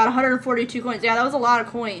quack, I got 142 coins. Yeah, that was a lot of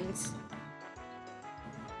coins.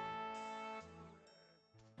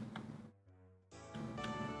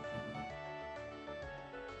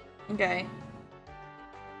 Okay.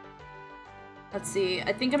 Let's see.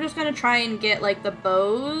 I think I'm just gonna try and get, like, the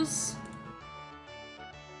bows.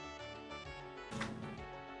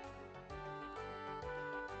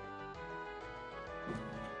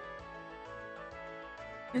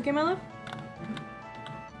 You okay, my love?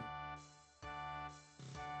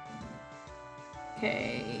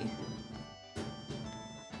 Okay.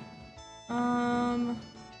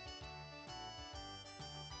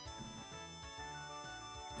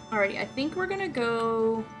 Alrighty, I think we're gonna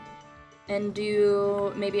go and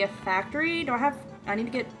do maybe a factory. Do I have... I need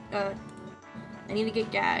to get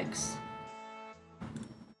gags.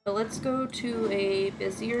 So let's go to a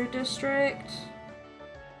busier district.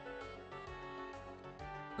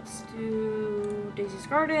 Let's do Daisy's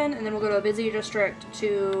Garden, and then we'll go to a busier district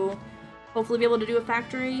to hopefully be able to do a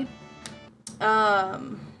factory. I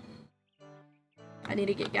need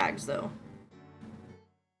to get gags, though.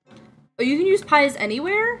 Oh, you can use pies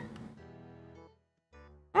anywhere?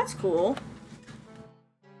 That's cool.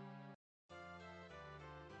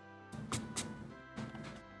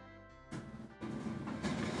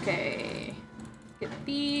 Okay. Get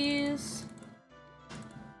these.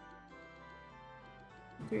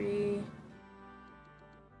 3.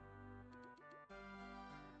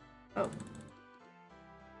 Oh.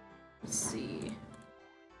 Let's see.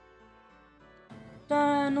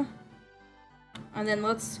 Done. And then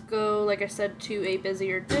let's go, like I said, to a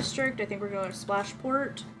busier district. I think we're going to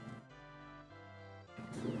Splashport.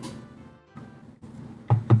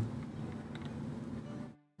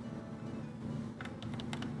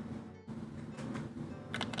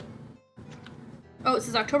 Oh, it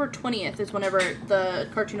says October 20th is whenever the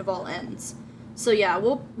Cartoonaval ends. So yeah,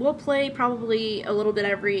 we'll play probably a little bit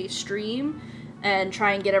every stream and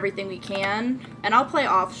try and get everything we can. And I'll play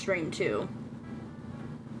off stream too.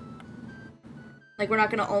 Like, we're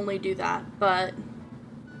not gonna only do that, but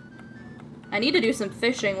I need to do some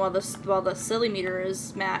fishing while the silly meter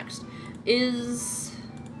is maxed.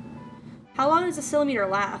 How long does the silly meter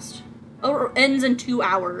last? Oh, it ends in 2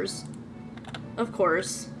 hours. Of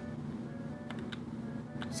course.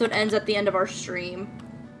 So it ends at the end of our stream.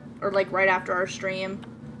 Or like right after our stream.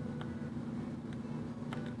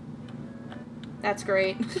 That's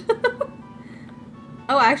great.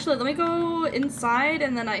 Oh, actually, let me go inside,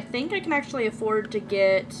 and then I think I can actually afford to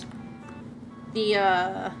get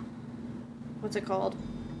the, what's it called?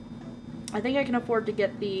 I think I can afford to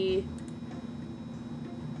get the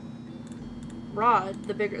rod,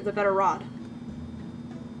 the better rod.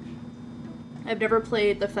 I've never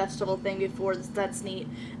played the festival thing before. That's neat.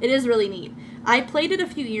 It is really neat. I played it a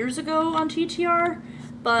few years ago on TTR,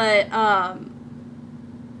 but,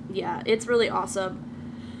 yeah, it's really awesome.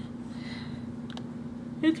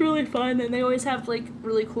 It's really fun, and they always have, like,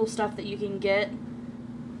 really cool stuff that you can get.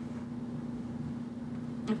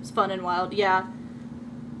 It's fun and wild, yeah.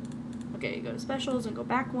 Okay, go to specials and go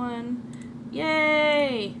back one.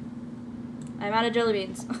 Yay! I'm out of jelly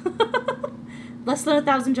beans. Less than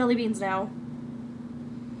 1,000 jelly beans now.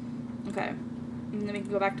 Okay. And then we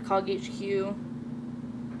can go back to Cog HQ.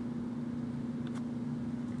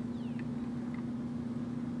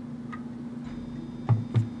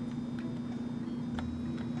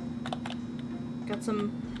 Got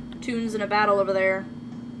some tunes in a battle over there.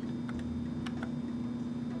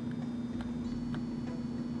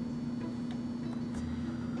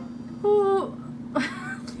 Oh,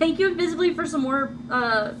 thank you invisibly for some more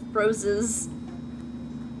roses.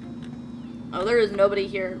 Oh, there is nobody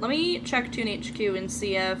here. Let me check Toon HQ and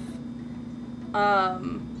see if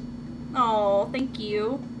oh, thank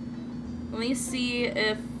you. Let me see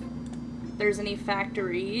if there's any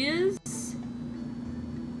factories.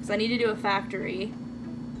 Because I need to do a factory.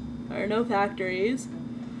 There are no factories.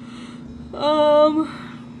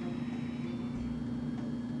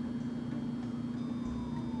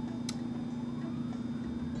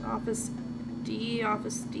 Office D,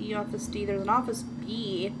 Office D, Office D. There's an Office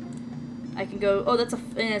B. I can go, oh, it's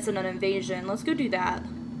an invasion. Let's go do that.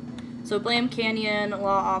 So Blam Canyon, Law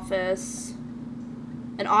Office.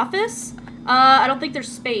 An office? I don't think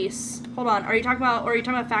there's space. Hold on, are you talking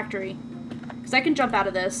about factory? Because I can jump out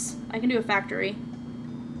of this. I can do a factory.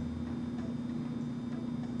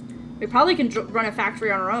 We probably can run a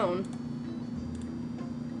factory on our own.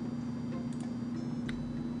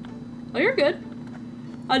 Oh, you're good.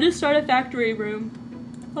 I'll just start a factory room.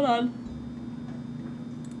 Hold on.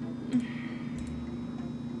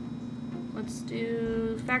 Let's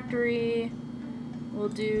do factory. We'll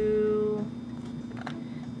do...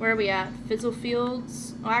 Where are we at? Fizzle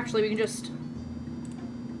Fields? Oh, actually, we can just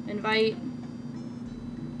invite.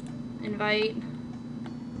 We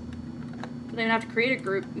don't even have to create a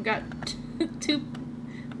group. We've got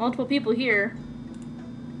multiple people here.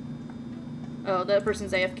 Oh, that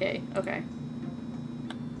person's AFK. Okay.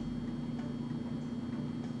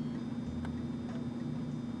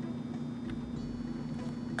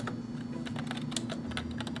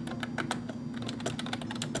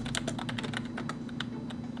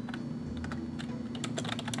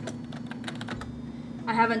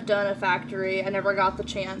 I haven't done a factory. I never got the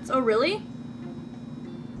chance. Oh, really?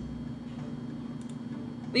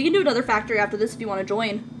 We can do another factory after this if you want to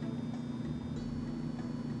join.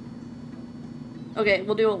 Okay,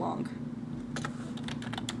 we'll do a long.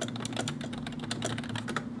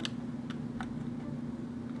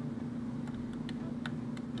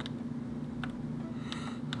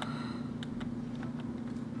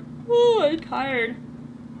 Ooh, I'm tired.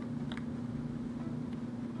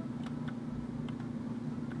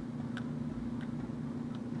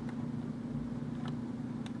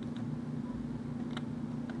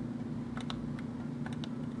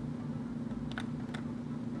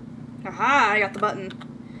 Aha, I got the button.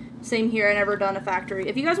 Same here, I never done a factory.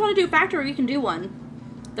 If you guys want to do a factory, you can do one.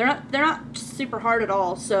 They're not super hard at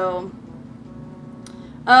all, so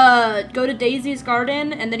go to Daisy's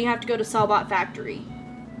Garden and then you have to go to Cellbot Factory.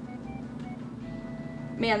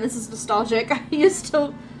 Man, this is nostalgic. I used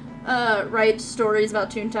to write stories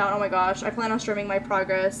about Toontown. Oh my gosh. I plan on streaming my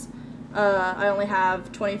progress. I only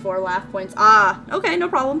have 24 laugh points. Ah, okay, no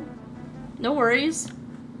problem. No worries.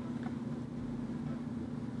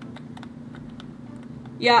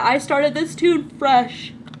 Yeah, I started this tune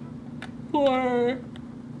fresh for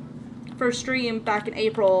stream back in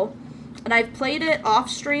April. And I've played it off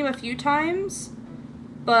stream a few times,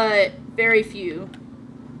 but very few.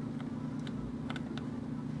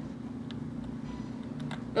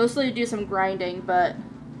 Mostly do some grinding, but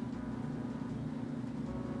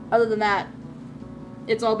other than that,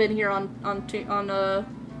 it's all been here on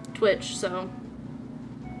Twitch, so.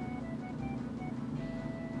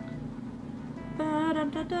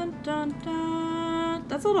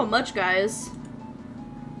 That's a little much, guys.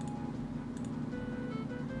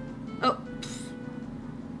 Oh.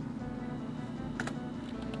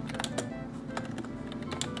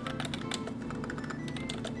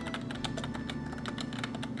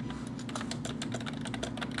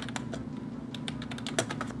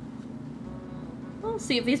 We'll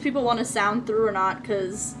see if these people want to sound through or not,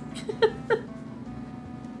 because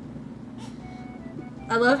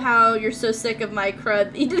I love how you're so sick of my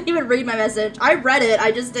crud. You didn't even read my message. I read it,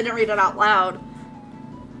 I just didn't read it out loud.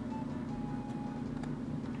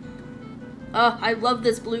 Oh, I love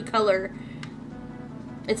this blue color.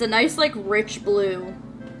 It's a nice, like, rich blue.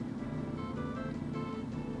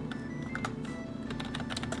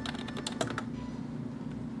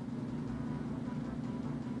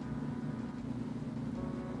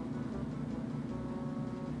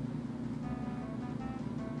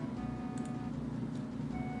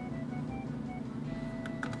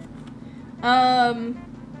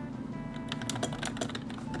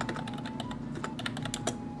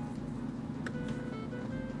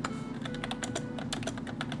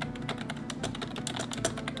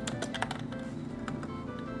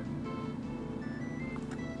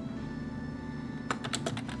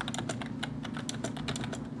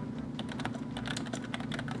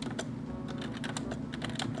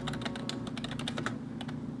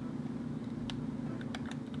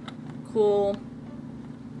 Cool.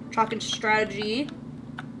 Talking strategy.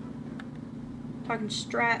 Talking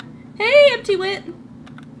strat. Hey, Empty Wit!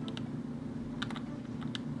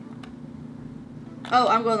 Oh,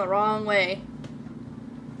 I'm going the wrong way.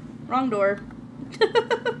 Wrong door.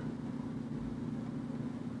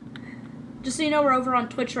 Just so you know, we're over on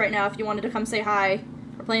Twitch right now if you wanted to come say hi.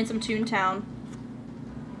 We're playing some Toontown.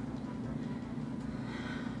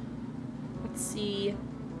 Let's see.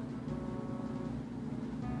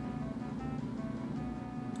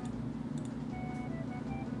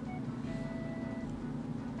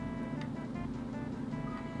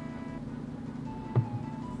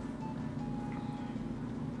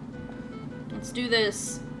 Let's do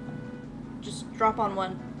this. Just drop on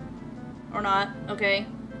one. Or not. Okay.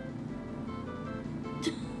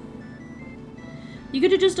 You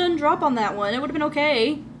could have just done drop on that one. It would have been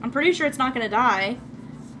okay. I'm pretty sure it's not going to die.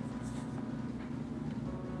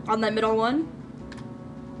 On that middle one.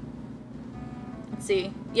 Let's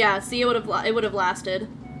see. Yeah, see, it would have lasted.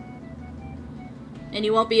 And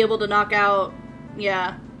you won't be able to knock out...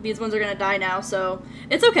 Yeah, these ones are going to die now, so...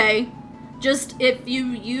 It's okay. Just, if you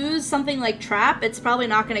use something like Trap, it's probably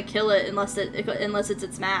not going to kill it unless it's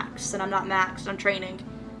its max. And I'm not maxed, I'm training.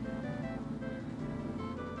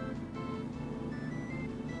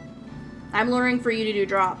 I'm luring for you to do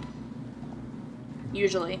drop.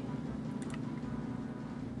 Usually.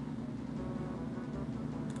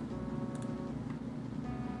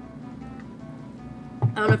 I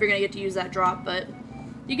don't know if you're going to get to use that drop, but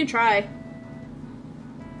you can try.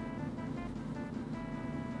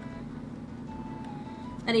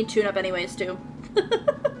 I need tune-up anyways, too.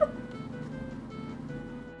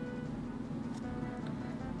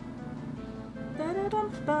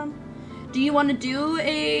 Do you want to do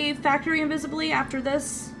a factory invisibly after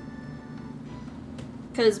this?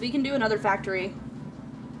 Because we can do another factory.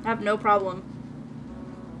 I have no problem.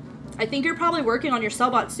 I think you're probably working on your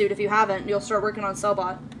Cellbot suit. If you haven't, you'll start working on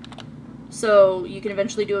Cellbot. So you can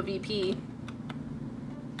eventually do a VP.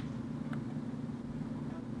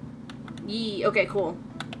 Yee, okay, cool.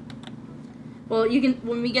 Well, you can,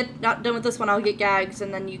 when we get not done with this one, I'll get Gags,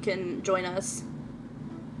 and then you can join us.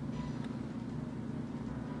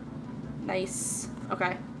 Nice.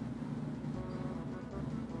 Okay.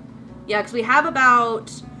 Yeah, because we have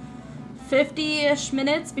about 50-ish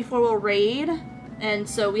minutes before we'll raid, and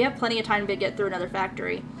so we have plenty of time to get through another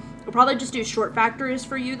factory. We'll probably just do short factories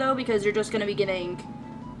for you, though, because you're just going to be getting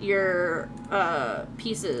your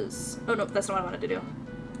pieces. Oh, no, that's not what I wanted to do.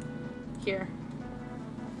 Here.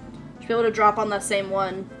 Should be able to drop on the same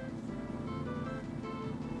one.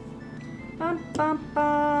 Bum, bum,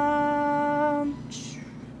 bum.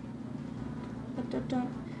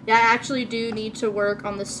 Yeah, I actually do need to work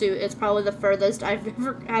on the suit. It's probably the furthest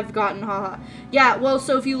I've gotten, haha. Yeah, well,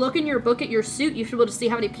 so if you look in your book at your suit, you should be able to see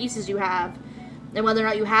how many pieces you have. And whether or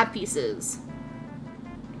not you have pieces.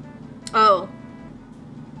 Oh.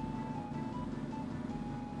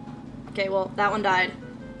 Okay, well, that one died.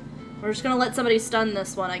 We're just gonna let somebody stun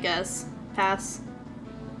this one, I guess. Pass.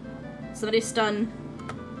 Somebody stun.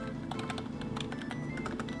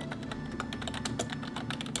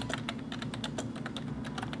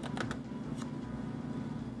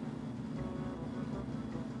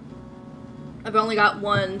 I've only got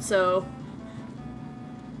one, so...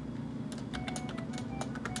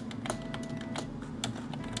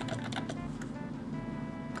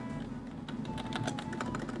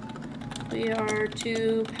 We are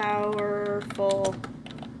too powerful.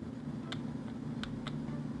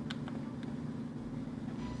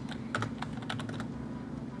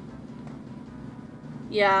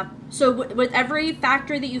 Yeah. So with every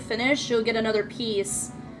factory that you finish, you'll get another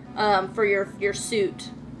piece for your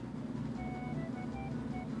suit.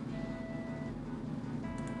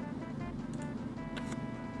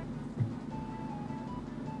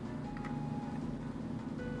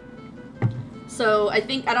 So I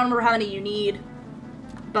don't remember how many you need,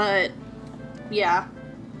 but yeah.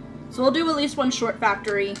 So we'll do at least one short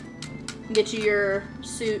factory and get you your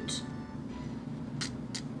suit.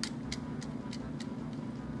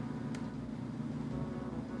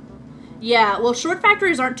 Yeah, well, short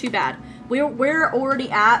factories aren't too bad. We're already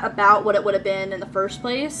at about what it would have been in the first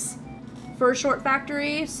place for a short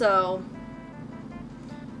factory, so...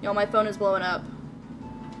 Yo, my phone is blowing up.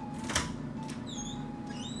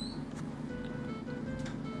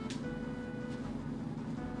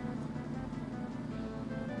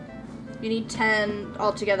 You need 10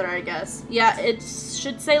 altogether, I guess. Yeah, it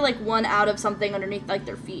should say, like, 1 out of something underneath, like,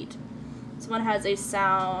 their feet. Someone has a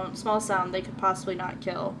small sound they could possibly not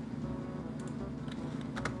kill.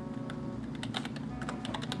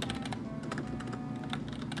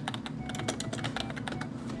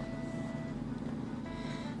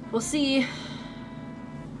 We'll see.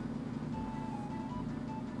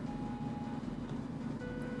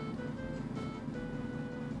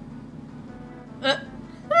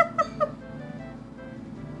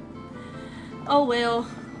 Oh well.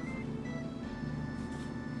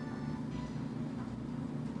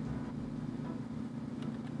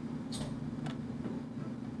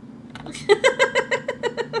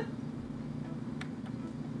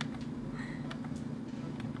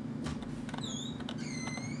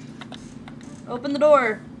 Open the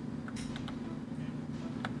door.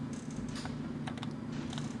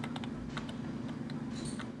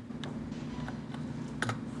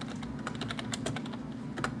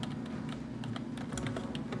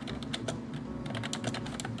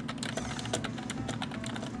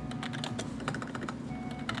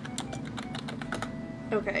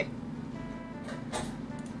 Okay.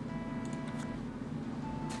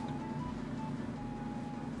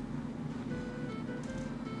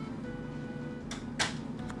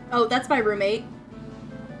 Oh, that's my roommate.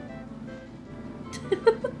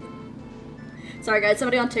 Sorry guys,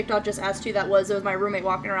 somebody on TikTok just asked who that was. It was my roommate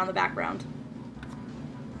walking around the background.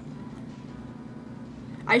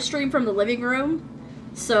 I stream from the living room,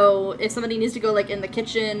 so if somebody needs to go like in the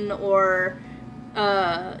kitchen or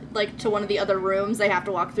like to one of the other rooms, they have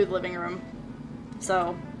to walk through the living room.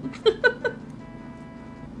 So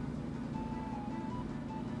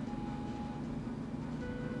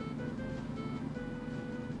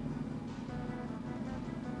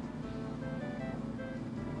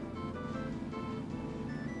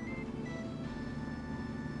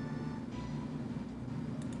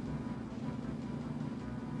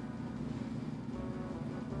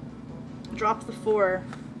drop the 4.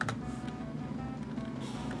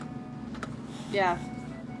 Yeah.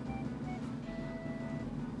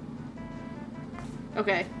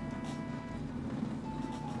 Okay.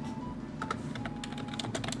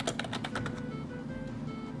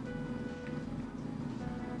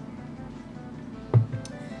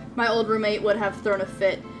 My old roommate would have thrown a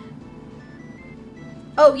fit.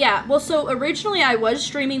 Oh, yeah. Well, so originally I was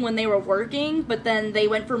streaming when they were working, but then they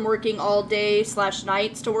went from working all day /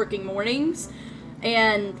 nights to working mornings.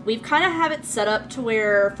 And we've kind of have it set up to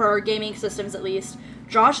where, for our gaming systems at least,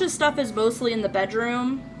 Josh's stuff is mostly in the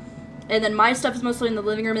bedroom, and then my stuff is mostly in the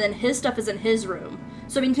living room, and then his stuff is in his room.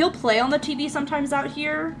 So, I mean, he'll play on the TV sometimes out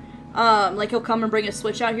here. Like, he'll come and bring a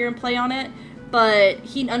Switch out here and play on it. But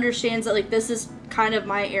he understands that, like, this is kind of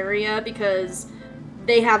my area because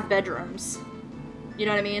they have bedrooms. You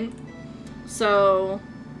know what I mean? So...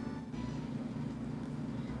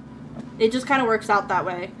 It just kind of works out that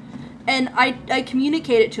way. And I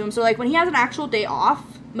communicate it to him. So, like, when he has an actual day off,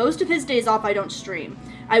 most of his days off I don't stream.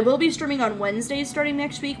 I will be streaming on Wednesdays starting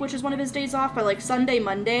next week, which is one of his days off. But, like, Sunday,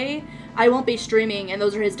 Monday, I won't be streaming, and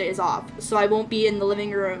those are his days off. So I won't be in the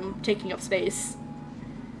living room taking up space.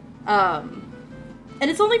 And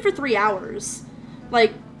it's only for 3 hours.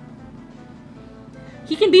 Like,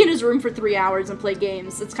 he can be in his room for 3 hours and play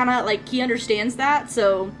games. It's kind of, like, he understands that,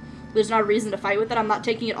 so there's not a reason to fight with it. I'm not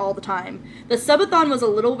taking it all the time. The subathon was a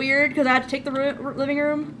little weird, because I had to take the living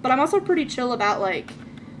room, but I'm also pretty chill about, like,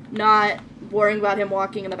 not worrying about him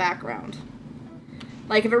walking in the background.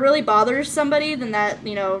 Like, if it really bothers somebody, then that,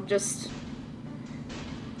 you know, just...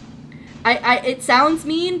 it sounds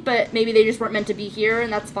mean, but maybe they just weren't meant to be here,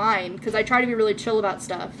 and that's fine, because I try to be really chill about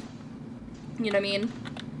stuff. You know what I mean?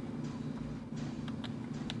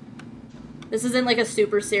 This isn't, like, a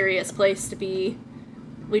super serious place to be.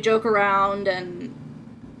 We joke around, and...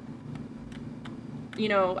 You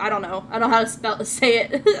know, I don't know. I don't know how to say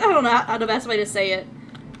it. I don't know how the best way to say it.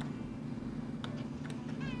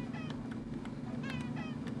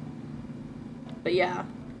 But yeah.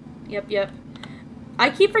 Yep. I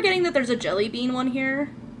keep forgetting that there's a jelly bean one here.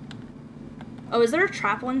 Oh, is there a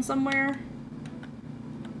trap one somewhere?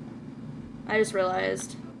 I just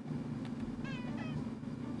realized.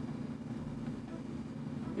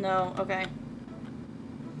 No, okay.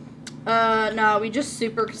 No, we just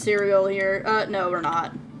super cereal here. No, we're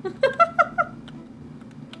not.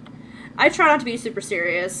 I try not to be super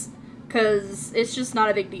serious, because it's just not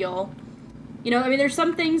a big deal. You know, I mean, there's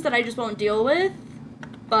some things that I just won't deal with,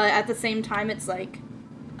 but at the same time, it's like,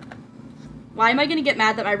 why am I gonna get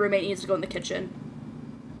mad that my roommate needs to go in the kitchen?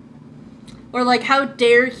 Or, like, how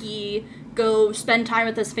dare he go spend time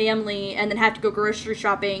with his family and then have to go grocery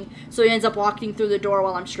shopping, so he ends up walking through the door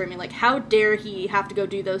while I'm streaming. Like, how dare he have to go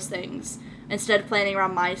do those things instead of planning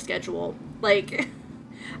around my schedule? Like,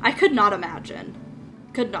 I could not imagine.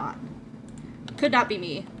 Could not. Could not be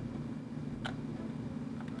me.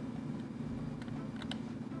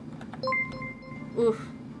 Oof.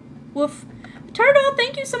 Woof. Turtle,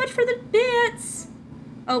 thank you so much for the bits!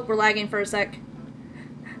 Oh, we're lagging for a sec.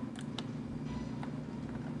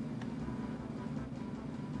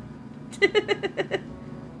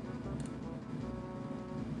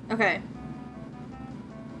 Okay.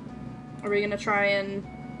 Are we gonna try and...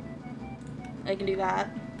 I can do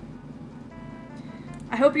that.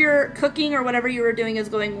 I hope your cooking or whatever you were doing is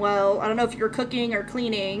going well. I don't know if you're cooking or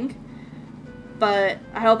cleaning, but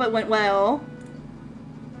I hope it went well.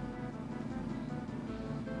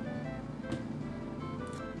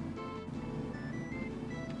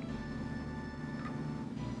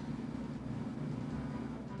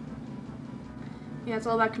 Yeah, it's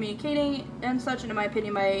all about communicating and such, and in my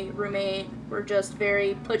opinion, my roommate, were just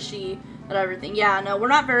very pushy about everything. Yeah, no, we're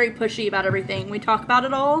not very pushy about everything. We talk about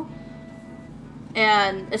it all.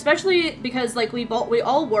 And especially because, like, we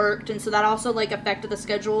all worked, and so that also, like, affected the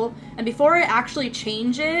schedule. And before I actually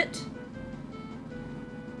change it,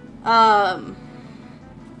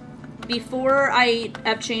 before I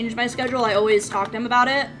have changed my schedule, I always talk to him about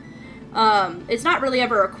it. It's not really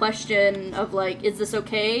ever a question of, like, is this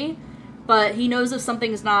okay? But he knows if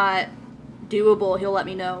something's not doable, he'll let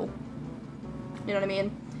me know. You know what I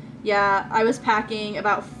mean? Yeah, I was packing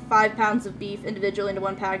about 5 pounds of beef individually into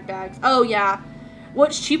 1 pack bags. Oh, yeah. Well,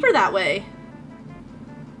 it's cheaper that way.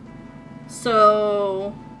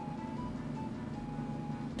 So...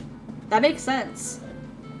 that makes sense.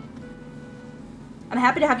 I'm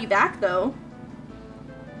happy to have you back, though.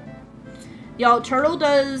 Y'all, Turtle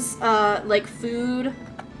does, like, food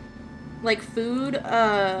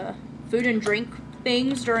and drink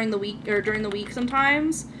things during the week,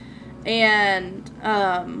 sometimes. And,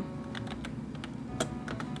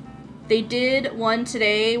 they did one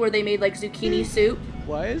today where they made, like, zucchini soup.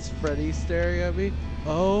 Why is Freddy staring at me?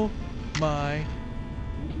 Oh my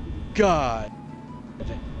god.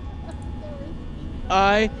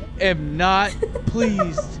 I am not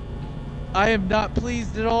pleased. I am not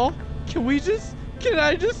pleased at all. Can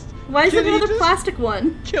I just... Why is it another plastic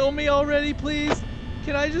one? Kill me already, please?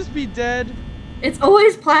 Can I just be dead? It's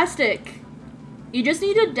always plastic. You just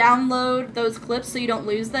need to download those clips so you don't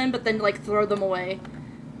lose them, but then, like, throw them away.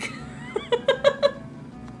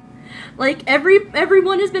 Like,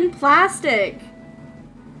 everyone has been plastic.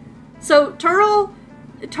 So, Turtle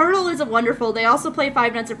is a wonderful. They also play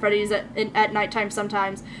Five Nights at Freddy's at nighttime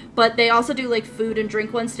sometimes, but they also do, like, food and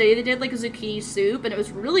drink ones. Today they did, like, a zucchini soup, and it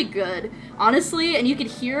was really good, honestly, and you could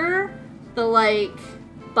hear the, like,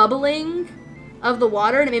 bubbling of the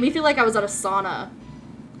water, and it made me feel like I was at a sauna.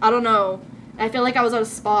 I don't know. I feel like I was at a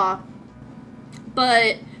spa.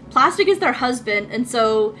 But plastic is their husband, and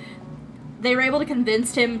so they were able to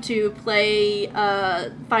convince him to play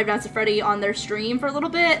Five Nights at Freddy on their stream for a little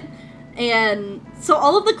bit, and so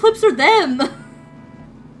all of the clips are them.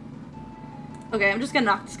 Okay, I'm just gonna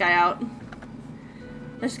knock this guy out.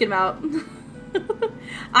 Let's get him out.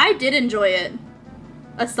 I did enjoy it.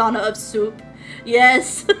 A sauna of soup.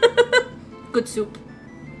 Yes. Good soup.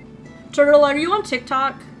 Turtle, are you on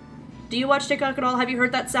TikTok? Do you watch TikTok at all? Have you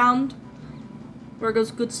heard that sound? Where it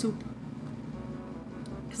goes, good soup.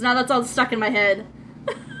 Because now that's all stuck in my head.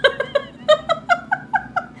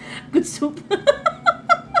 Good soup.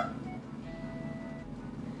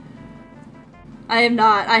 I am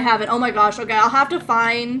not. I haven't. Oh my gosh. Okay, I'll have to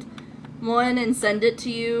find one and send it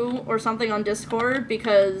to you or something on Discord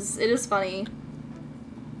because it is funny.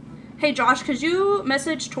 Hey Josh, could you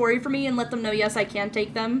message Tori for me and let them know yes, I can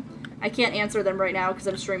take them? I can't answer them right now because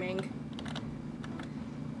I'm streaming.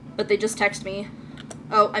 But they just text me.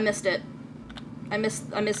 Oh, I missed it. I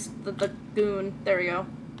missed the goon. There we go.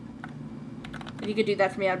 If you could do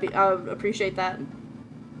that for me, I would appreciate that.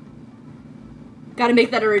 Gotta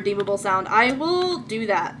make that a redeemable sound. I will do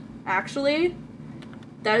that, actually.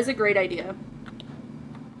 That is a great idea.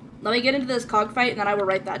 Let me get into this cogfight and then I will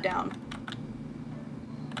write that down.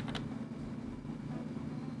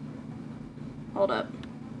 Hold up.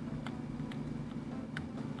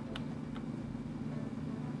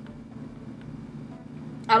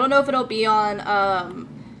 I don't know if it'll be on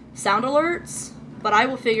sound alerts, but I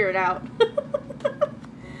will figure it out.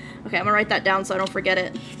 Okay, I'm gonna write that down so I don't forget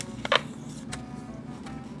it.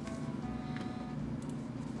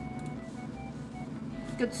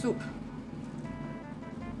 Good soup.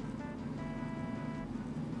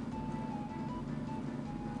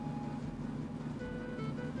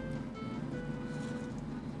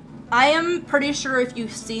 I am pretty sure if you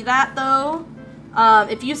see that though,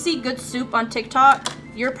 if you see good soup on TikTok,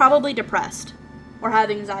 you're probably depressed or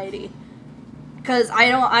have anxiety. Because I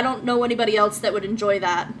don't know anybody else that would enjoy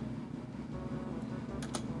that.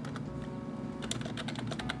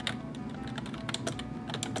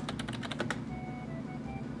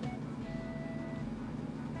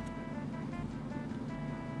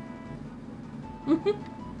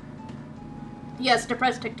 Yes,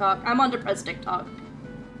 depressed TikTok. I'm on depressed TikTok.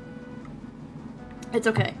 It's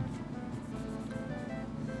okay.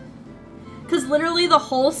 Because literally the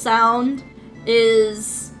whole sound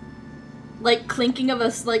is like clinking of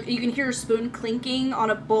a, like you can hear a spoon clinking on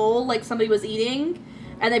a bowl like somebody was eating,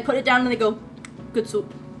 and they put it down and they go, good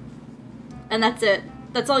soup. And that's it.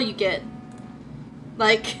 That's all you get.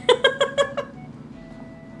 Like,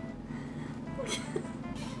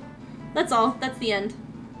 that's all. That's the end.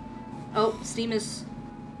 Oh, Steam is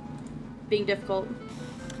being difficult.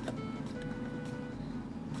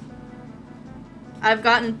 I've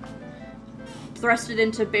gotten thrusted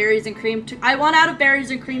into berries and cream. I want out of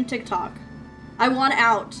berries and cream TikTok. I want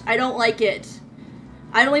out. I don't like it.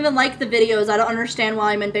 I don't even like the videos. I don't understand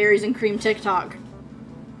why I'm in berries and cream TikTok.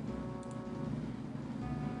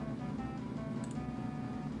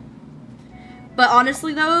 But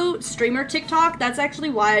honestly though, streamer TikTok, that's actually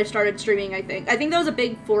why I started streaming, I think. I think that was a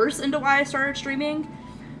big force into why I started streaming.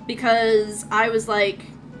 Because I was like,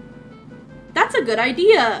 that's a good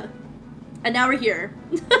idea. And now we're here.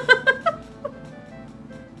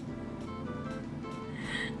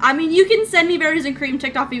 I mean, you can send me berries and cream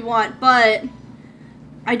TikTok if you want, but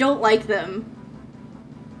I don't like them.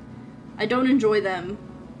 I don't enjoy them.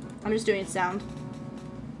 I'm just doing sound.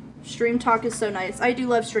 Stream talk is so nice. I do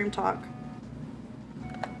love stream talk.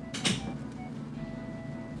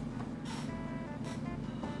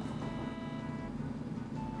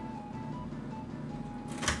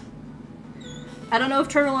 I don't know if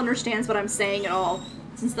Turtle understands what I'm saying at all,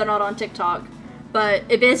 since they're not on TikTok. But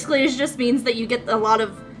it basically just means that you get a lot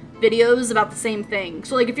of videos about the same thing.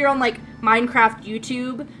 So like if you're on like Minecraft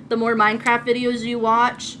YouTube, the more Minecraft videos you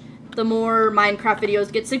watch, the more Minecraft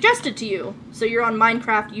videos get suggested to you. So you're on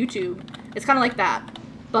Minecraft YouTube. It's kind of like that,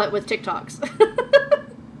 but with TikToks.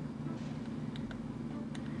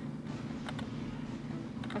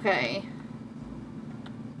 Okay.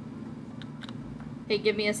 Hey,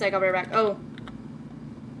 give me a sec, I'll be right back. Oh.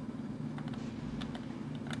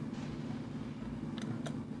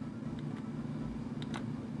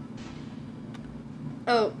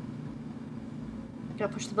 Oh.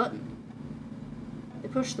 Gotta push the button. They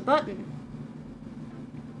pushed the button.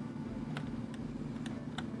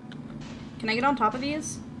 Can I get on top of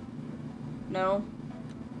these? No.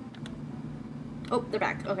 Oh, they're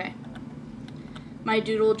back. Okay. My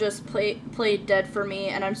doodle just played dead for me,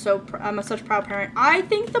 and I'm such a proud parent. I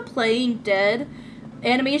think the playing dead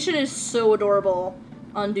animation is so adorable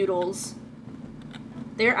on doodles.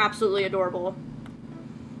 They're absolutely adorable.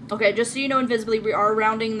 Okay, just so you know, Invisibly, we are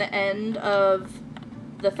rounding the end of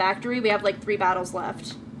the factory. We have like 3 battles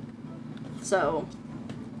left. So...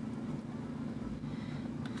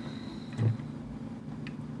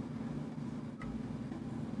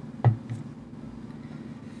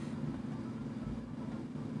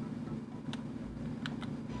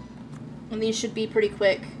 And these should be pretty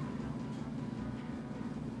quick.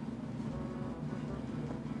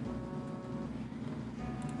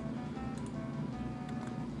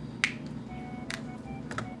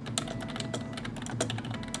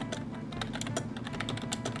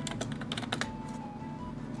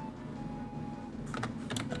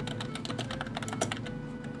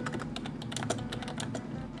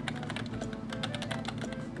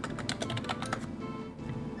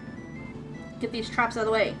 Get these traps out of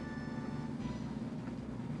the way.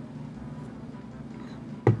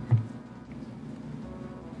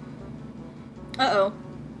 Uh-oh.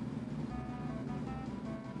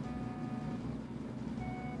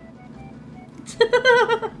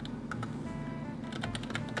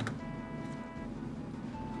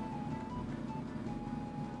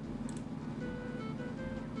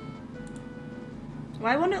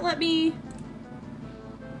 Why won't it let me...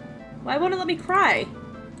 Why won't it let me cry?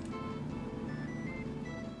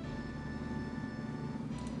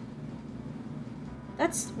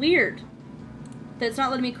 That's weird. That's not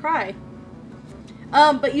letting me cry.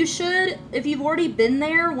 But you should, if you've already been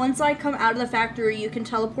there, once I come out of the factory, you can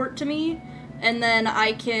teleport to me, and then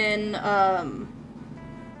I can, and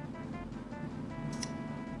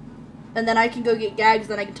then I can go get Gags,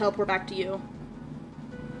 then I can teleport back to you.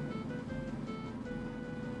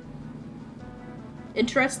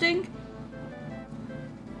 Interesting?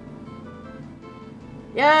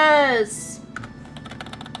 Yes!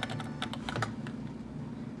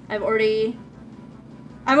 I'm already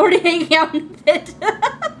hanging out in the pit.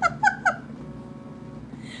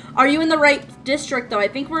 Are you in the right district, though? I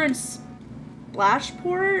think we're in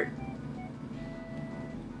Splashport?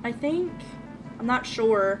 I think? I'm not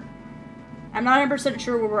sure. I'm not 100%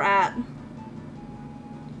 sure where we're at.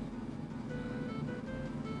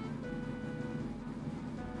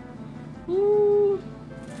 Ooh.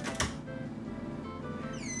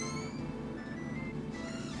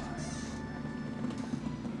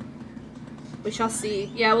 We shall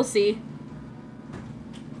see. Yeah, we'll see.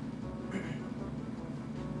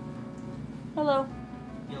 Hello.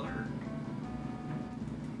 Yiller.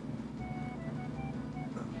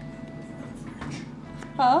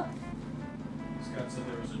 Huh? Scott said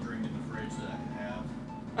there was a drink in the fridge that I could have.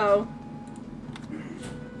 Oh.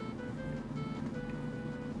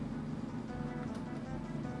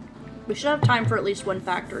 We should have time for at least one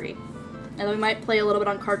factory. And then we might play a little bit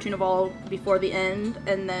on Cartoonaval before the end,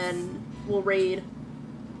 and then we'll raid.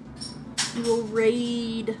 We will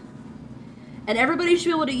raid. And everybody should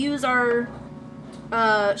be able to use our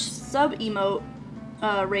sub-emote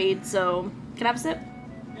raid, so... Can I have a sip?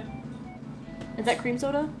 Yeah. Is that cream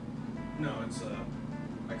soda? No, it's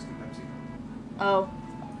Mexican Pepsi. Oh.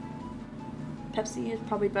 Pepsi is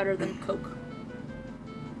probably better than Coke.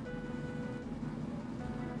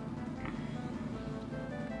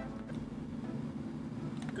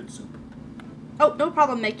 Good soup. Oh, no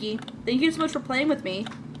problem, Mickey. Thank you so much for playing with me.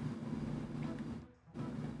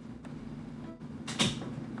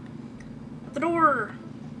 The door!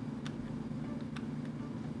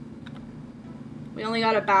 We only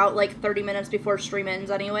got about, like, 30 minutes before stream ends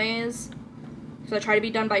anyways. Because I try to be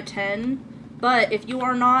done by 10. But if you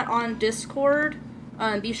are not on Discord,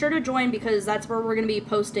 be sure to join because that's where we're going to be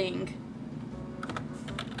posting.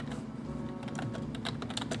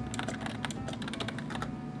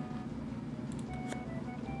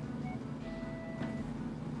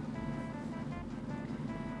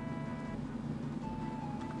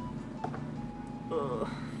 Ugh.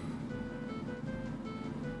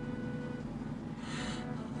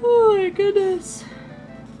 Oh my goodness.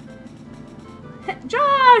 Hey,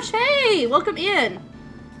 Josh, hey, welcome in.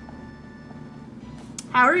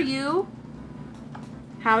 How are you?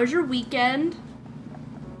 How's your weekend?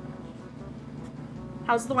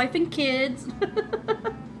 How's the wife and kids?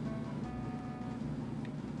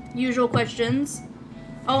 Usual questions.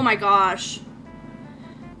 Oh my gosh.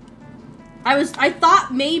 I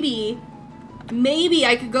thought maybe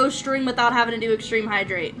I could go string without having to do extreme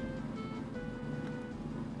hydrate.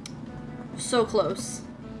 So close.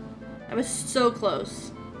 I was so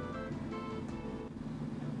close.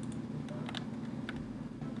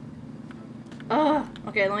 Ugh.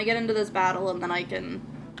 Okay, let me get into this battle and then I can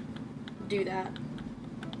do that.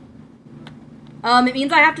 It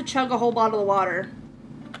means I have to chug a whole bottle of water.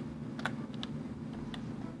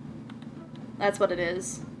 That's what it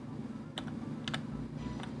is.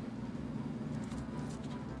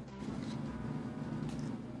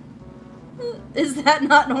 Is that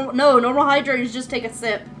not normal? No, normal hydrating is just take a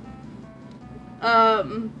sip.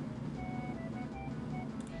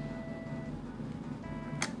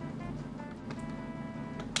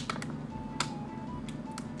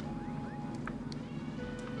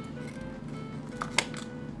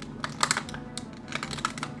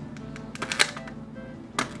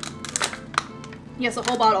 Yes, a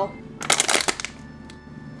whole bottle.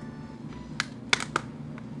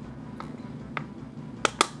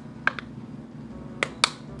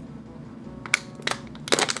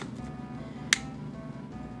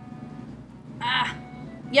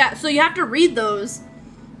 Yeah, so you have to read those.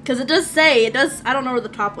 Because it does say, I don't know where the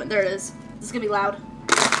top went. There it is. This is going to be loud.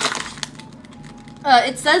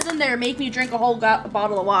 It says in there, make me drink a whole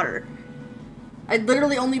bottle of water. I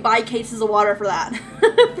literally only buy cases of water for that.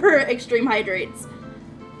 For extreme hydrates.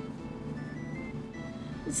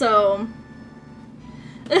 So.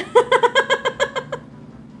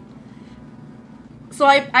 So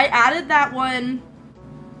I added that one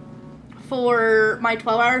for my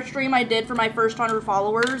 12-hour stream I did for my first 100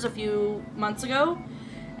 followers a few months ago.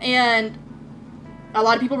 And a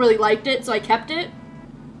lot of people really liked it, so I kept it.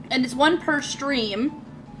 And it's one per stream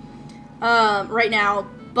right now,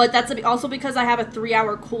 but that's also because I have a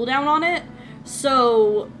 3-hour cooldown on it.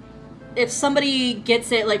 So if somebody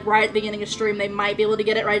gets it like right at the beginning of stream, they might be able to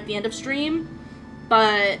get it right at the end of stream.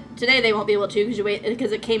 But today they won't be able to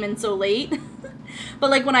because it came in so late. But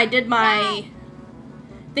like when I did my...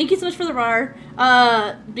 Thank you so much for the RAR.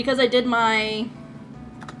 Because I did my...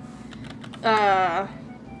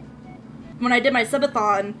 when I did my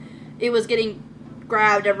subathon, it was getting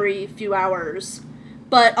grabbed every few hours.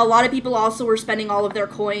 But a lot of people also were spending all of their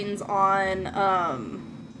coins on,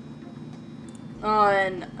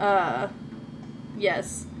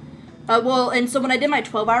 yes. Well, and so when I did my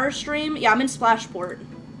 12-hour stream, yeah, I'm in Splashport.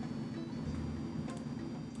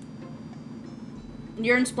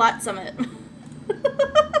 You're in Splat Summit.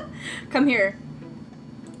 Come here.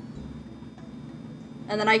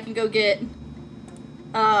 And then I can go get,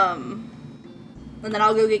 and then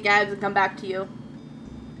I'll go get Gags and come back to you.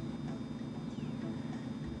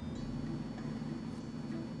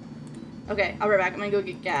 Okay, I'll be right back. I'm gonna go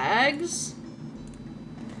get Gags.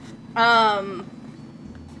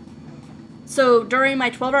 So during my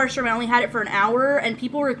 12-hour stream, I only had it for an hour, and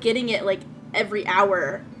people were getting it, like, every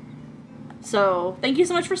hour. So, thank you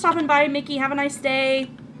so much for stopping by, Mickey. Have a nice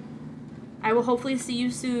day. I will hopefully see you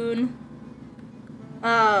soon.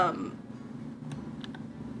 So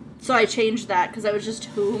I changed that, because that was just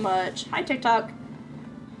too much. Hi, TikTok.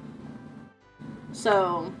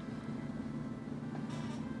 So...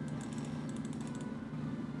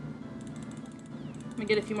 let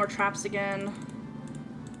me get a few more traps again.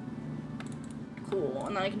 Cool,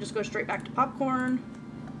 and then I can just go straight back to popcorn.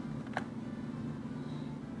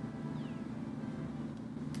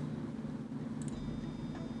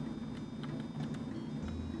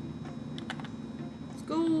 Let's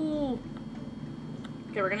go.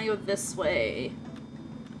 Okay, we're gonna go this way.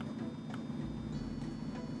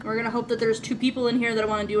 We're gonna hope that there's 2 people in here that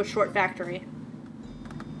want to do a short factory.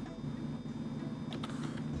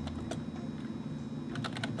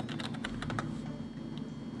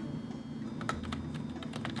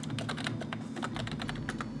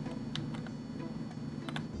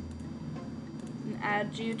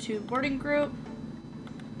 Add you to boarding group.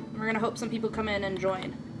 We're gonna hope some people come in and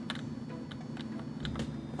join.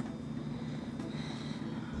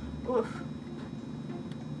 Oof.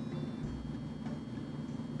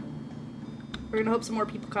 We're gonna hope some more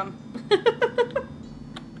people come.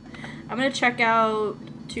 I'm gonna check out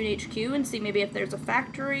Toon HQ and see maybe if there's a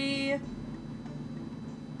factory.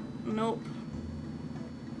 Nope.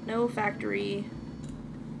 No factory.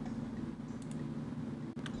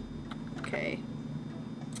 Okay.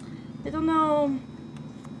 I don't know.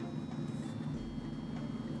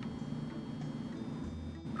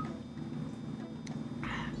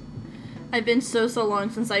 I've been so long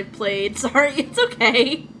since I've played. Sorry, it's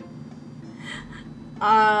okay.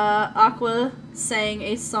 Aqua sang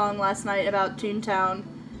a song last night about Toontown.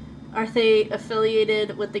 Are they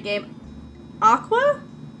affiliated with the game? Aqua?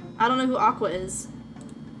 I don't know who Aqua is.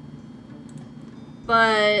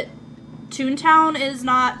 But Toontown is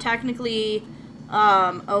not technically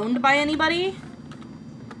owned by anybody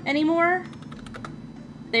anymore.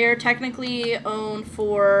 They are technically owned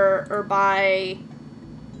for, or by,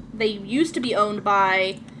 they used to be owned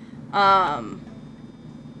by, I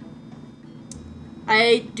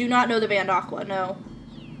do not know the band Aqua, no.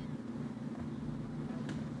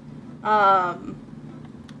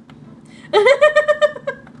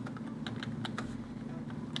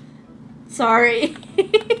 Sorry.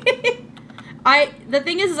 The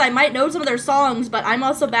thing is I might know some of their songs, but I'm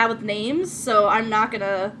also bad with names, so I'm not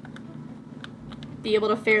gonna be able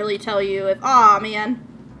to fairly tell you if, aw, man.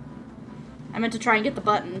 I meant to try and get the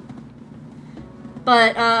button.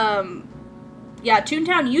 But, yeah,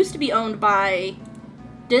 Toontown used to be owned by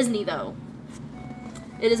Disney, though.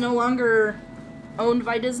 It is no longer owned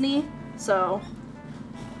by Disney, so...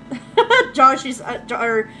 Josh,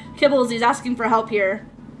 or Kibbles, he's asking for help here.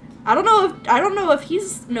 I don't know if he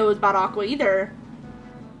knows about Aqua either.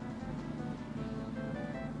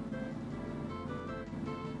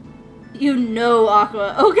 You know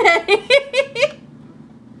Aqua. Okay.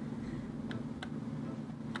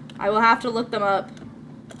 I will have to look them up.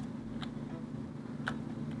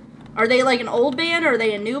 Are they like an old band or are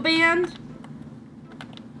they a new band?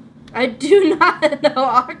 I do not know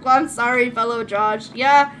Aqua. I'm sorry, fellow Josh.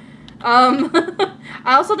 Yeah.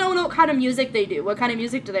 I also don't know what kind of music they do. What kind of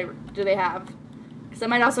music do they have? Because that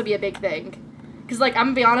might also be a big thing. Because, like, I'm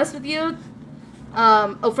gonna be honest with you.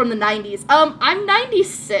 Oh, from the 90s. I'm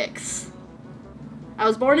 96. I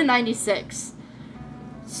was born in 96.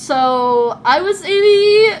 So, I was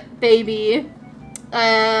a baby.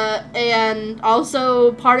 And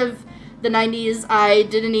also part of the 90s, I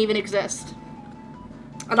didn't even exist.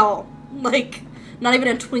 At all. Like, not even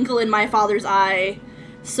a twinkle in my father's eye.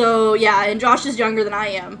 So, yeah, and Josh is younger than I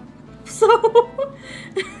am. So,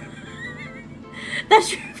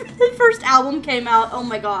 that's the first album came out. Oh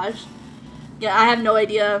my gosh. Yeah, I have no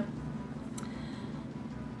idea.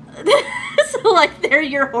 So, like, they're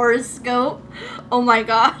your horoscope. Oh my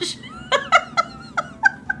gosh.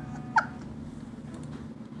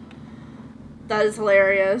 That is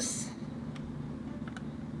hilarious.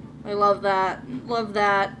 I love that. Love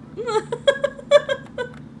that.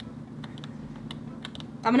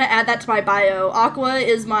 I'm gonna add that to my bio. Aqua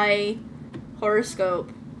is my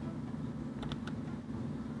horoscope.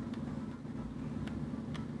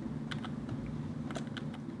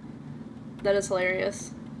 That is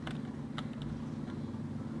hilarious.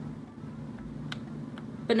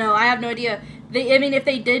 But no, I have no idea. I mean, if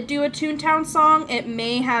they did do a Toontown song, it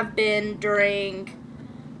may have been during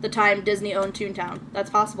the time Disney owned Toontown.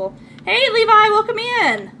 That's possible. Hey, Levi, welcome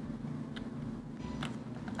in!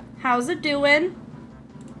 How's it doing?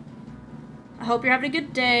 I hope you're having a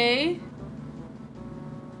good day.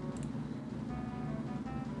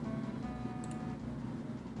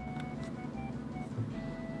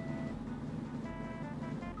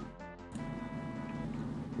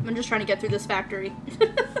 I'm just trying to get through this factory.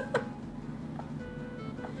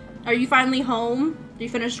 Are you finally home? Did you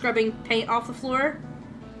finish scrubbing paint off the floor?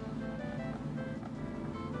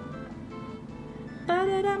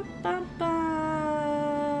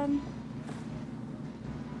 Ba-da-dum-bum-bum.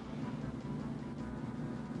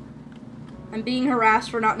 I'm being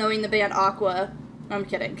harassed for not knowing the band Aqua. No, I'm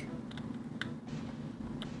kidding.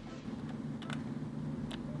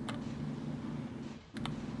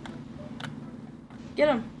 Get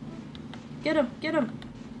him. Get him. Get him.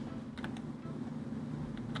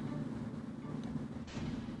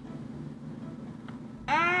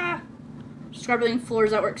 Ah! Scrubbing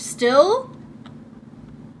floors at work. Still?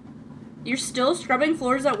 You're still scrubbing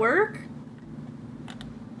floors at work?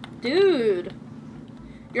 Dude.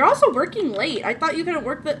 You're also working late. I thought you couldn't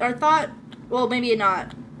work well, maybe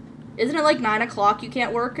not. Isn't it like 9 o'clock you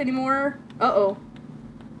can't work anymore? Uh-oh.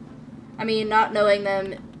 I mean, not knowing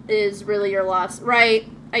them is really your loss. Right.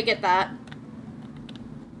 I get that.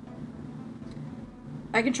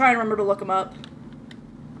 I can try and remember to look them up.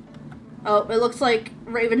 Oh, it looks like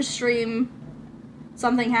Raven's stream,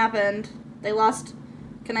 something happened. They lost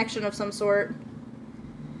connection of some sort.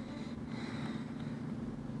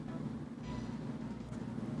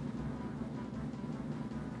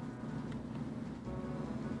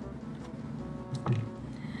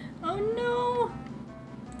 Oh no!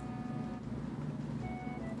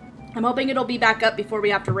 I'm hoping it'll be back up before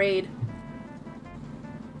we have to raid.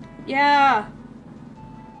 Yeah!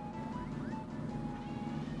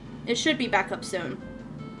 It should be back up soon.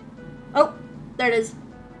 Oh! There it is.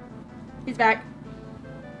 He's back.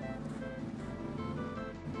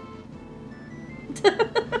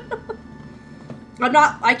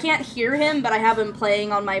 I can't hear him, but I have him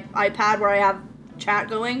playing on my iPad where I have chat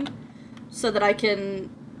going so that I can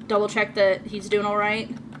double check that he's doing alright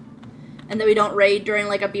and that we don't raid during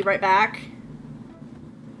like a be right back.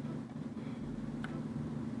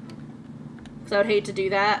 Because I would hate to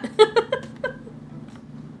do that.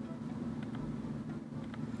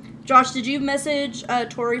 Josh, did you message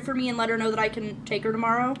Tori for me and let her know that I can take her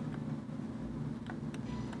tomorrow?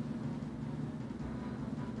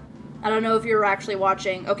 I don't know if you're actually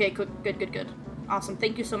watching. Okay, good. Awesome.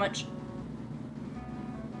 Thank you so much.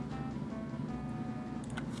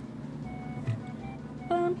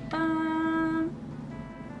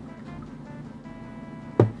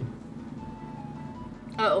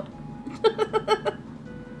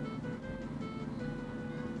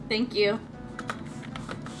 Thank you.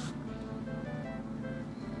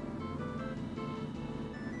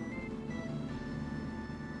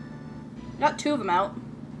 Got 2 of them out.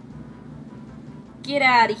 Get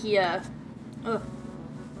out of here. Ugh.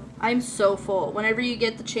 I'm so full. Whenever you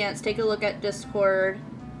get the chance, take a look at Discord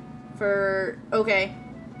for... Okay.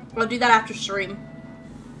 I'll do that after stream.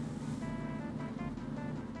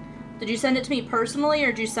 Did you send it to me personally, or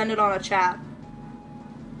did you send it on a chat?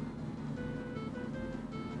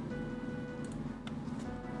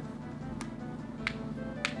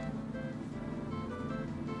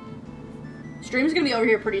 Stream's gonna be over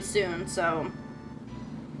here pretty soon, so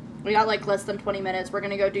we got like less than 20 minutes. We're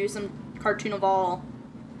gonna go do some Cartoonaval.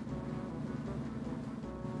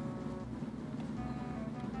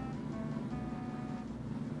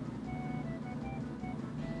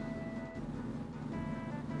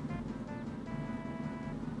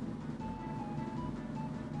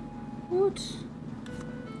 What?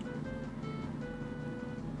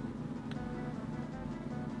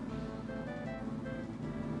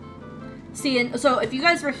 See, and so if you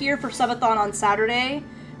guys were here for subathon on Saturday,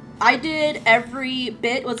 I did every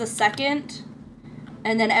bit was a second,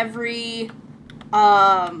 and then every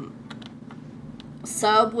sub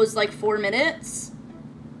was like 4 minutes.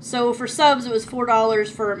 So for subs, it was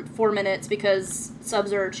 $4 for 4 minutes because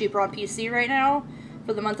subs are cheaper on PC right now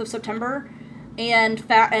for the month of September. And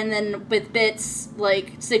then with bits,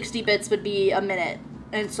 like 60 bits would be a minute,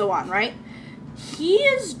 and so on, right? He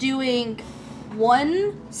is doing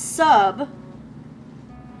one sub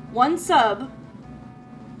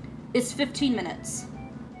is 15 minutes.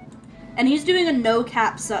 And he's doing a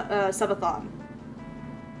no-cap subathon.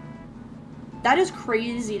 That is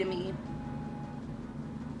crazy to me.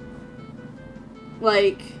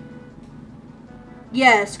 Like,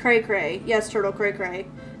 yes, cray cray. Yes, turtle cray cray.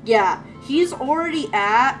 Yeah, he's already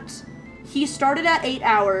he started at 8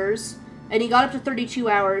 hours, and he got up to 32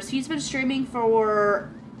 hours. He's been streaming for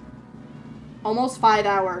almost 5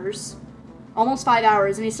 hours. Almost 5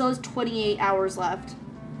 hours, and he still has 28 hours left.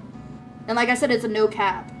 And like I said, it's a no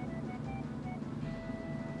cap.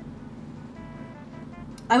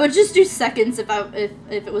 I would just do seconds if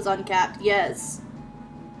it was uncapped. Yes.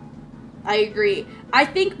 I agree. I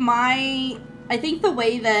think the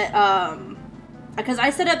way that, because I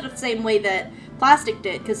set up the same way that Plastic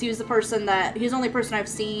did, because he's the only person I've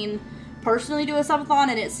seen personally do a subathon,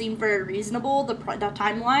 and it seemed very reasonable, the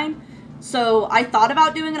timeline. So I thought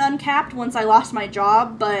about doing an uncapped once I lost my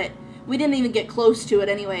job, but we didn't even get close to it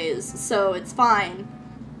anyways, so it's fine.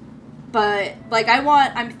 But, like,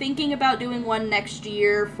 I'm thinking about doing one next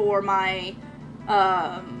year for my,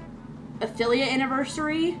 affiliate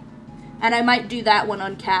anniversary, and I might do that one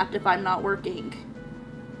uncapped if I'm not working.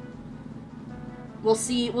 We'll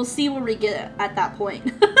see where we get at that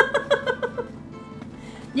point.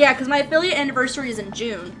 Yeah, because my affiliate anniversary is in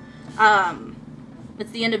June.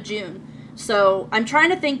 It's the end of June. So I'm trying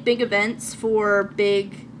to think big events for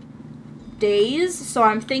big days. So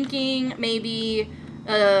I'm thinking maybe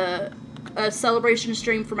a celebration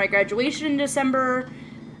stream for my graduation in December.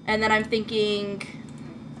 And then I'm thinking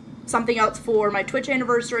something else for my Twitch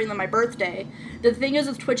anniversary and then my birthday. The thing is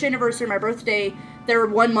with Twitch anniversary and my birthday, they're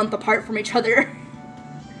 1 month apart from each other.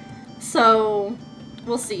 So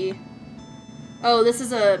we'll see. Oh, this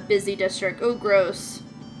is a busy district. Oh, gross.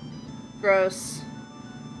 Gross.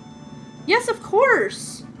 Yes, of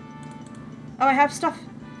course! Oh, I have stuff.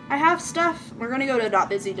 I have stuff. We're gonna go to Not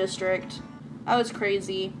Busy District. That was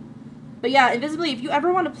crazy. But yeah, Invisibly, if you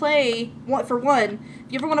ever want to play, if you ever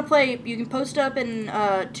want to play, you can post up in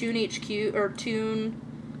Toon HQ, or Toon,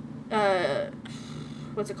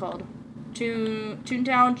 what's it called?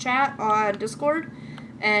 Toontown chat on Discord,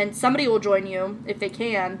 and somebody will join you, if they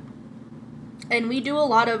can. And we do a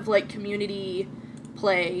lot of, like, community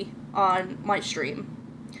play on my stream.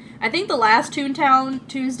 I think the last Toontown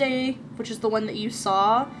Tuesday, which is the one that you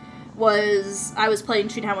saw, I was playing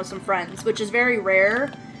Toontown with some friends, which is very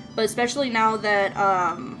rare, but especially now that,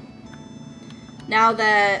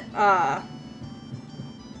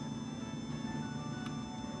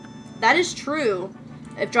 that is true.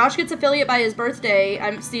 If Josh gets affiliate by his birthday,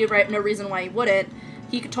 I see no reason why he wouldn't.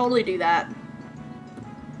 He could totally do that.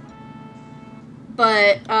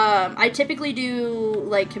 But, I typically do,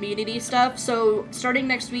 like, community stuff, so starting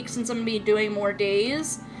next week, since I'm going to be doing more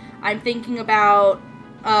days, I'm thinking about,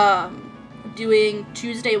 doing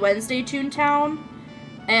Tuesday, Wednesday Toontown,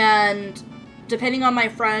 and depending on my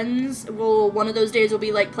friends, one of those days will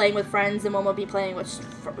be, like, playing with friends, and one will be playing with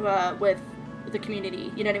the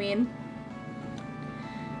community, you know what I mean?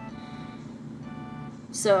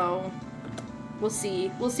 So, We'll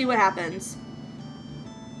see. We'll see what happens.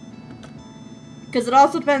 Because it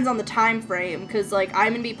also depends on the time frame. Because, like, I'm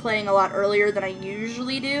going to be playing a lot earlier than I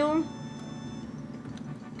usually do.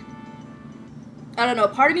 I don't know.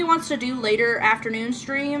 Part of me wants to do later afternoon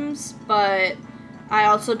streams, but I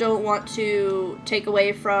also don't want to take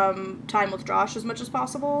away from time with Josh as much as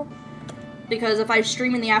possible. Because if I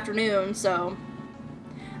stream in the afternoon, so...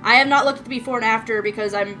 I have not looked at the before and after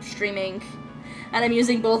because I'm streaming. And I'm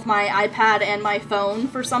using both my iPad and my phone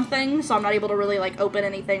for something, so I'm not able to really, like, open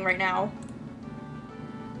anything right now.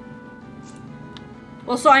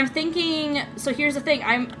 Well, so I'm thinking... So here's the thing.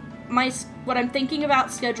 What I'm thinking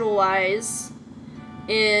about schedule-wise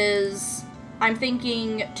is... I'm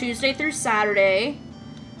thinking Tuesday through Saturday.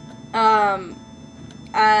 And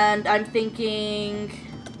I'm thinking...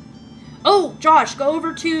 Oh, Josh, go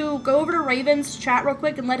over to Raven's chat real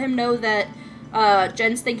quick and let him know that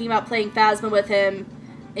Jen's thinking about playing Phasma with him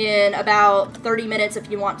in about 30 minutes if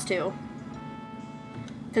he wants to.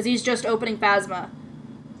 Because he's just opening Phasma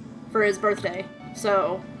for his birthday.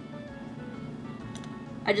 So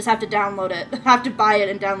I just have to download it. I have to buy it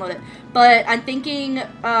and download it. But I'm thinking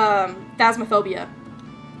Phasmophobia.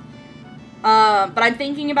 But I'm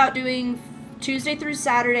thinking about doing Tuesday through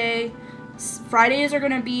Saturday. Fridays are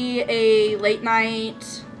going to be a late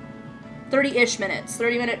night, 30-ish minutes.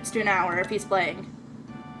 30 minutes to an hour if he's playing.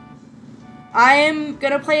 I'm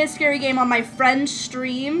going to play a scary game on my friend's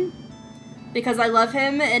stream because I love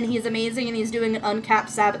him and he's amazing and he's doing an uncapped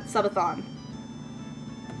subathon.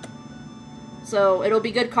 So it'll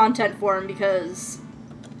be good content for him because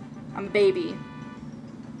I'm a baby.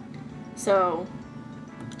 So...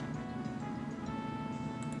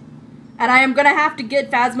 And I am going to have to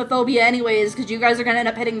get Phasmophobia anyways, because you guys are going to end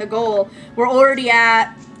up hitting the goal. We're already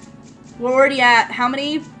at how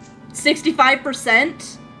many?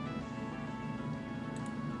 65%?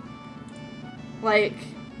 Like,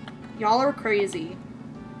 y'all are crazy.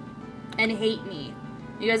 And hate me.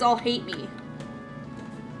 You guys all hate me.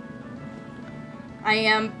 I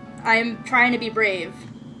am trying to be brave.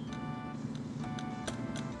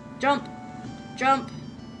 Jump. Jump.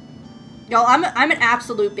 Y'all, I'm an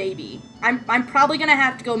absolute baby. I'm probably gonna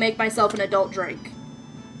have to go make myself an adult drink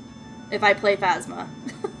if I play Phasma.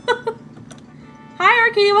 Hi,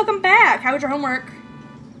 Arcady, welcome back. How was your homework?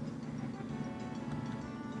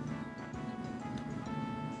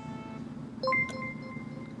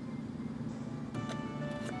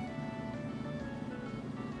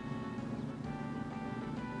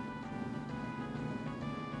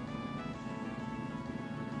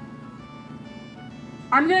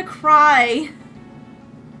 I'm gonna cry.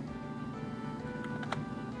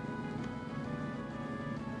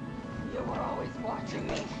 You were always watching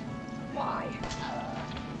me. Why?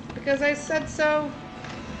 Because I said so.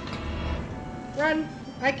 Run.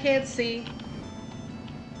 I can't see.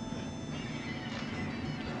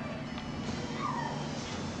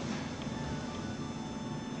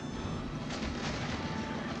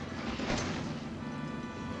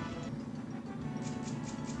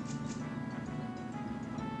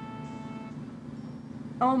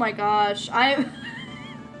 Oh my gosh, I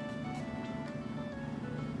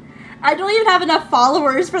don't even have enough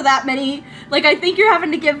followers for that many. Like, I think you're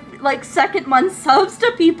having to give, like, second-month subs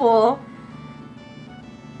to people.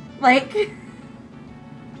 Like...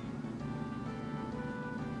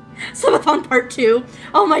 Subathon Part 2.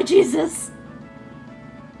 Oh my Jesus.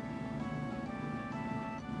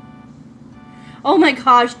 Oh my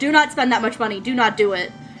gosh, do not spend that much money. Do not do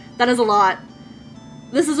it. That is a lot.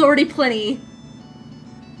 This is already plenty.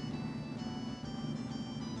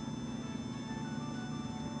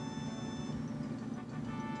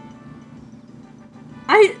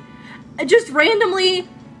 Just randomly,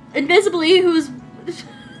 invisibly, who is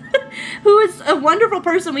a wonderful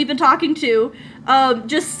person we've been talking to,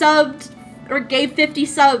 just subbed, or gave 50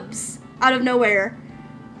 subs out of nowhere.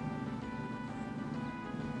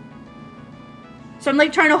 So I'm,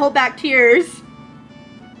 like, trying to hold back tears.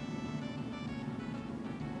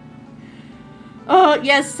 Oh,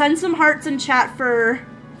 yes, send some hearts in chat for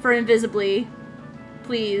Invisibly.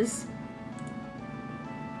 Please.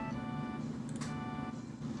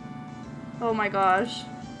 Oh my gosh.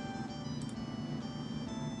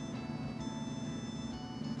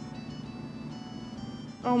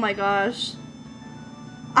 Oh my gosh.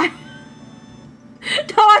 No,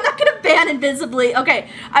 I'm not gonna ban Invisibly. Okay,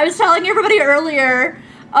 I was telling everybody earlier,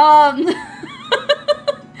 that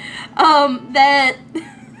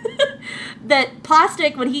that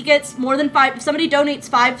Plastic, when he gets more than 5, if somebody donates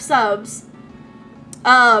 5 subs,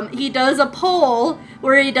 he does a poll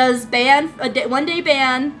where he does ban, one day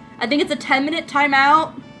ban. I think it's a 10-minute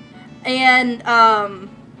timeout, and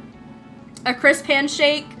a crisp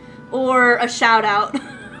handshake or a shout out.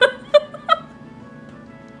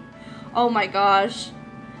 Oh my gosh.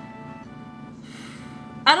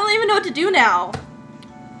 I don't even know what to do now.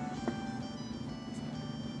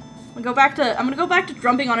 I'm gonna go back to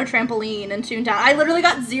jumping on a trampoline in Toontown. I literally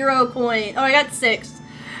got 0 coin. Oh, I got 6.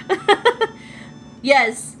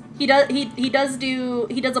 Yes, he does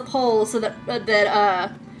a poll so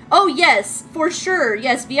that oh yes, for sure.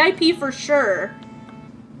 Yes, VIP for sure.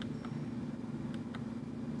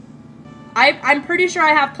 I'm pretty sure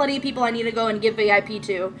I have plenty of people I need to go and give VIP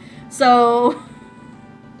to. So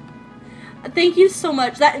thank you so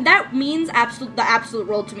much. That means the absolute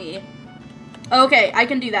world to me. Okay, I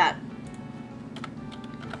can do that.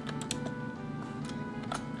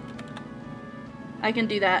 I can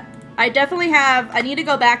do that. I definitely have, I need to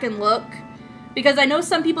go back and look, because I know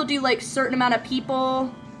some people do like certain amount of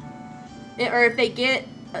people, or if they get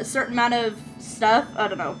a certain amount of stuff, I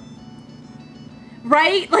don't know.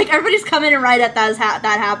 Right? Like everybody's coming in right at that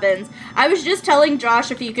happens. I was just telling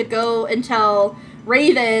Josh if he could go and tell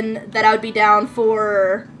Raven that I would be down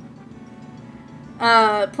for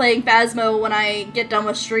playing Phasmo when I get done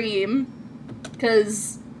with stream,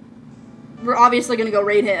 because we're obviously gonna go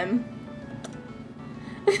raid him.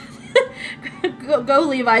 go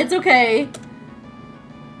Levi, it's okay.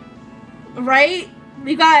 Right?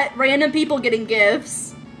 We got random people getting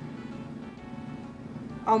gifts.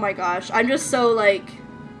 Oh my gosh, I'm just so like...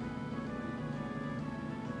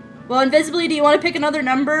 Well, Invisibly, do you want to pick another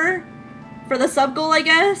number for the sub goal, I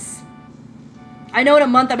guess? I know in a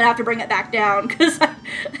month I'm gonna have to bring it back down, because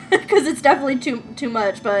it's definitely too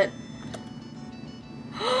much, but...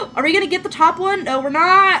 Are we gonna get the top one? No, we're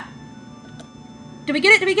not! Did we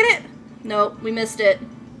get it? Did we get it? Nope, we missed it.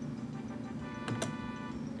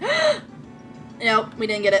 Nope, we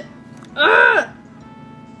didn't get it. Ugh!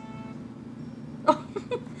 Oh,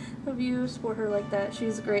 have you support her like that?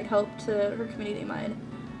 She's a great help to her community mind.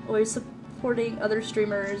 Always supporting other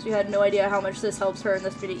streamers. You had no idea how much this helps her in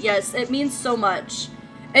this community. Yes, it means so much.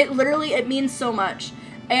 It means so much.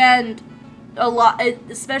 And a lot,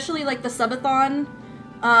 especially like the subathon,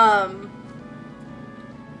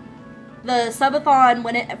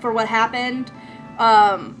 for what happened,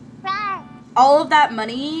 all of that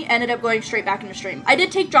money ended up going straight back into stream. I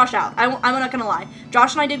did take Josh out. I'm not gonna lie.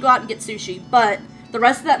 Josh and I did go out and get sushi, but the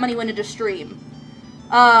rest of that money went into stream.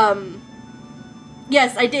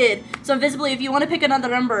 Yes, I did. So Invisibly, if you want to pick another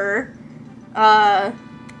number,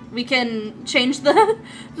 we can change the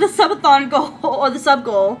subathon goal or the sub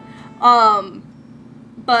goal.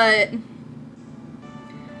 But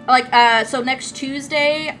like so next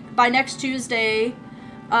Tuesday. By next Tuesday,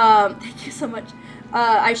 thank you so much.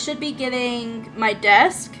 I should be getting my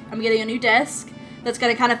desk. I'm getting a new desk that's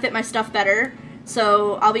gonna kind of fit my stuff better.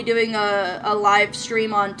 So I'll be doing a live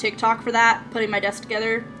stream on TikTok for that, putting my desk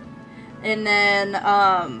together. And then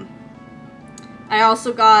I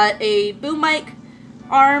also got a boom mic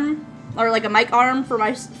arm, or like a mic arm for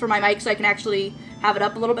my mic, so I can actually have it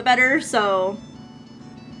up a little bit better. So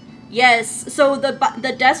yes, so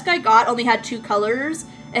the desk I got only had 2 colors.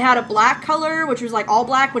 It had a black color, which was like all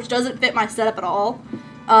black, which doesn't fit my setup at all.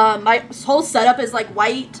 My whole setup is like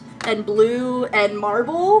white and blue and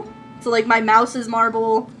marble. So like my mouse is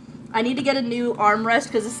marble. I need to get a new armrest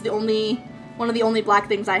because this is one of the only black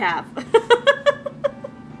things I have.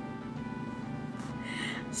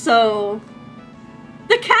 So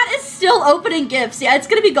the cat is still opening gifts. Yeah, it's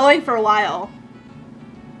gonna be going for a while.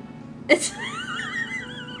 It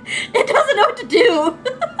doesn't know what to do.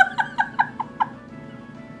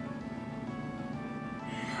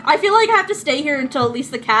 I feel like I have to stay here until at least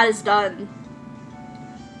the cat is done.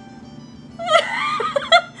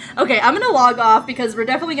 Okay, I'm gonna log off because we're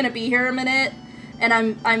definitely gonna be here a minute, and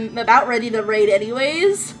I'm about ready to raid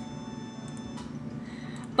anyways.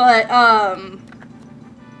 But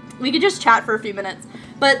we could just chat for a few minutes.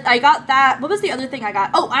 But I got that. What was the other thing I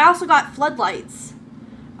got? Oh, I also got floodlights.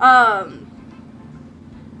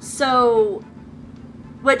 So,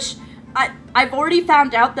 which I've already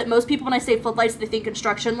found out that most people, when I say floodlights, they think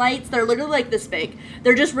construction lights. They're literally like this big.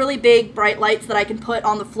 They're just really big, bright lights that I can put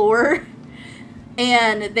on the floor.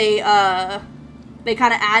 And they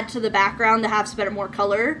kind of add to the background to have more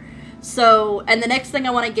color. So, and the next thing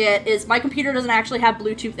I want to get is, my computer doesn't actually have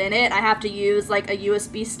Bluetooth in it. I have to use like a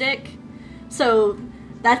USB stick. So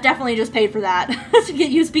that definitely just paid for that. To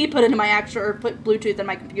get USB put into my put Bluetooth in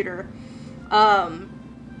my computer.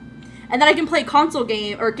 And then I can play console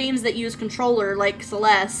games that use controller, like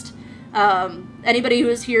Celeste. Anybody who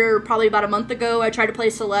was here probably about a month ago, I tried to play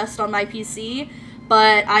Celeste on my PC,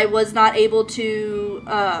 but I was not able to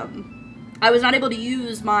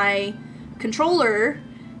use my controller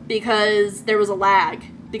because there was a lag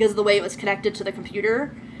because of the way it was connected to the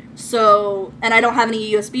computer. So, and I don't have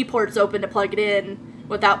any USB ports open to plug it in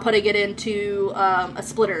without putting it into a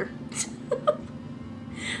splitter.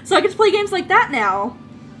 So I get to play games like that now.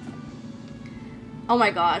 Oh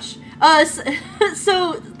my gosh.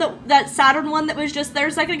 So that Saturn one that was just there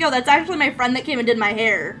a second ago, that's actually my friend that came and did my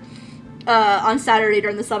hair on Saturday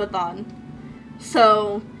during the subathon.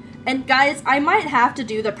 So, and guys, I might have to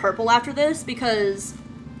do the purple after this because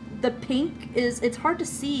the pink it's hard to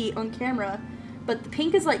see on camera, but the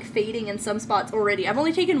pink is like fading in some spots already. I've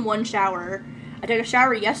only taken one shower. I took a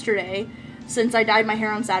shower yesterday since I dyed my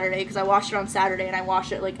hair on Saturday because I washed it on Saturday and I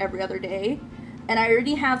wash it like every other day. And I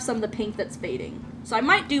already have some of the pink that's fading. So I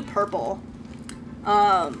might do purple.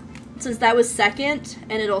 Since that was second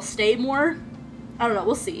and it'll stay more. I don't know,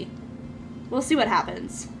 we'll see. We'll see what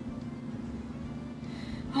happens.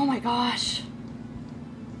 Oh my gosh.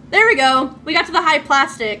 There we go. We got to the high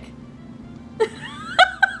plastic.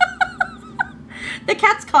 The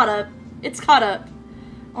cat's caught up. It's caught up.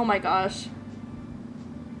 Oh my gosh.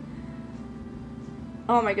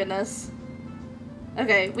 Oh my goodness.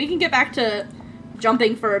 Okay, we can get back to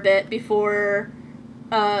jumping for a bit before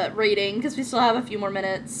raiding, because we still have a few more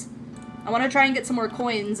minutes. I want to try and get some more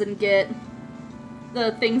coins and get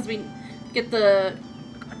the things get the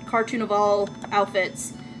Cartoonaval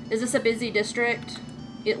outfits. Is this a busy district?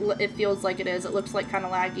 It feels like it is. It looks like kind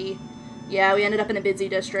of laggy. Yeah, we ended up in a busy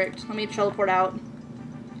district. Let me teleport out.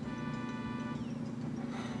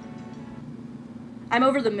 I'm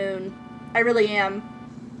over the moon. I really am.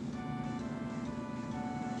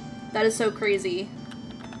 That is so crazy.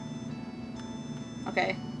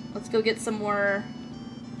 Okay, let's go get some more.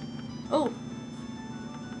 Oh.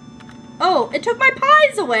 Oh, it took my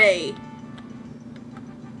pies away!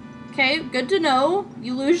 Okay, good to know.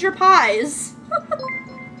 You lose your pies.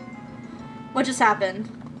 What just happened?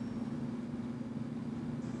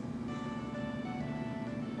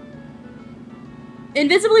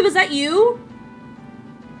 Invisibly, was that you?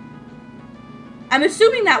 I'm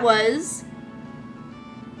assuming that was.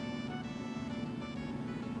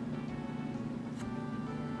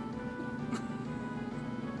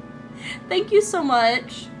 Thank you so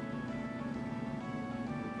much.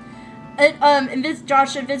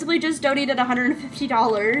 Josh Invisibly just donated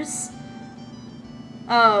 $150.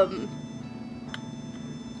 I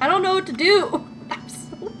don't know what to do. I'm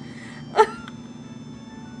so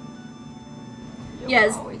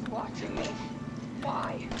yes. You're always watching me.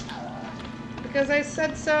 Why? Because I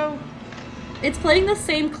said so. It's playing the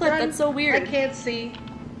same clip. Run. That's so weird. I can't see.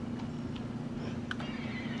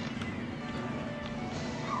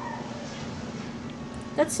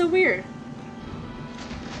 That's so weird.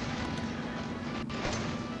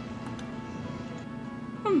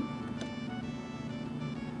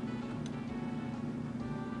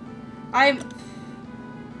 I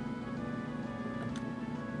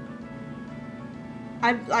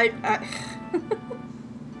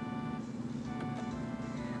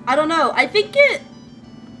don't know. I think it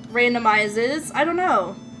randomizes. I don't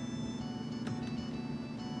know.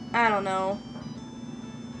 I don't know.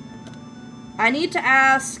 I need to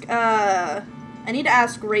ask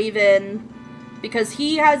Raven because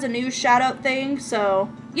he has a new shout-out thing,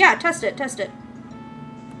 so yeah, test it.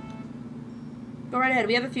 Go right ahead.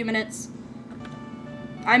 We have a few minutes.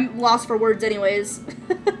 I'm lost for words anyways.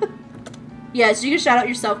 Yes, you can shout out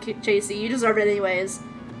yourself, Chasey. You deserve it anyways. Please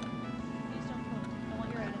don't quote. I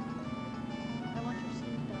want your item. I want your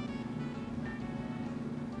sleep though.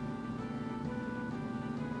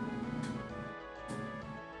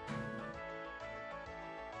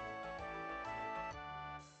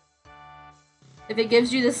 If it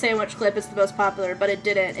gives you the sandwich clip, it's the most popular, but it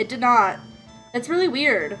didn't. It did not. That's really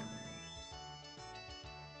weird.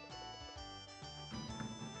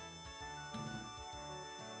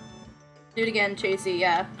 Do it again, Chasey,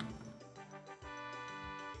 yeah.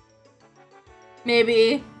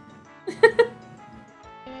 Maybe.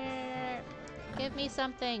 Give me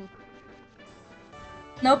something.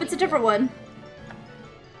 Nope, it's a different one.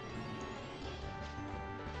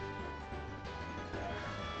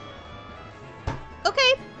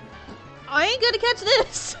 Okay. I ain't gonna catch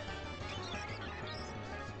this.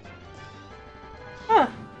 Huh.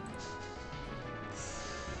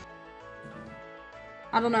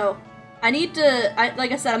 I don't know. I need to,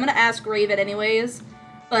 like I said, I'm gonna ask Raven anyways,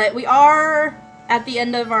 but we are at the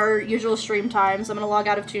end of our usual stream time, so I'm gonna log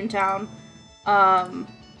out of Toontown.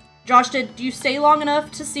 Josh, did you stay long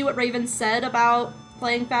enough to see what Raven said about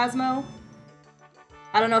playing Phasmo?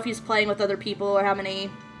 I don't know if he's playing with other people or how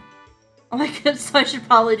many. Oh my god, so I should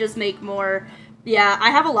probably just make more. Yeah,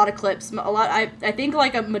 I have a lot of clips. I think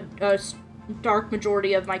like a dark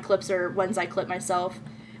majority of my clips are ones I clip myself.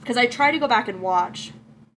 Because I try to go back and watch.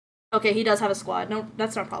 Okay, he does have a squad. No,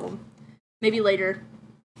 that's not a problem. Maybe later.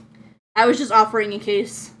 I was just offering in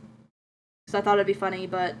case. Because I thought it'd be funny,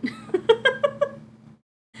 but...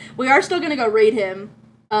 We are still gonna go raid him.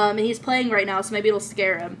 And he's playing right now, so maybe it'll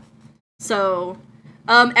scare him. So,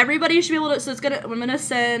 everybody should be able to... So it's gonna... I'm gonna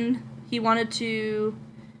send... He wanted to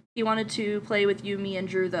play with you, me, and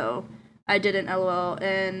Drew, though. I didn't, lol,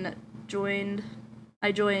 and joined...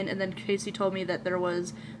 I joined, and then Casey told me that there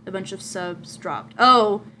was a bunch of subs dropped.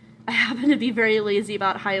 Oh, I happen to be very lazy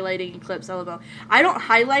about highlighting clips, lol. I don't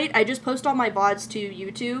highlight, I just post all my VODs to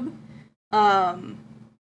YouTube.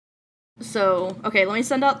 So, okay, let me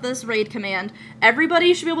send out this raid command.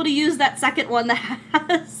 Everybody should be able to use that second one that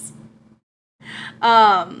has...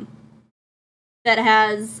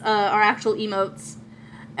 our actual emotes.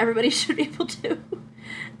 Everybody should be able to.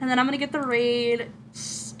 And then I'm gonna get the raid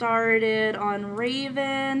started on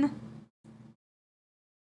Raven.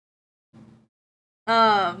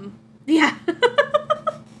 Yeah.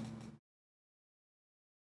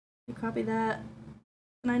 You copy that.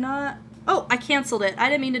 Can I not? Oh, I canceled it. I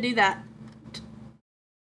didn't mean to do that.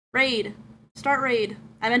 Raid. Start raid.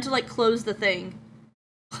 I meant to, like, close the thing.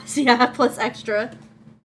 Yeah, plus extra.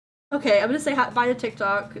 Okay, I'm gonna say bye to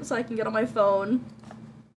TikTok so I can get on my phone.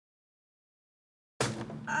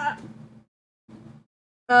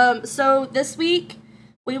 So this week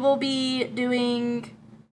we will be doing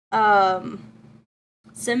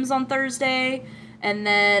Sims on Thursday, and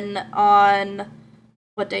then on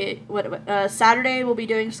Saturday we'll be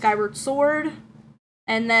doing Skyward Sword,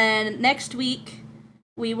 and then next week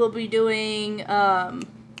we will be doing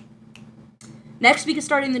next week is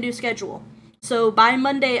starting the new schedule. So by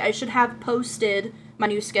Monday I should have posted my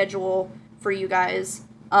new schedule for you guys.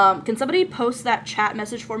 Can somebody post that chat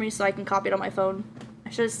message for me so I can copy it on my phone?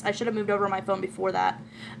 I should have moved over on my phone before that.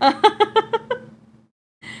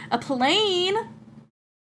 A plane?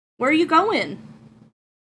 Where are you going?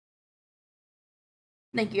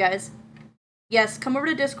 Thank you, guys. Yes, come over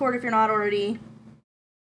to Discord if you're not already.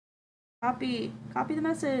 Copy the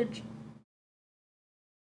message.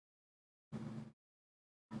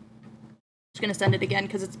 Just gonna send it again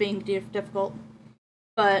because it's being difficult.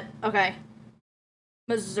 But, okay.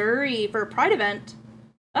 Missouri for a Pride event.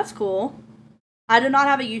 That's cool. I do not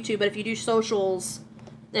have a YouTube, but if you do socials,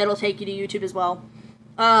 it'll take you to YouTube as well.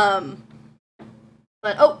 But,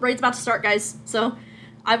 oh, raid's about to start, guys. So,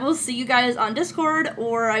 I will see you guys on Discord,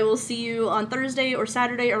 or I will see you on Thursday or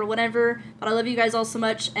Saturday or whatever. But I love you guys all so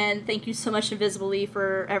much, and thank you so much, Invisibly,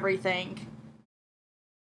 for everything.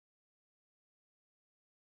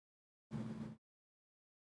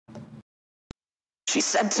 She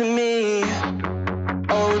said to me,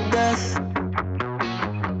 oh death,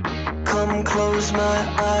 come close my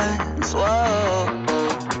eyes, whoa.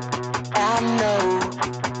 I know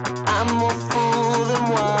I'm more fool than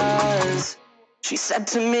wise. She said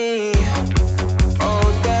to me,